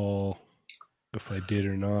recall if I did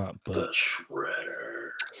or not, but the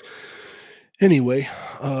Shredder. Anyway,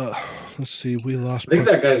 let's see. We lost. I think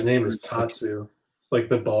that guy's name is Tatsu, like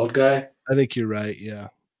the bald guy. I think you're right. Yeah,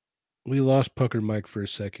 we lost Pucker Mike for a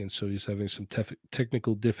second, so he's having some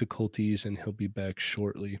technical difficulties, and he'll be back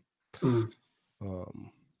shortly. Under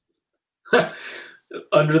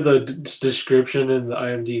the description in the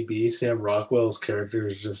IMDb, Sam Rockwell's character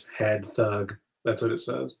is just head thug. That's what it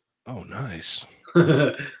says. Oh, nice.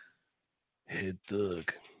 Head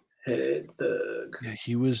thug. Head thug. Yeah,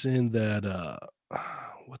 he was in that.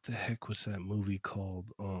 What the heck was that movie called?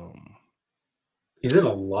 He's in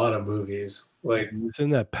a lot of movies. Like he was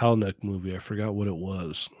in that Palnek movie. I forgot what it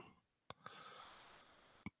was.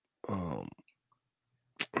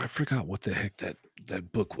 I forgot what the heck that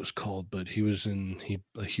book was called, but he was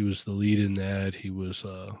he was the lead in that. He was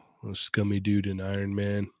a scummy dude in Iron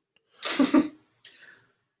Man.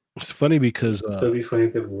 It's funny because that'd be funny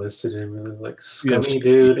if they listed him like scummy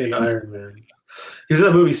dude in Iron Man. He was in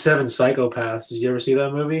that movie Seven Psychopaths. Did you ever see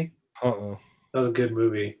that movie? That was a good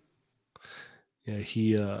movie. Yeah,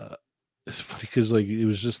 he it's funny because like it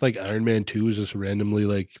was just like Iron Man 2 was just randomly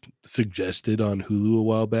like suggested on Hulu a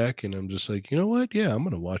while back, and I'm just like, you know what? Yeah, I'm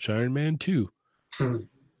gonna watch Iron Man 2. And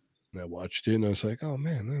I watched it and I was like, oh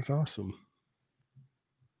man, that's awesome.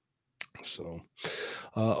 So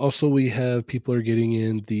also we have people are getting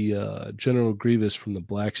in the General Grievous from the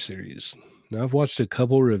Black Series. Now I've watched a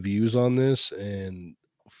couple reviews on this, and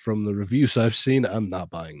from the reviews I've seen, I'm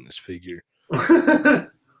not buying this figure.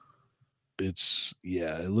 It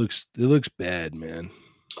looks bad, man.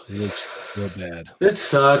 It looks real bad. It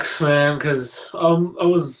sucks, man, because I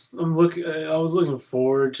was looking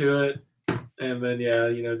forward to it, and then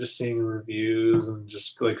just seeing reviews and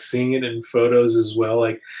just like seeing it in photos as well.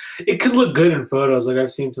 Like it could look good in photos. Like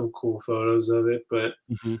I've seen some cool photos of it, but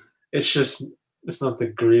it's not the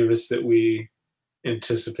Grievous that we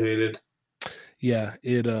anticipated. Yeah,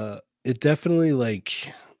 it definitely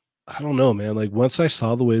like I don't know, man. Like once I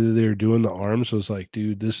saw the way that they were doing the arms, I was like,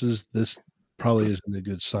 dude, this probably isn't a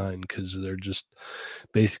good sign because they're just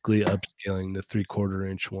basically upscaling the 3/4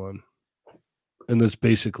 inch one. And that's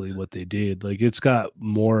basically what they did. Like it's got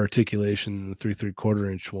more articulation than the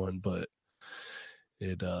 3/4 inch one, but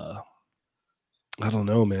it I don't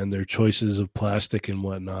know, man. Their choices of plastic and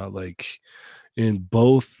whatnot, like in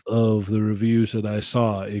both of the reviews that I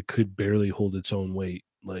saw, it could barely hold its own weight.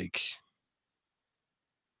 Like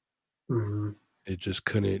Mhm.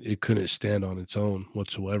 it couldn't stand on its own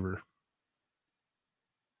whatsoever.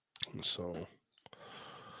 So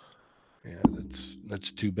yeah,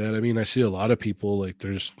 that's too bad. I mean, I see a lot of people like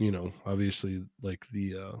there's, obviously like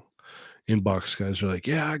the inbox guys are like,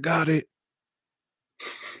 "Yeah, I got it."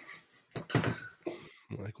 I'm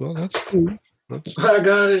like, "Well, that's cool. That's I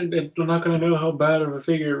got it. I'm not gonna know how bad of a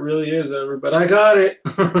figure it really is ever, but I got it.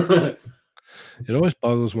 It always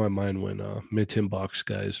boggles my mind when mid inbox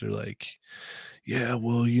guys are like, "Yeah,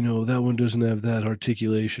 well, that one doesn't have that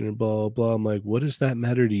articulation and blah blah." I'm like, "What does that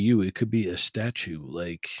matter to you? It could be a statue.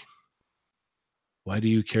 Like, why do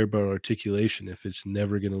you care about articulation if it's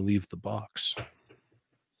never going to leave the box?"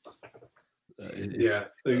 Yeah,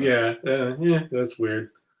 that's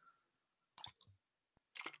weird.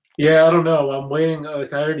 Yeah, I don't know. I'm waiting.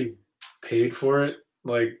 Like, I already paid for it,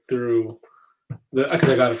 like through because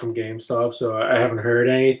I got it from GameStop, so I haven't heard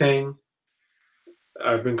anything.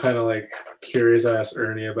 I've been kind of like curious. I asked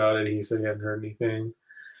Ernie about it. He said he hadn't heard anything.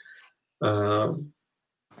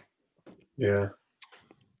 Yeah.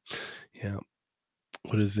 Yeah.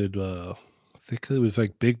 What is it? I think it was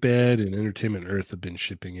like Big Bad and Entertainment Earth have been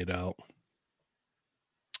shipping it out.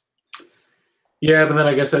 Yeah, but then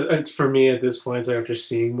I guess for me at this point, it's like after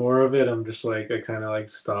seeing more of it, I'm just like I kind of like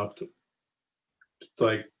stopped. It's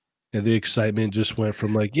like And the excitement just went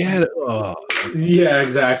from like, yeah, yeah,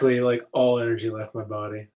 exactly. Like all energy left my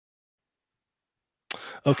body.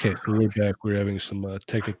 okay, so we're back. We're having some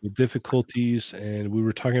technical difficulties, and we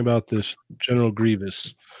were talking about this General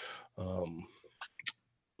Grievous. What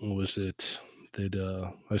was it?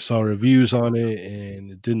 That I saw reviews on it,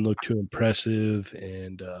 and it didn't look too impressive.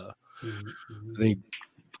 And I think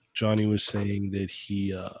Johnny was saying that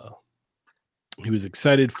he was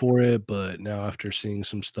excited for it, but now after seeing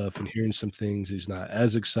some stuff and hearing some things, he's not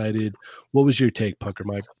as excited. What was your take, Punker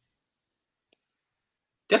Mike?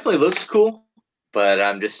 Definitely looks cool, but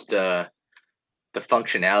I'm just the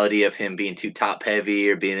functionality of him being too top heavy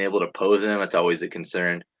or being able to pose him. It's always a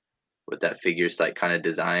concern with that figure's like kind of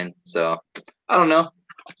design. So I don't know.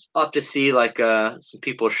 I'll have to see like some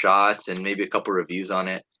people's shots and maybe a couple reviews on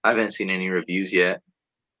it. I haven't seen any reviews yet,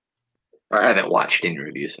 or I haven't watched any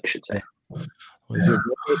reviews, I should say. Was it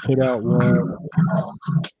put out one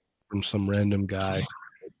from some random guy?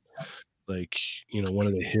 Like, one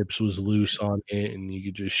of the hips was loose on it, and you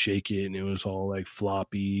could just shake it, and it was all like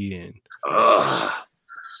floppy. And Ugh.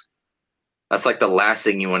 That's like the last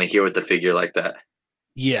thing you want to hear with the figure like that.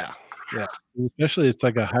 yeah, especially it's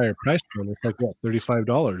like a higher price point. It's like what,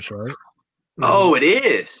 $35, right? Oh, it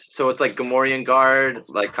is. So it's like Gamorrean Guard,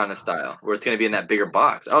 like kind of style, where it's gonna be in that bigger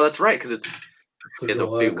box. Oh, that's right, because it's a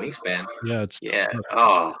big wingspan. Yeah.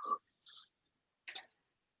 Oh,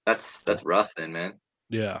 that's rough then, man.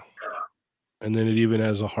 Yeah. And then it even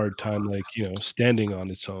has a hard time, like, standing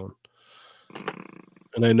on its own.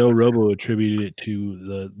 And I know Robo attributed it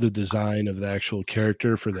to the design of the actual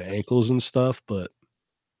character for the ankles and stuff, but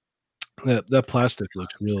that plastic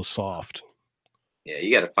looks real soft. Yeah,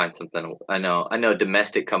 you got to find something. I know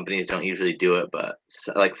domestic companies don't usually do it, but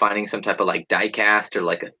like finding some type of like die cast or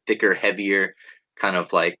like a thicker, heavier kind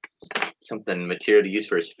of like something material to use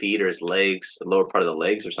for his feet or his legs, the lower part of the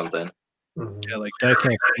legs or something. Yeah, like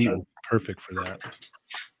die-cast feet would be perfect for that.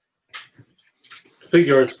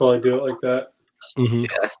 Figure arts probably do it like that.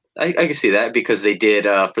 Yes, I can see that because they did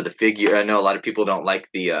for the figure. I know a lot of people don't like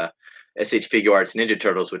the SH Figure Arts Ninja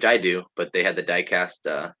Turtles, which I do, but they had the die-cast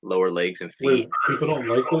lower legs and feet. Wait, people don't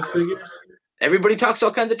like those figures? Everybody talks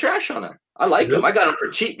all kinds of trash on them. I like them. I got them for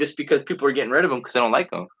cheap just because people are getting rid of them because they don't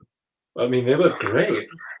like them. I mean, they look great.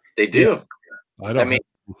 They do. Yeah. I mean,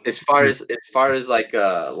 as far as like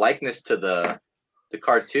likeness to the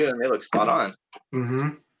cartoon, they look spot on.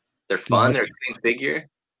 They're fun. They're a clean figure.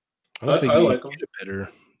 I think you like get a better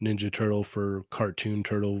Ninja Turtle for cartoon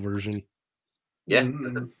turtle version. Yeah,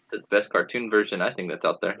 the best cartoon version I think that's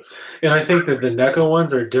out there. And I think that the NECA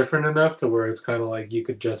ones are different enough to where it's kind of like you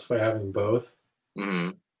could justify having both.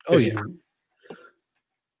 Oh yeah.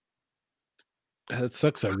 That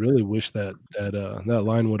sucks. I really wish that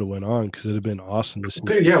line would have went on because it'd have been awesome to see.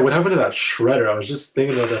 Dude, yeah, what happened to that shredder? I was just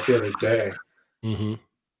thinking about that the other day. Mm-hmm.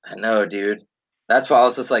 I know, dude. That's why I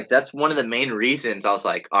was just like, that's one of the main reasons I was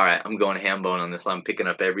like, all right, I'm going ham bone on this. I'm picking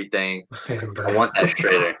up everything. I want that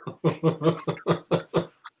shredder.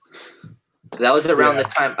 That was around the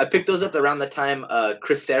time I picked those up around the time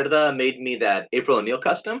Chris Cerda made me that April O'Neil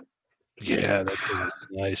custom. Yeah, that thing was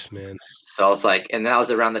nice, man. So I was like, and that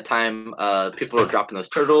was around the time people were dropping those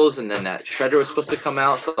turtles, and then that shredder was supposed to come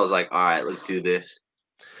out. So I was like, all right, let's do this.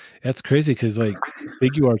 That's crazy because like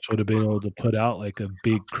Figuarts would have been able to put out like a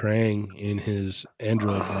big Krang in his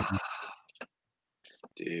Android button.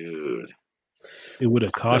 Dude. It would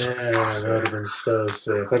have cost. Yeah, that would have been so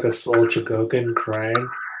sick. Like a Soul Chogokin Krang.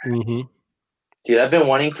 Mm-hmm. Dude, I've been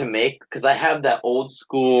wanting to make because I have that old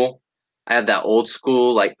school like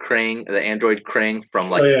Krang, the Android Krang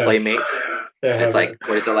from like Playmates. Yeah, it's like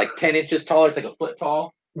what is it, like 10 inches tall? It's like a foot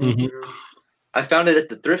tall. Mm-hmm. I found it at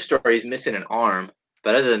the thrift store. He's missing an arm,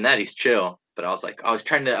 but other than that, he's chill. But I'm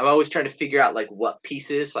always trying to figure out like what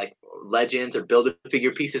pieces, like legends or build a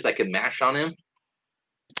figure pieces I can mash on him.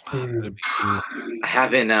 I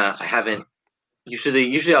haven't.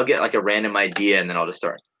 Usually I'll get like a random idea and then I'll just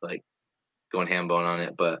start like going ham bone on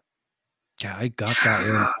it. But yeah, I got that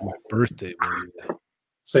one for my birthday.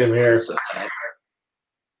 Same here. So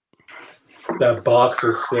that box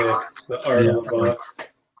was sick. The art of the box.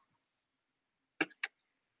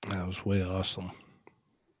 That was way awesome.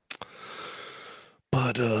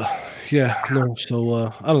 But yeah, no.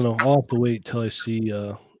 So I don't know. I'll have to wait till I see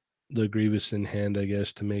the Grievous in hand, I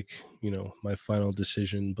guess, to make my final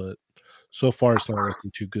decision. But so far, it's not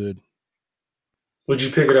looking too good. Would you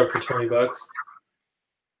pick it up for $20?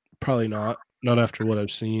 Probably not. Not after what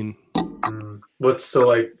I've seen. What's so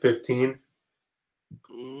like 15?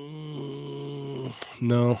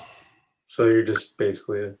 No. So you're just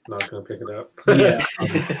basically not going to pick it up. Yeah.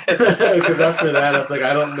 Because after that, it's like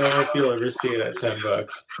I don't know if you'll ever see it at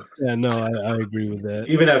 $10. Yeah, no, I agree with that.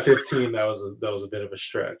 Even at 15, that was a bit of a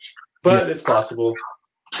stretch, but it's possible.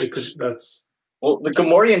 Well, the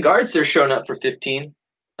Gamorrean guards are showing up for 15.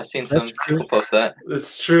 I've seen some people post that.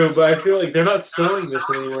 It's true, but I feel like they're not selling this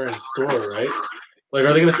anywhere in store, right? Like,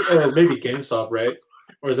 are they going to? Or maybe GameStop, right?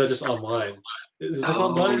 Or is that just online? Is it just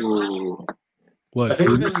online? What? I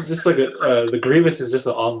think this is just like the Grievous is just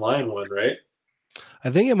an online one, right? I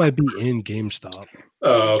think it might be in GameStop.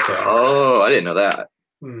 Oh, okay. Oh, I didn't know that.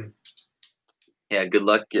 Yeah, good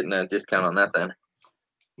luck getting a discount on that then.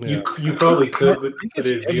 Yeah. You probably could, but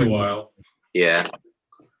it'd be a while. Yeah.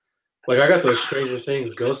 Like I got those Stranger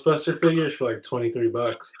Things Ghostbuster figures for like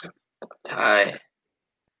 $23. Tie.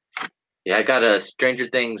 Yeah, I got a Stranger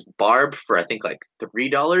Things Barb for I think like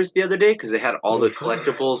 $3 the other day because they had all the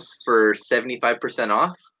collectibles for 75%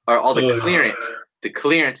 off, or all the clearance. The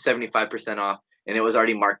clearance 75% off, and it was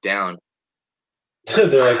already marked down. They're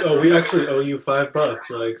like, "Oh, we actually owe you $5."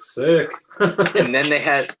 You're like, "Sick." And then they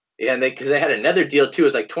had because they had another deal too.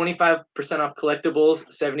 It's like 25% off collectibles,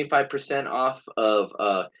 75% off of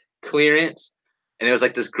clearance, and it was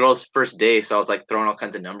like this girl's first day, so I was like throwing all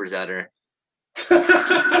kinds of numbers at her.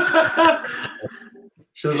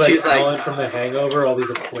 She's like Ellen from The Hangover, all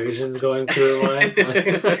these equations going through her mind.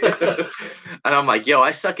 And I'm like, yo,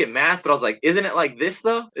 I suck at math, but I was like, isn't it like this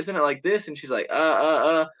though? Isn't it like this? And she's like,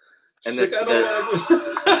 And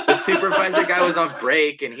the supervisor guy was on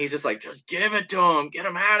break, and he's just like, just give it to him, get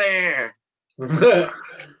him out of here.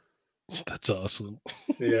 That's awesome.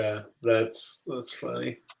 Yeah, that's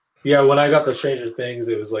funny. Yeah, when I got the Stranger Things,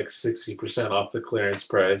 it was like 60% off the clearance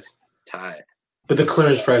price. Tight. But the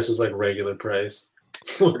clearance price was like regular price.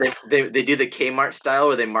 they do the Kmart style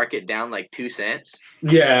where they mark it down like 2 cents.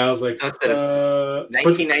 Yeah, I was like,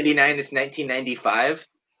 $19.99 is $19.95.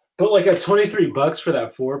 But like at $23 for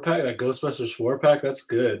that 4-pack, that Ghostbusters 4-pack, that's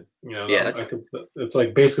good. Yeah, it's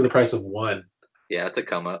like basically the price of one. Yeah, it's a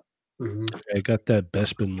come up. Mm-hmm. I got that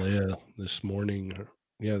Bespin Leia this morning.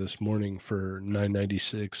 Yeah, this morning for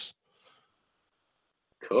 $9.96.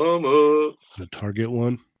 Come up. The Target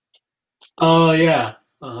one. Oh yeah.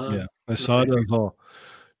 Uh-huh. Yeah, I saw it. I was all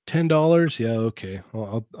 $10. Yeah, okay.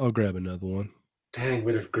 I'll grab another one. Dang,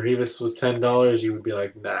 but if Grievous was $10, you would be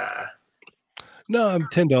like, nah. No, I'm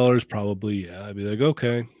 $10 probably. Yeah, I'd be like,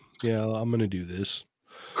 okay, yeah, I'm gonna do this.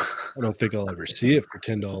 I don't think I'll ever see it for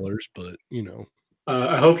 $10, but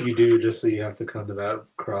I hope you do, just so you have to come to that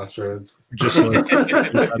crossroads. Just so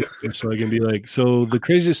I can be like, so the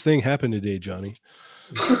craziest thing happened today, Johnny.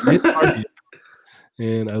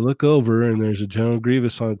 And I look over, and there's a General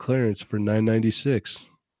Grievous on clearance for $9.96.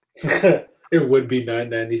 It would be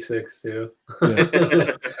 9.96 too.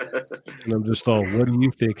 Yeah. And I'm just all, what do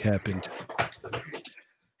you think happened?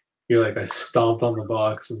 You're like, I stomped on the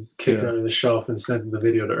box and kicked it under the shelf and sent the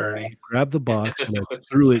video to Ernie. Grabbed the box and I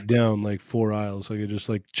threw it down like 4 aisles. Like I just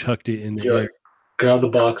like chucked it in the air. Like, grab the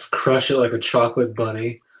box, crush it like a chocolate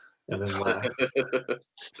bunny, and then laugh.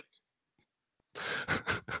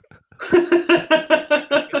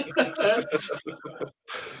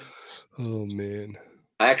 Oh man.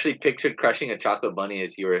 I actually pictured crushing a chocolate bunny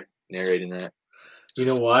as you were narrating that. You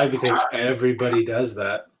know why? Because everybody does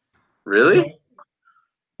that. Really?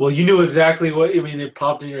 Well, you knew exactly what. I mean, it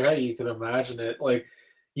popped in your head. You can imagine it. Like,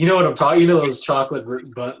 you know what I'm talking. You know those chocolate.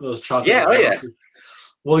 Yeah. Oh yeah.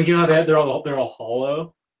 Well, you know they're all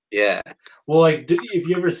hollow. Yeah. Well, like if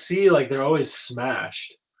you ever see, like they're always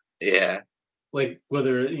smashed. Yeah. Like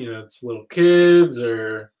whether it's little kids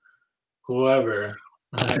or whoever.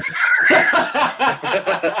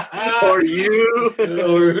 Or you.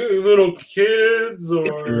 Or little kids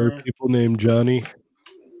or people named Johnny.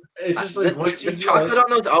 It's just like once the chocolate on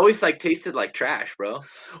those always like tasted like trash, bro.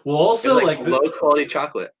 Well, also like low quality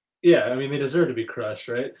chocolate. Yeah, I mean they deserve to be crushed,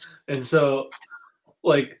 right? And so,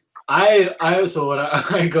 like I so when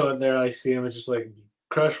I go in there, I see them. It's just like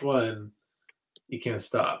crush one, you can't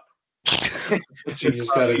stop. You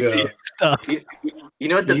just gotta go. You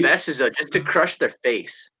know what the best is though? Just to crush their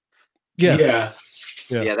face. Yeah.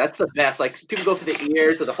 Yeah, that's the best. Like people go for the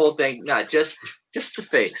ears or the whole thing. Nah, just the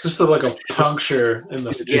face. Just like a puncture in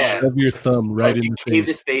the Shove your thumb right in the face. Cave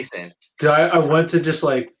his face in. I went to just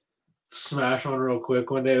like smash one real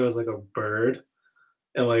quick one day. It was like a bird,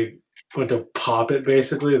 and like went to pop it.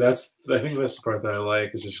 Basically, I think that's the part that I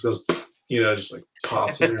like. It just goes, just like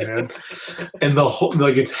pops in your hand, and the whole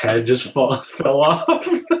like its head just fell off.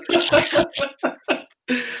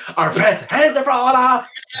 Our pets' heads are falling off.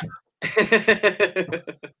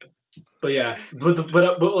 But yeah, but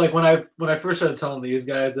like when I first started telling these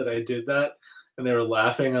guys that I did that, and they were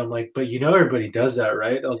laughing, I'm like, but everybody does that,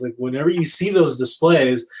 right? I was like, whenever you see those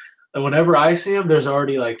displays, and whenever I see them, there's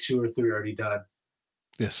already like 2 or 3 already done.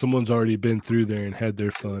 Yeah, someone's already been through there and had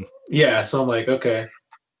their fun. Yeah, so I'm like, okay,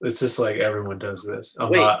 it's just like everyone does this.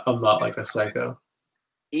 I'm not like a psycho.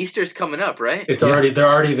 Easter's coming up, right? They're already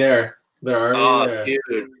there. They're already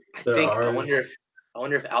there. Dude, I wonder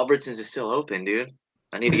if Albertsons is still open, dude.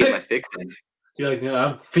 I need to get my fix in. You're like,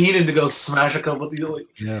 I'm fiending to go smash a couple of these. Like,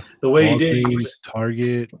 yeah. The way Walgreens, you did.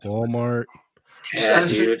 Target, Walmart. Yeah,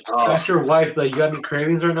 dude. Ask your wife, like, you got any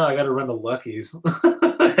cravings right now? I got to run to Lucky's or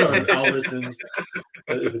Albertsons.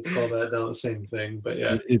 If it's called that, now the same thing. But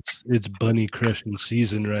yeah, it's bunny crushing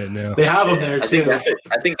season right now. They have them there too.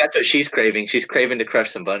 I think that's what she's craving. She's craving to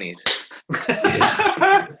crush some bunnies.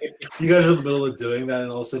 You guys are in the middle of doing that,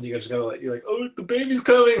 and all of a sudden you guys gotta like, you're like, oh, the baby's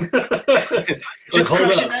coming. Just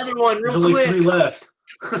crush another one real quick. There's only 3 left.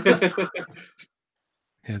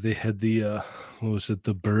 Yeah, they had the what was it?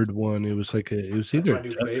 The bird one. It was like it was either my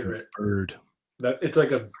new favorite bird. It's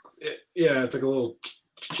like a little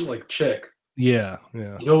like chick. Yeah.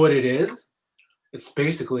 You know what it is? It's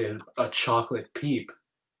basically a chocolate peep.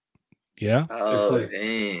 Yeah. Oh, it's like,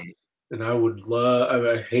 dang. And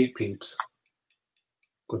I hate Peeps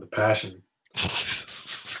with a passion.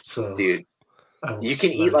 So, dude, you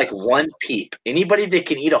can eat like one Peep. Anybody that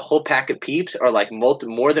can eat a whole pack of Peeps or like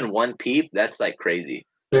more than one Peep, that's like crazy.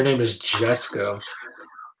 Their name is Jesco.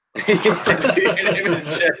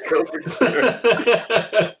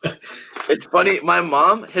 It's funny. My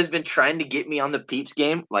mom has been trying to get me on the Peeps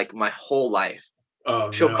game like my whole life.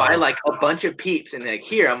 Oh, she'll buy like a bunch of Peeps and like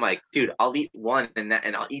here I'm like, dude, I'll eat one and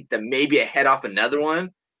I'll eat maybe a head off another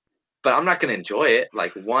one, but I'm not gonna enjoy it.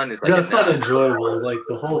 Like one is like that's not enjoyable. Like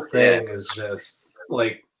the whole thing is just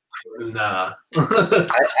like nah.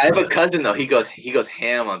 I have a cousin though. He goes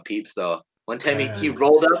ham on Peeps though. One time he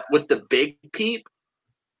rolled up with the big Peep.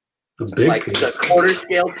 The big like Peep. The quarter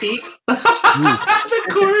scale Peep. The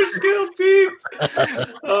quarter scale Peep.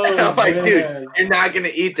 Oh, and I'm like, man. dude, you're not gonna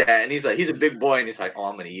eat that. And he's like, he's a big boy, and he's like, oh,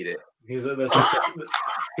 I'm gonna eat it. He's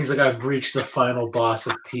like, I've reached the final boss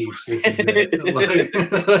of Peeps. This is it.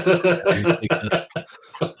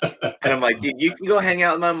 And I'm like, dude, you can go hang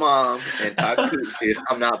out with my mom and talk Peeps, dude.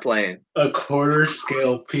 I'm not playing. A quarter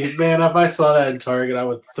scale Peep, man. If I saw that in Target, I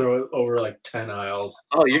would throw it over like 10 aisles.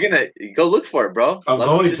 Oh, you're gonna go look for it, bro. I'm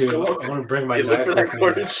going to bring my knife with me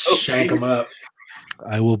and shank him up.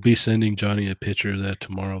 I will be sending Johnny a picture of that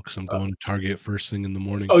tomorrow because I'm going to Target first thing in the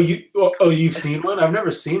morning. Oh, you've seen one? I've never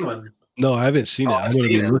seen one. No, I haven't seen it. I'm going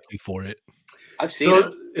to be looking for it. I've seen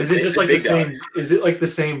it. Is it just like the same? Is it like the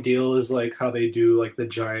same deal as like how they do like the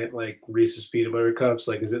giant like Reese's peanut butter cups?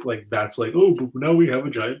 Like, is it like that's like, oh, but now we have a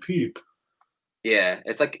giant Peep? Yeah,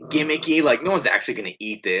 it's like gimmicky. Like no one's actually gonna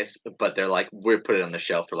eat this, but they're like, we're put it on the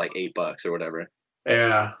shelf for like $8 or whatever.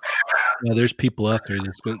 Yeah. Yeah, there's people out there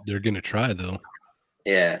they're gonna try though.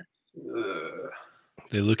 Yeah.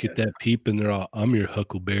 They look at that peep and they're all, "I'm your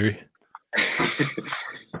Huckleberry."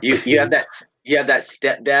 you have that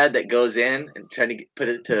stepdad that goes in and trying to put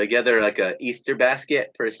it together like a Easter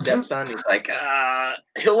basket for his stepson. He's like,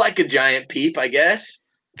 he'll like a giant peep, I guess.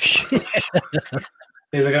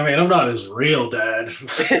 He's like, I mean, I'm not his real dad,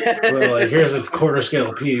 but like, here's his quarter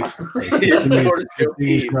scale peep. He's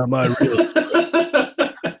not my real.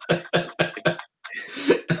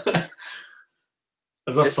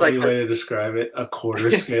 That's a funny way to describe it. A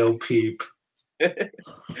quarter scale peep.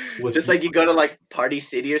 Just like you go to like Party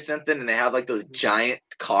City or something, and they have like those giant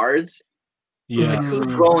cards. Yeah. Like,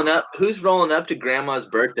 who's rolling up to Grandma's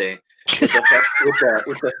birthday with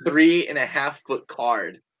a 3.5-foot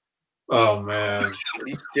card? Oh man, what are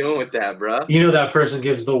you doing with that, bro? You know that person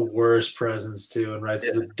gives the worst presents too and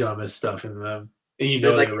writes the dumbest stuff in them, and you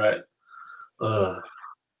know they're right.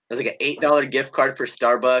 There's like an $8 gift card for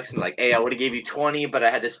Starbucks, and like, hey, I would have gave you 20, but I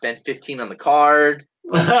had to spend 15 on the card.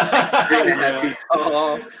 Yeah,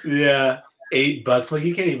 $8. Like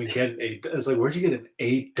you can't even get an $8. It's like, where'd you get an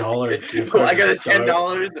 $8 gift card? I got a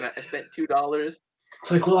 $10 and I spent $2.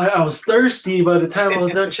 It's like, well, I was thirsty by the time I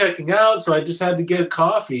was done checking out, so I just had to get a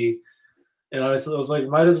coffee. And I was like,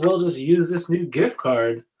 might as well just use this new gift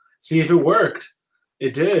card, see if it worked.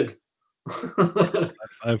 It did.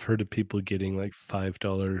 I've heard of people getting like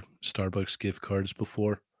 $5 Starbucks gift cards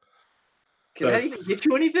before. Can that even get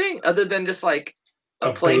you anything other than just like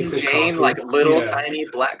a plain Jane, like little tiny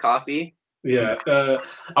black coffee? Yeah,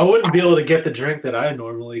 I wouldn't be able to get the drink that I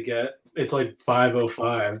normally get. It's like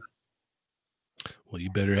 $5.05. Well,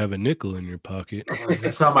 you better have a nickel in your pocket.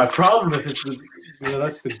 That's not my problem. If it's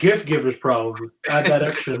that's the gift giver's problem. Add that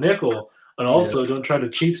extra nickel, and also don't try to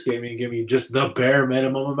cheapskate me and give me just the bare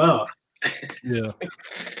minimum amount. Yeah,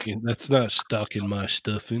 that's not stocking my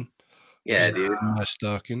stuffing. Yeah, dude. My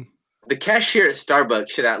stocking. The cashier at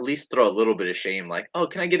Starbucks should at least throw a little bit of shame. Like, oh,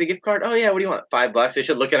 can I get a gift card? Oh yeah, what do you want? $5? They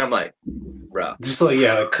should look at him like, bro. Just like,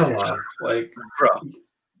 yeah, like, come on, like, bro.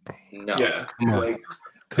 No. Yeah, like,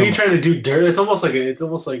 who are you trying to do dirt? It's almost like you're. Who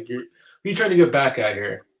are you trying to get back at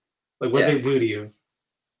here? Like, what they do to you?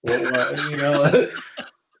 What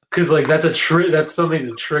because like that's that's something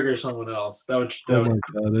to trigger someone else. Oh my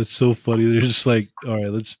god, that's so funny. They're just like, all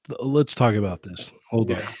right, let's talk about this.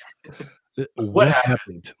 Hold on. What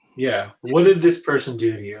happened? Yeah, what did this person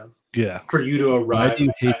do to you? Yeah, for you to arrive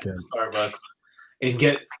at Starbucks and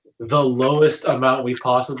get the lowest amount we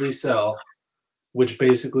possibly sell, which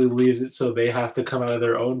basically leaves it so they have to come out of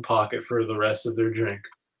their own pocket for the rest of their drink.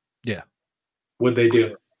 Yeah, what'd they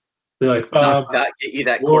do? They're like, not get you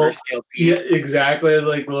that quarter scale piece. Yeah, exactly. I was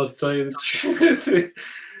like, well, let's tell you the truth.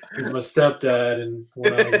 He's my stepdad, and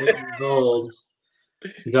when I was 8 years old,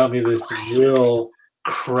 he got me this real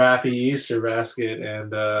crappy Easter basket,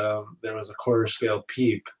 and there was a quarter scale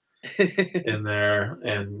peep in there,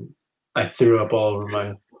 and I threw up all over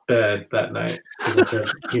my bed that night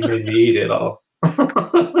because he made me eat it all.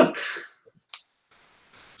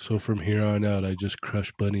 So from here on out, I just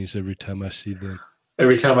crush bunnies every time I see them.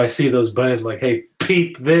 Every time I see those bunnies, I'm like, hey,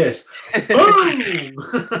 peep this. Boom!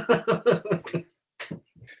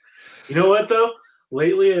 You know what, though?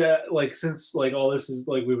 Lately, like, since, like, all this is,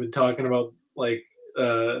 like, we've been talking about, like,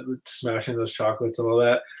 smashing those chocolates and all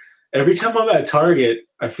that, every time I'm at Target,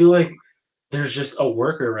 I feel like there's just a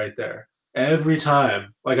worker right there. Every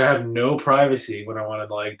time. Like, I have no privacy when I want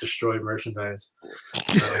to, like, destroy merchandise.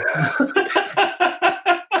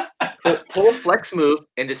 Pull a flex move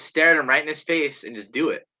and just stare at him right in his face and just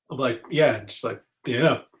do it. I'm like, yeah, just like,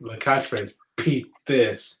 my catchphrase, peep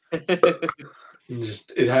this. And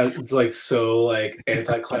just it's like so like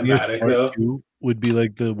anticlimactic though. Would be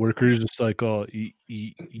like the workers just like, oh, you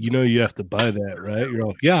have to buy that, right? You're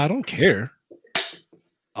all, yeah, I don't care.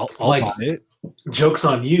 I'll like, buy it. Joke's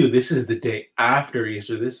on you. This is the day after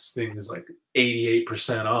Easter. This thing is like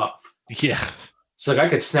 88% off. Yeah. So like I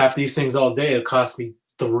could snap these things all day. It cost me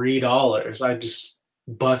 $3. I just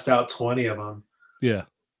bust out 20 of them. Yeah.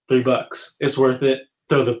 $3. It's worth it.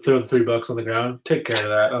 Throw the $3 on the ground. Take care of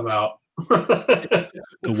that. I'm out.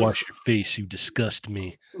 Go wash your face. You disgust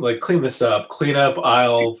me. Like, clean this up. Clean up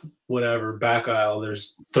aisle, whatever, back aisle.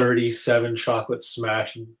 There's 37 chocolate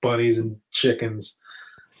smashed bunnies and chickens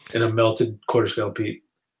in a melted quarter scale peep.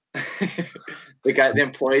 The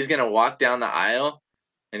employee's gonna walk down the aisle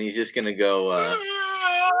and he's just gonna go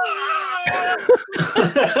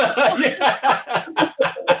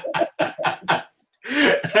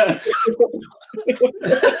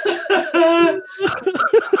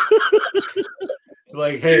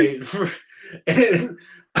hey,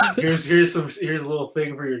 here's a little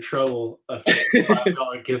thing for your trouble. A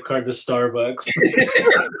 $5 gift card to Starbucks.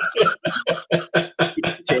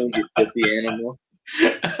 Change it with the animal.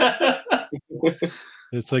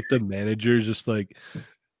 It's like the manager's just like,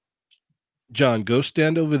 John, go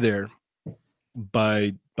stand over there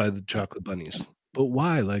by the chocolate bunnies. But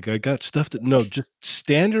why? Like, I got stuff that no, just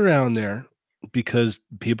stand around there because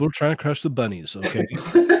people are trying to crush the bunnies, okay?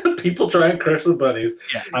 People try and crush the bunnies.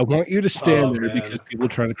 Yeah, I want you to stand there because people are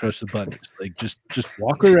trying to crush the bunnies. Like, just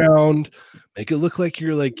walk around, make it look like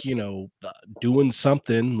you're like, doing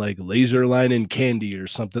something like laser lining candy or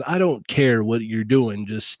something. I don't care what you're doing.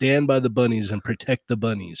 Just stand by the bunnies and protect the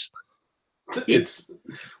bunnies. It's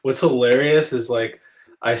what's hilarious is like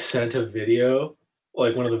I sent a video,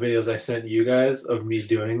 like one of the videos I sent you guys of me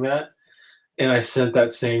doing that, and I sent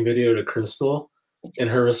that same video to Crystal, and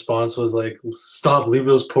her response was like, "Stop, leave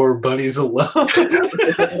those poor bunnies alone."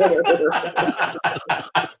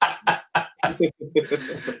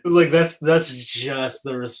 It was like that's just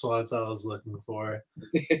the response I was looking for.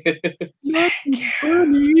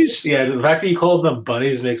 Bunnies. Yeah, the fact that you called them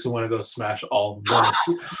bunnies makes me want to go smash all of them.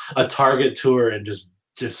 A Target tour and just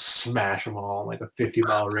smash them all in like a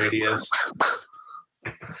 50-mile radius.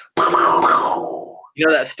 You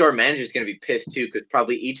know that store manager is gonna be pissed too, because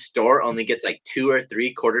probably each store only gets like 2 or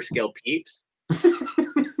 3 quarter scale peeps. So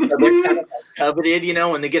they're kind of coveted,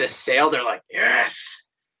 when they get a sale, they're like, yes,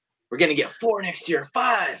 we're gonna get 4 next year,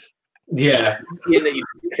 5. Yeah. And that you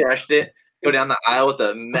crushed it, go down the aisle with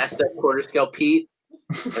a messed up quarter scale peep.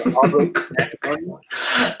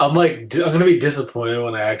 I'm gonna be disappointed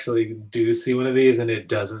when I actually do see one of these and it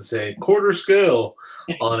doesn't say quarter scale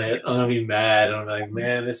on it. I'm gonna be mad. I'm like,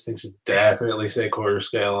 man, this thing should definitely say quarter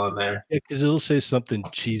scale on there. Yeah, because it'll say something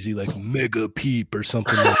cheesy like mega peep or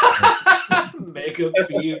something like that. Mega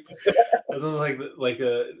peep. Something like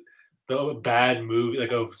a bad movie,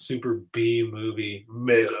 like a super B movie.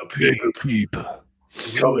 Mega peep.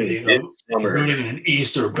 Ruining an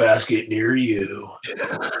Easter basket near you.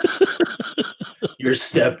 Your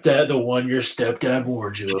stepdad, the one your stepdad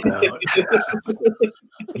warned you about.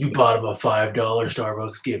 You bought him a $5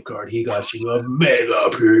 Starbucks gift card. He got you a mega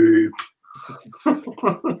peep.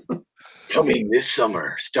 Coming this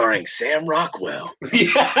summer, starring Sam Rockwell.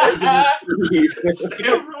 Yeah.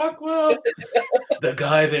 Sam Rockwell. The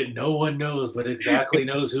guy that no one knows, but exactly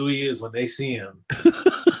knows who he is when they see him.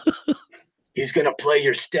 He's going to play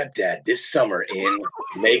your stepdad this summer in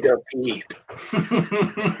Mega Peep.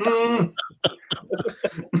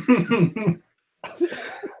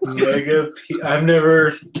 Mega Peep.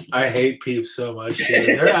 I hate Peeps so much,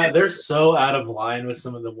 dude. They're so out of line with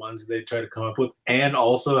some of the ones they try to come up with, and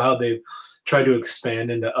also how they've tried to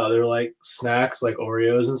expand into other like snacks like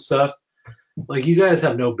Oreos and stuff. Like, you guys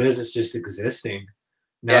have no business just existing.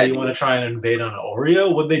 Now you want to try and invade on an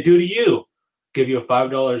Oreo? What'd they do to you? Give you a $5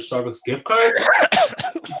 Starbucks gift card?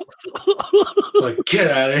 It's like, get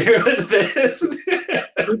out of here with this.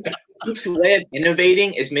 Peeps' way of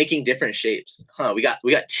innovating is making different shapes. We got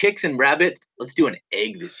chicks and rabbits. Let's do an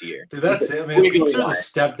egg this year. Dude, that's it, man. Peeps are the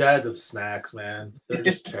stepdads of snacks, man. They're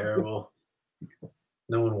just terrible.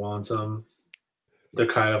 No one wants them. They're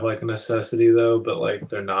kind of like a necessity, though, but like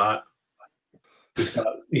they're not.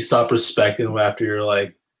 You stop respecting them after you're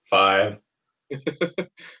like 5.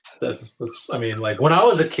 That's I mean, like when I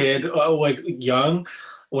was a kid, like young,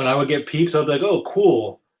 when I would get Peeps, I'd be like, oh,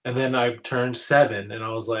 cool. And then I turned 7 and I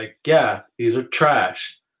was like, yeah, these are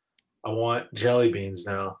trash. I want jelly beans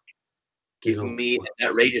now. Give me an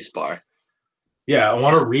outrageous bar. Yeah, I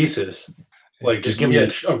want a Reese's. Like, just give me a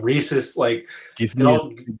Reese's. Like, give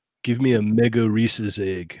me a mega Reese's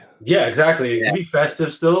egg. Yeah, exactly. It could be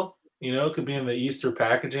festive still. It could be in the Easter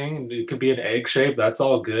packaging. It could be an egg shape. That's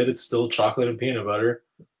all good. It's still chocolate and peanut butter.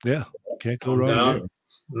 Yeah, can't go wrong.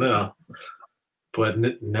 No, but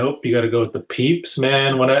nope. You got to go with the Peeps,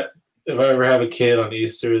 man. If I ever have a kid on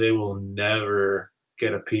Easter, they will never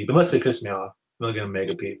get a Peep unless they piss me off. They'll get a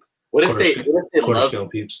mega Peep. What if they quarter scale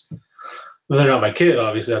Peeps? Well, they're not my kid,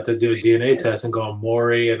 obviously. I have to do a DNA test and go on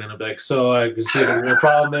Maury, and then I'll be like, so I can see the real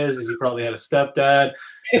problem is you probably had a stepdad,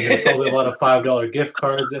 and there's probably a lot of $5 gift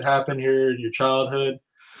cards that happen here in your childhood.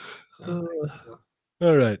 All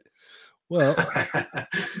right. Well,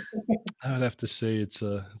 I'd have to say it's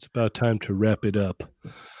about time to wrap it up.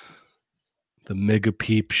 The Mega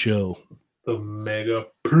Peep Show. The Mega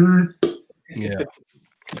Peep. Yeah.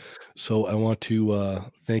 So I want to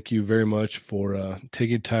thank you very much for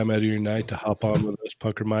taking time out of your night to hop on with us,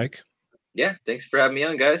 Punker Mike. Yeah, thanks for having me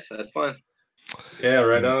on, guys. I had fun. Yeah,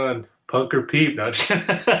 right on. Punker Peep. That's gonna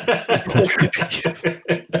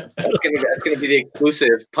be the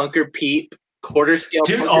exclusive. Punker Peep quarter scale.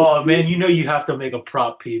 Dude, oh man, you know you have to make a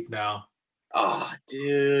prop peep now. Oh,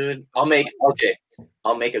 dude, I'll make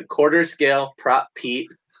a quarter scale prop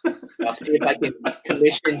peep. I'll see if I can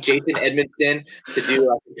commission Jason Edmondson to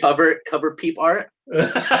do cover peep art.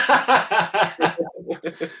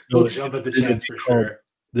 We'll jump at the chance for sure.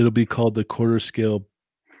 It'll be called the quarter scale.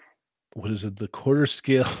 What is it? The quarter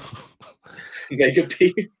scale Mega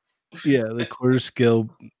peep. Yeah, the quarter scale.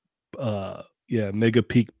 Mega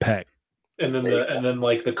peak pack. And then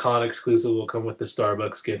like the con exclusive will come with the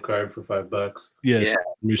Starbucks gift card for $5. Yes, yeah.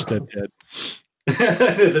 Your stepdad.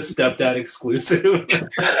 The stepdad exclusive.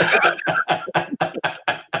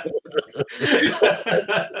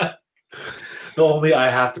 Only I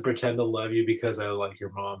have to pretend to love you because I like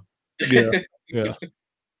your mom. Yeah.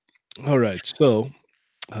 All right. So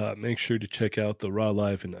make sure to check out the Raw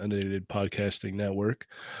Live and Unedited Podcasting Network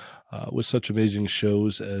with such amazing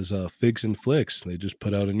shows as Figs and Flicks. They just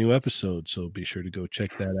put out a new episode, so be sure to go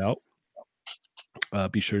check that out.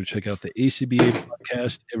 Be sure to check out the ACBA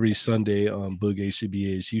podcast every Sunday on Boog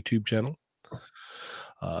ACBA's YouTube channel.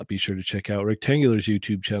 Be sure to check out Rectangular's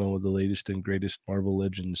YouTube channel with the latest and greatest Marvel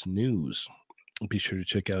Legends news. Be sure to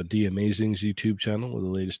check out D Amazing's YouTube channel with the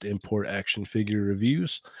latest import action figure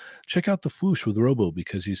reviews. Check out The Foosh with Robo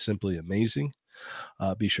because he's simply amazing.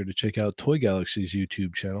 Be sure to check out Toy Galaxy's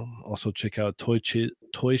YouTube channel. Also check out Toy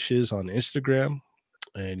Shiz on Instagram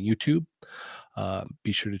and YouTube.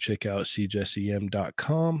 Be sure to check out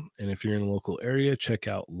cjesem.com. And if you're in a local area, check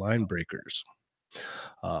out Line Breakers.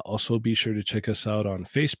 Also be sure to check us out on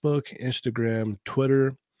Facebook, Instagram,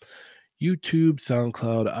 Twitter, YouTube,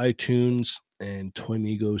 SoundCloud, iTunes, and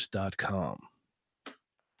toymigos.com.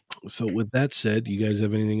 So with that said, you guys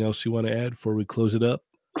have anything else you want to add before we close it up?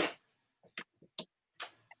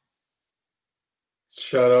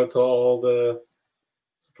 Shout out to all the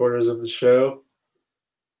supporters of the show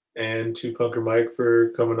and to Punker Mike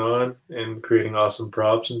for coming on and creating awesome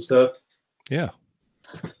props and stuff. Yeah.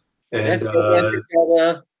 And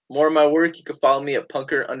more of my work, you can follow me at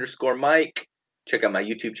punker_Mike. Check out my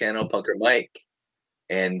YouTube channel, Punker Mike.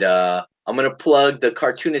 And I'm going to plug the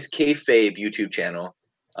Cartoonist Kayfabe YouTube channel.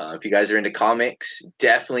 If you guys are into comics,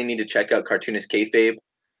 definitely need to check out Cartoonist Kayfabe.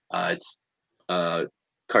 It's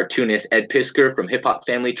cartoonist Ed Pisker from Hip Hop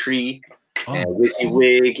Family Tree, and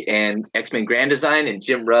WYSIWYG and X-Men Grand Design, and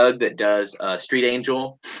Jim Rugg that does Street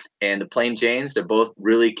Angel and the Plain Janes. They're both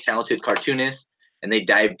really talented cartoonists, and they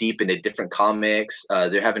dive deep into different comics.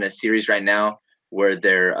 They're having a series right now where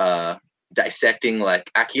they're dissecting like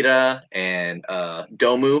Akira and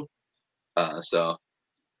Domu. So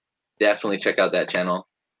definitely check out that channel.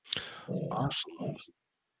 Awesome.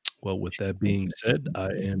 Well, with that being said,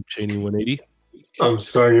 I am Cheney180. I'm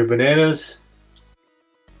Sawyer Bananas.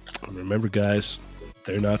 And remember, guys,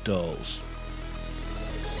 they're not dolls.